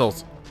anti-ship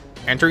missiles.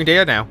 Entering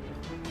data now.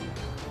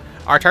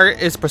 Our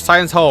target is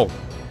Poseidon's hull.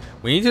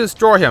 We need to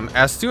destroy him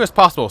as soon as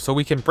possible so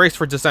we can brace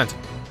for descent.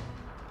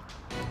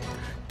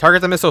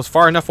 Target the missiles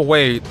far enough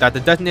away that the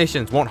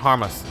detonations won't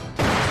harm us.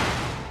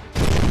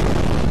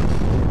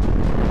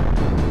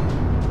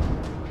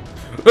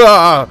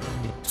 Ah!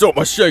 So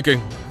much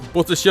shaking!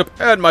 Both the ship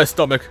and my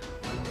stomach!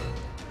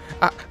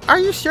 Are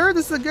you sure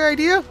this is a good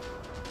idea?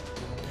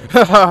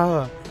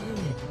 Haha!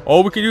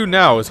 All we can do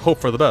now is hope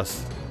for the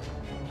best.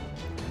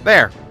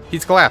 There,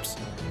 he's collapsed.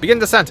 Begin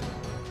descent.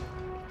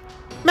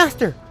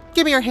 Master,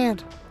 give me your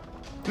hand.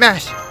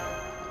 Mash.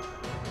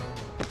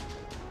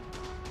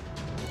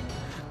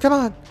 Come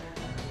on,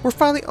 we're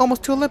finally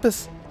almost to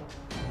Olympus.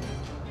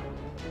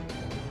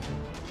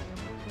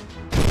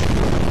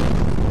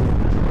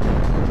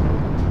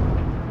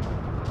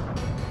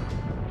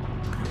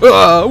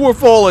 Ah! We're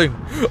falling!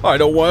 I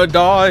don't want to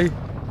die!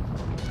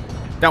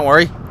 Don't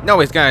worry,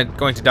 nobody's going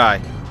to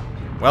die.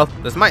 Well,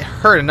 this might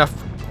hurt enough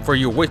for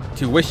you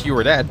to wish you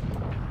were dead.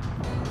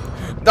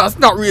 That's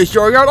not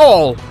reassuring at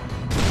all!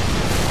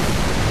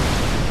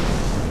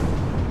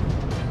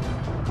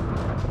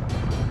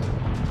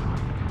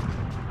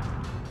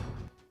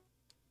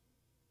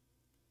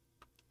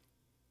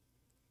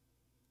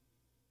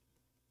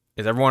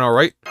 Is everyone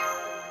alright?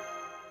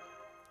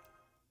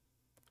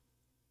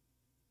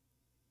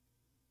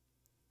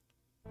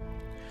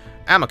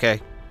 I'm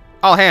okay.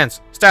 All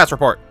hands, status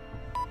report.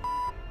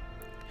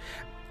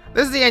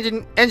 This is the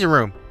engine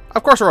room.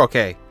 Of course we're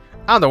okay.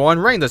 I'm the one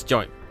running this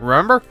joint,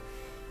 remember?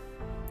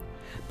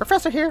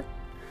 Professor here.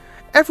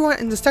 Everyone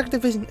in the second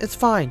division is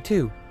fine,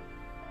 too.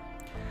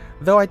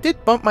 Though I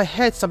did bump my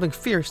head something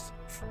fierce.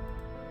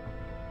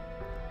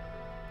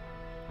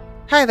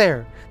 Hi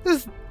there.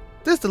 This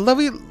is the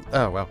lovely...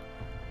 Oh, well.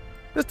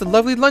 This is the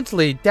lovely lunch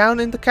lady down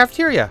in the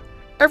cafeteria.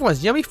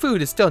 Everyone's yummy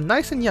food is still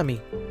nice and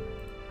yummy.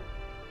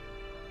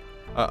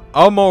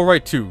 I'm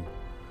alright too.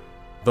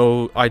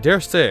 Though I dare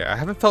say I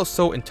haven't felt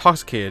so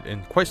intoxicated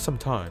in quite some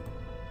time.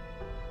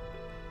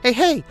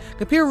 Hey,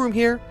 computer room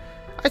here.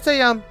 I'd say,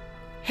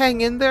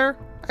 hang in there,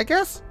 I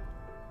guess?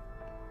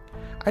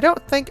 I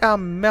don't think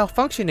I'm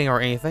malfunctioning or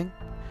anything,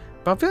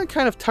 but I'm feeling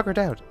kind of tuckered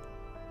out.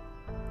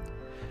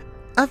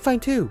 I'm fine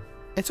too,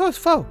 and so is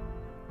Fo.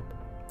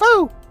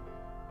 Fo!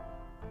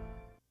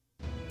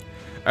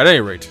 At any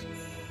rate,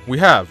 we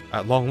have,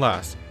 at long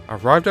last,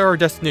 arrived at our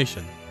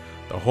destination,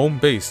 the home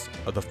base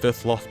of the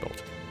 5th Lost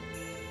Belt.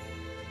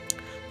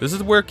 This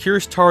is where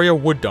Kiristaria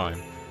Wooddime,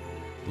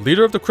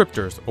 leader of the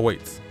Cryptors,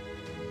 awaits.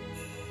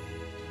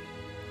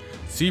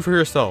 See for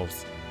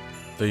yourselves,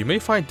 though you may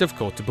find it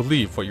difficult to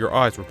believe what your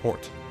eyes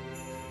report.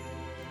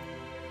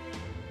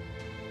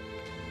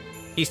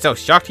 He's so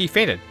shocked he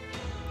fainted.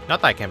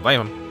 Not that I can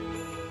blame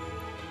him.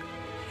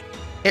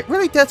 It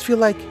really does feel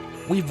like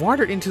we've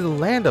wandered into the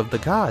land of the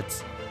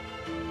gods.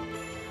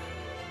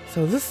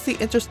 So this is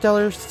the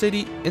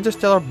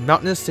interstellar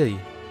mountainous city.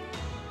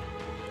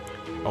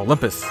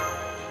 Olympus.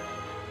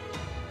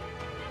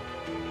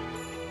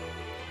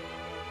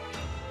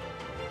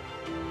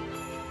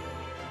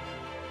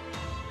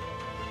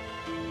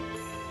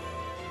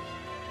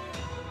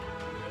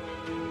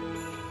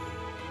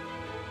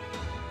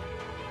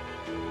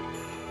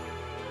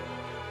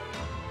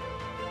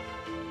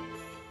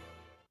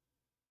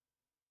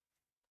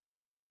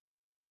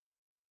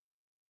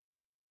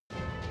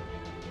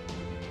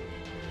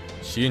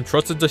 She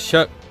entrusted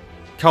the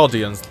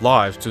Chaldeans'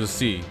 lives to the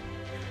sea,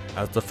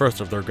 as the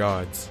first of their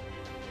gods.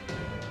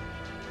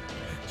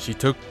 She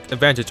took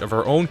advantage of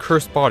her own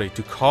cursed body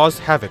to cause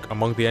havoc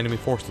among the enemy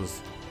forces.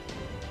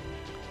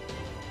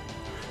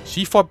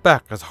 She fought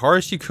back as hard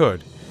as she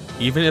could,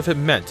 even if it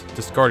meant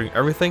discarding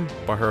everything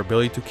but her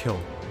ability to kill.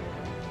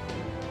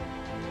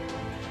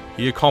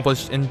 He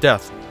accomplished in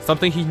death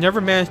something he never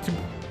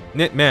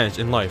managed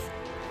in life: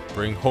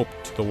 bring hope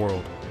to the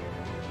world.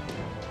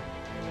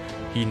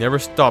 He never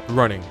stopped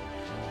running,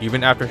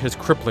 even after his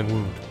crippling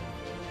wound.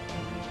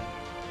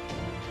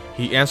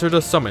 He answered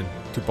a summon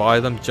to buy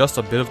them just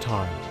a bit of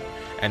time,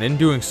 and in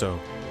doing so,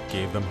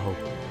 gave them hope.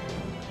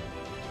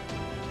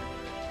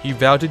 He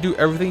vowed to do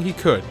everything he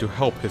could to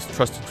help his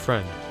trusted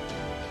friend.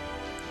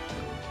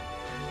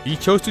 He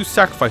chose to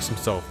sacrifice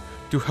himself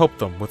to help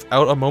them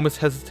without a moment's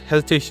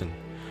hesitation,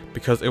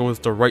 because it was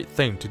the right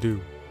thing to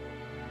do.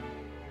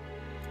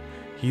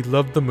 He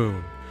loved the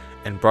moon,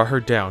 and brought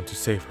her down to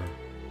save her.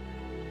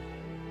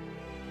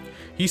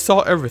 He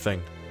saw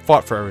everything,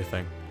 fought for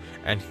everything,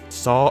 and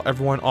saw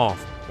everyone off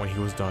when he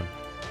was done.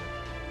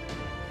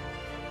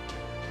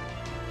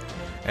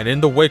 And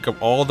in the wake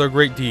of all their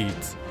great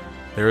deeds,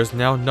 there is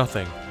now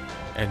nothing,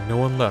 and no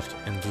one left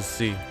in the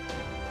sea.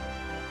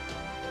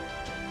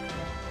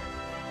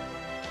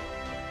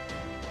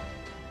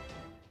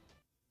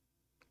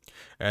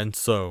 And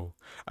so,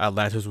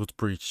 Atlantis was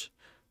breached.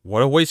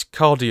 What awaits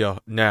Chaldea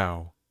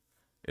now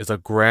is a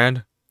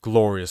grand,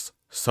 glorious,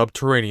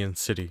 subterranean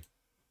city.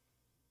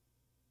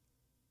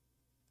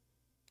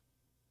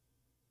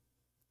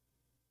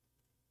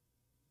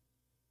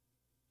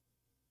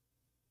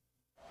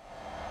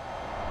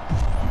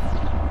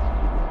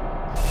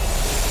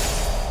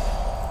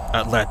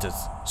 Atlantis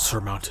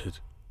surmounted.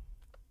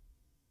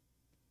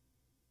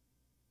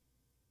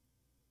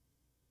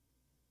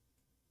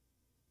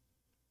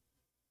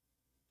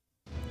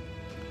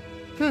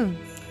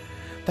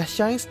 That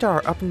shining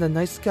star up in the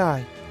night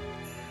sky.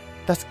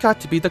 That's got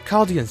to be the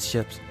Chaldean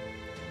ships.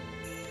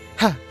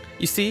 Ha!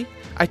 You see,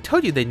 I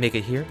told you they'd make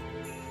it here.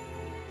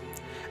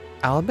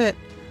 I'll admit,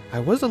 I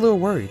was a little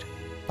worried,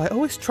 but I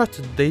always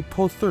trusted they'd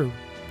pull through.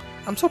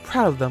 I'm so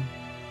proud of them.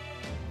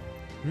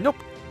 Nope,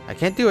 I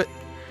can't do it.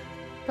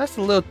 That's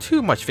a little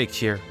too much fake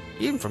cheer,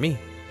 even for me.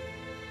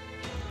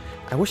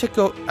 I wish I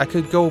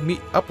could go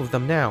meet up with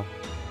them now,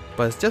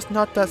 but it's just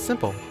not that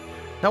simple.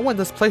 Not when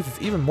this place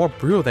is even more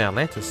brutal than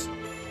Atlantis.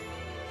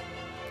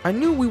 I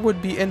knew we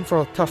would be in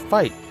for a tough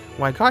fight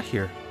when I got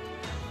here,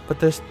 but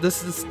this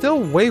is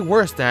still way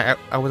worse than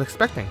I was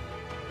expecting.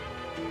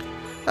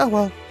 Oh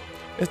well,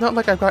 it's not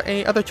like I've got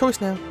any other choice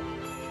now.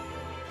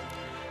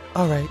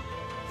 Alright,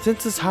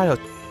 since this hideout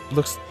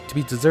looks to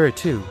be deserted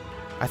too,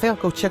 I think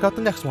I'll go check out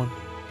the next one.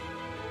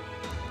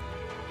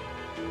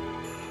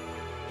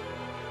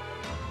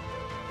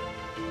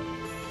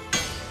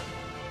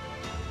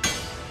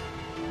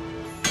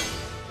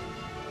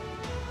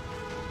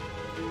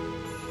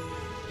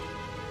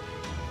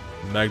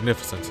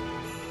 Magnificent.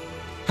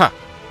 Ha!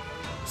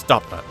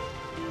 Stop that.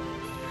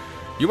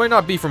 You might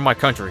not be from my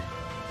country,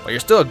 but you're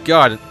still a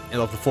god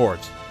of the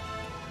Forge.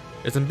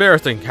 It's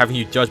embarrassing having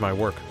you judge my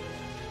work.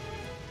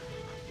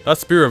 That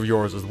spear of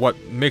yours is what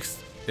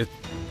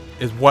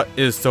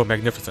is so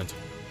magnificent.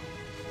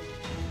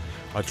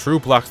 A true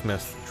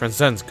blacksmith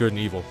transcends good and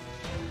evil.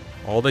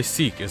 All they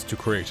seek is to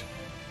create.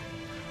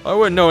 I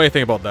wouldn't know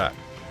anything about that.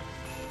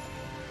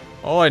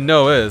 All I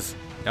know is,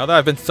 now that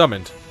I've been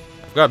summoned,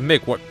 I've got to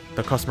make what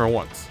the customer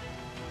wants.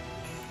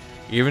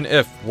 Even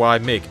if what I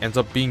make ends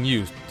up being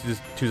used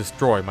to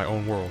destroy my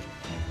own world.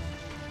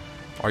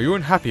 Are you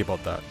unhappy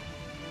about that?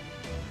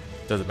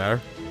 Does it matter?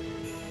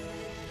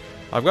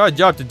 I've got a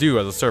job to do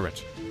as a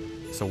servant.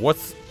 So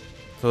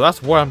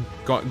that's what I'm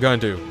gonna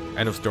do.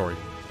 End of story.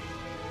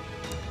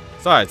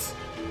 Besides,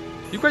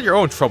 you've got your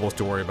own troubles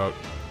to worry about.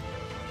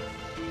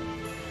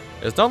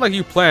 It's not like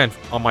you planned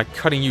on my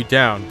cutting you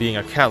down being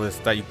a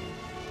catalyst that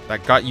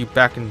got you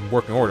back in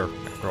working order,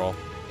 after all.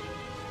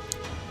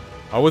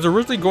 I was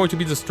originally going to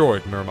be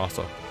destroyed,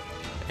 Muramasa,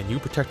 and you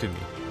protected me.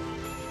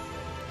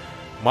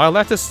 My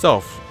Atlantis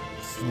self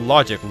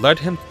logic led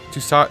him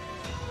to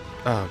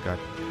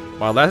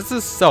My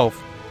Atlantis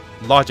self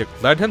logic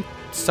led him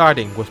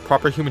siding with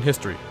proper human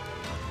history.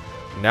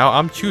 Now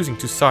I'm choosing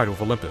to side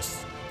with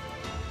Olympus.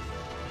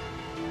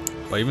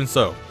 But even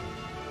so,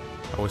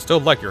 I would still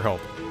like your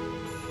help.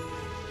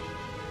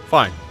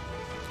 Fine.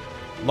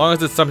 As long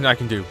as it's something I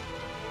can do.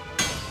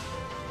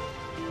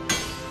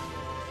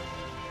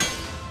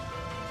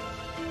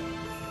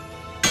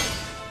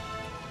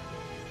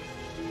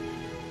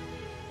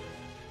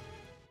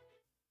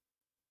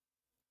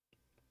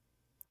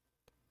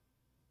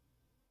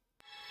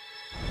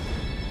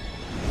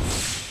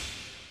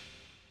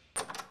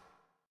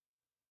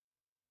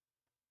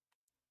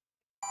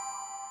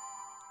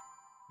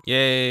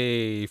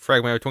 Yay!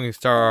 Fragment of Twinkling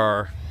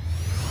Star.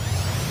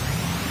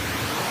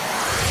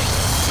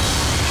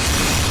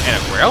 And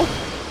a Grail?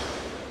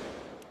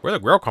 Where'd the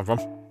Grail come from?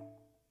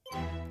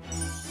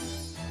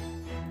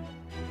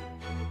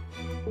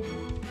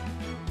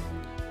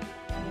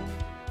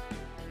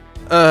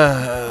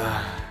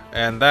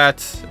 And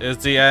that is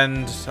the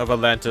end of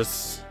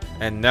Atlantis.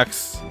 And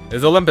next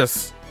is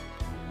Olympus.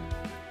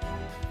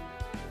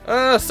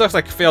 Sucks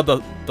I failed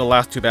the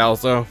last two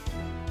battles though.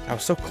 I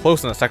was so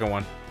close in the second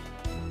one.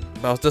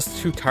 But I was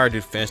just too tired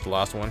to finish the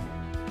last one.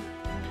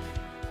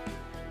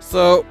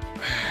 So,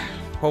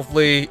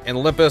 hopefully in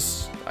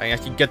Olympus, I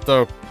actually get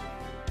the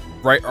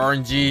right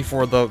RNG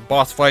for the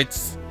boss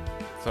fights.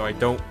 So I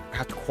don't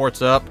have to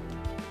quartz up.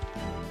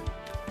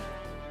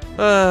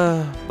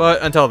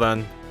 But until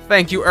then,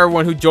 thank you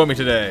everyone who joined me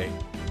today.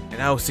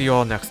 And I will see you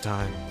all next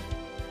time.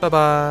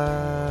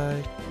 Bye-bye.